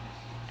out.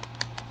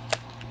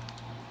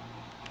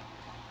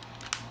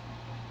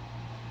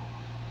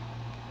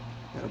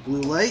 Got a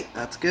blue light,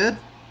 that's good.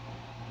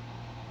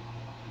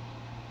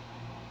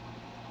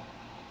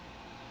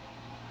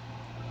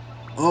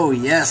 Oh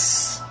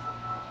yes!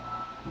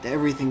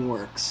 Everything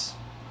works.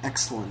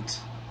 Excellent.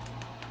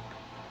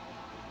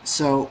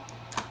 So,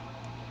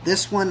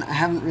 this one I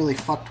haven't really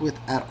fucked with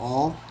at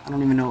all. I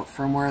don't even know what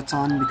firmware it's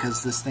on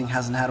because this thing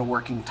hasn't had a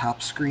working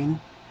top screen.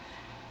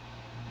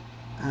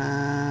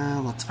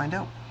 Let's find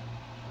out.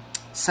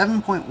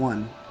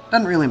 7.1.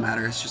 Doesn't really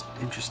matter, it's just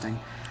interesting.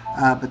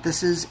 But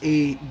this is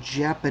a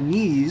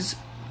Japanese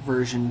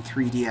version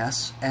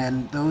 3DS,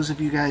 and those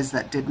of you guys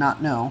that did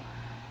not know,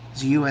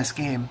 it's a US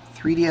game.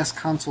 3DS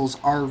consoles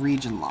are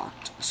region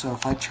locked. So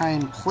if I try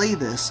and play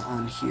this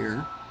on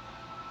here,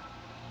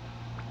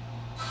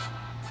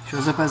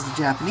 shows up as the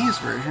Japanese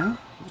version.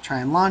 We'll try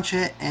and launch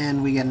it,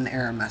 and we get an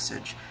error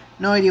message.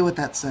 No idea what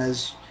that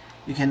says.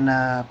 You can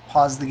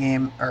pause the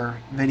game or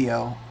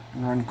video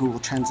and run Google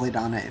Translate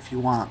on it if you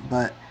want,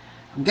 but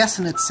I'm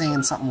guessing it's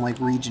saying something like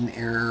region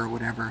error or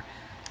whatever.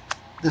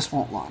 This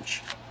won't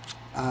launch.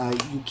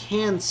 You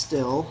can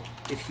still,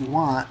 if you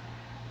want,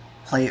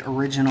 play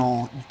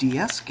original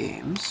DS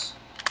games,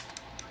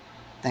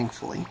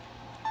 thankfully.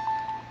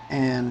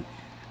 And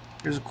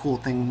here's a cool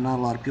thing not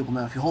a lot of people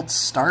know. If you hold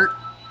start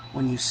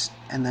when you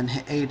and then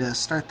hit A to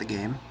start the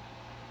game,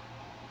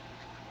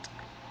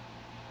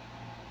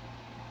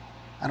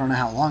 I don't know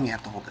how long you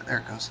have to hold it. There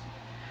it goes.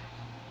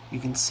 You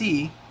can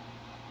see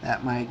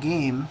that my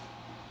game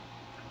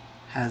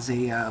has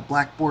a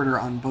black border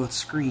on both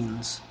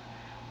screens.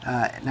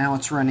 Now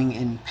it's running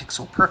in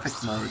pixel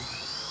perfect mode,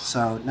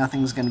 so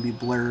nothing's going to be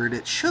blurred.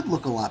 It should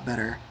look a lot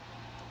better.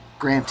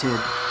 Granted,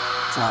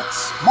 it's a lot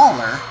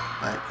smaller,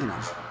 but you know,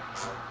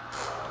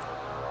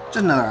 just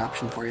another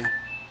option for you.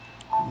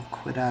 I'll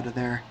quit out of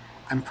there.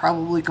 I'm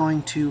probably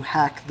going to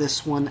hack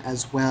this one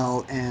as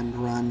well and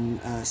run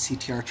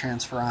CTR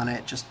transfer on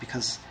it, just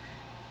because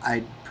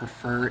I'd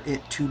prefer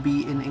it to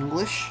be in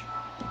English.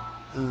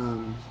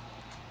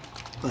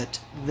 But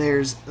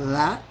there's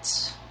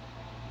that.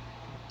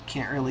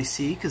 can't really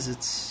see because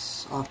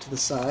it's off to the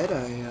side.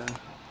 I'm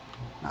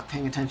not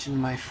paying attention to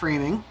my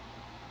framing.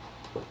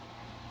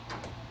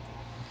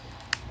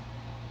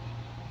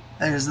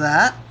 There's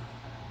that,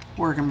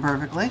 working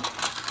perfectly.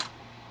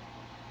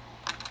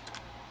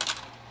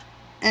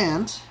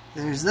 And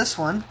there's this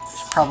one, which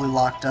is probably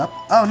locked up.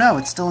 Oh no,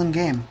 it's still in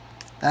game.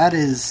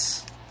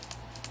 That's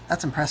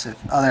impressive.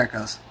 Oh, there it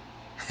goes.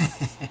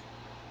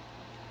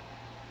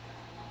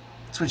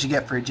 That's what you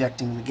get for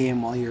ejecting the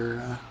game while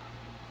you're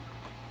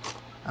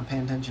not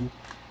paying attention.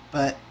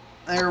 But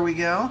there we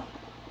go.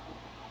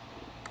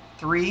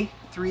 3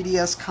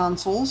 3DS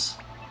consoles.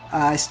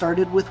 I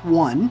started with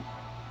 1.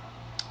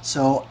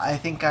 So I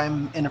think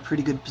I'm in a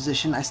pretty good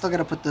position. I still got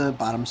to put the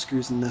bottom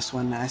screws in this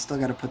one. I still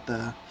got to put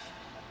the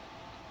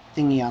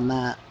thingy on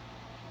that.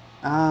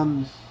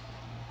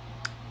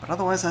 But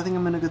otherwise, I think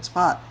I'm in a good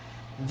spot.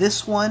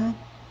 This one,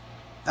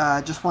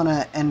 just want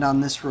to end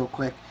on this real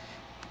quick.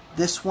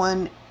 This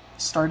one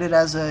started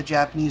as a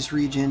Japanese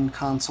region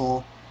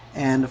console,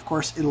 and of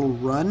course it'll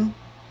run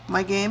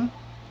my game.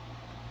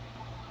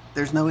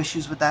 There's no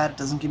issues with that. It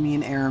doesn't give me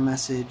an error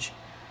message.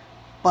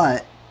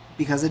 But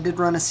because I did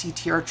run a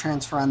CTR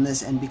transfer on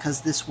this, and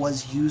because this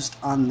was used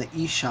on the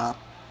eShop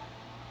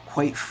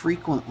quite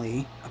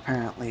frequently,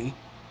 apparently,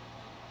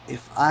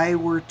 if I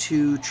were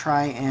to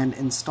try and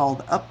install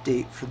the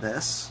update for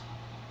this,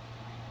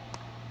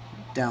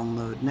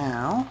 download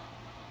now,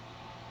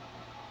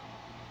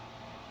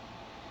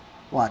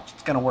 watch,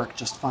 it's going to work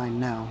just fine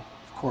now,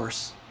 of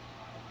course.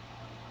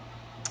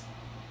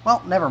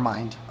 Well, never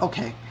mind.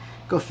 Okay,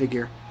 go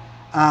figure.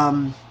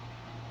 On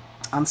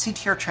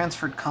CTR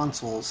transferred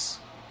consoles,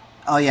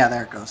 oh yeah,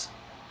 there it goes.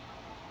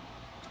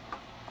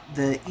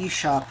 The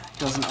eShop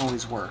doesn't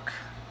always work,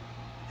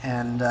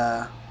 and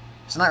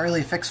there's not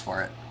really a fix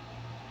for it.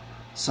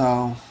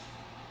 So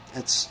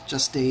it's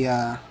just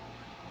a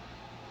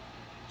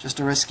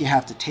risk you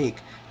have to take.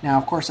 Now,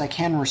 of course, I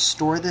can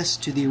restore this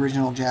to the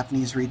original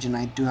Japanese region.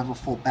 I do have a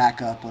full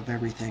backup of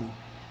everything,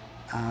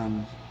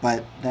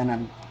 but then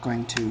I'm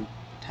going to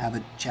have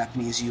a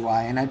Japanese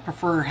UI, and I'd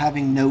prefer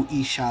having no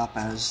eShop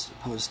as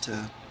opposed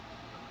to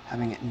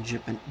having it in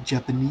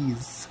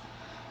Japanese.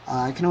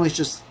 I can always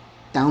just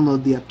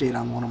download the update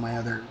on one of my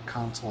other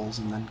consoles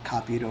and then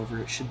copy it over.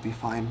 It should be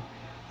fine.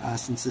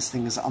 Since this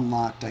thing is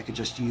unlocked, I could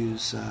just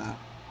use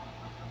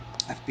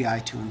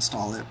FBI to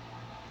install it.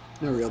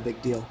 No real big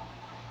deal.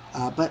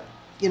 But,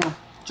 you know,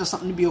 just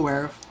something to be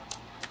aware of.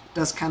 It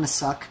does kind of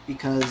suck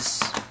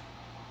because,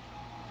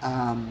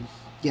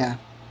 yeah,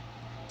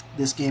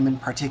 this game in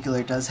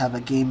particular does have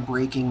a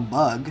game-breaking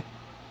bug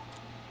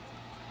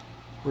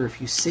where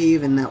if you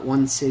save in that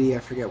one city, I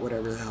forget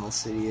whatever the hell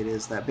city it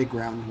is, that big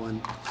round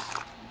one,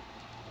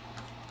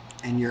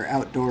 and you're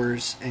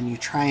outdoors and you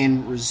try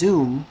and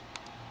resume,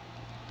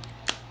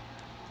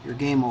 your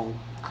game will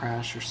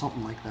crash or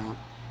something like that.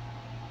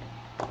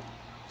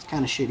 It's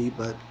kind of shitty,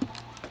 but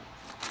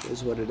it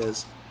is what it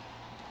is.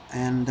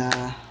 And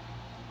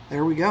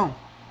there we go.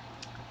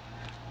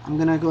 I'm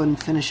going to go ahead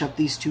and finish up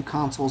these 2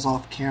 consoles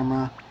off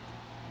camera.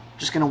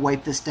 Just going to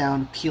wipe this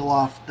down, peel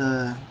off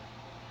the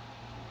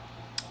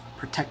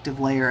protective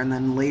layer, and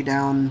then lay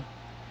down,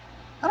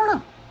 I don't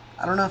know.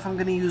 I don't know if I'm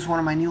going to use one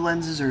of my new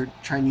lenses or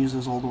try and use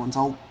those old ones.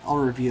 I'll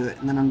review it,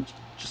 and then I'm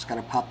just got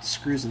to pop the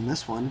screws in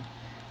this one,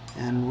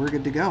 and we're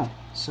good to go.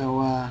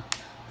 So,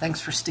 thanks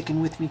for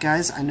sticking with me,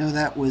 guys. I know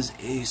that was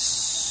a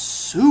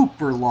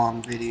super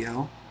long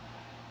video,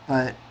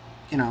 but,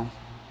 you know,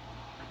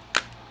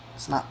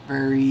 it's not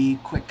very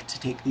quick to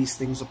take these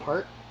things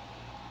apart.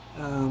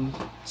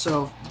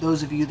 So,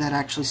 those of you that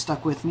actually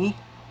stuck with me,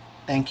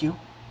 thank you.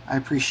 I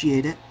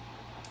appreciate it.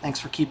 Thanks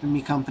for keeping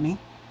me company.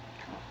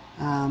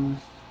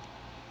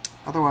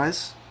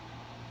 Otherwise,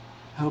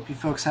 I hope you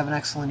folks have an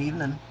excellent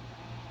evening.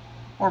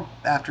 Or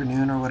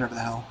afternoon, or whatever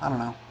the hell. I don't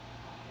know.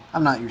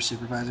 I'm not your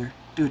supervisor.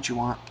 Do what you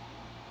want.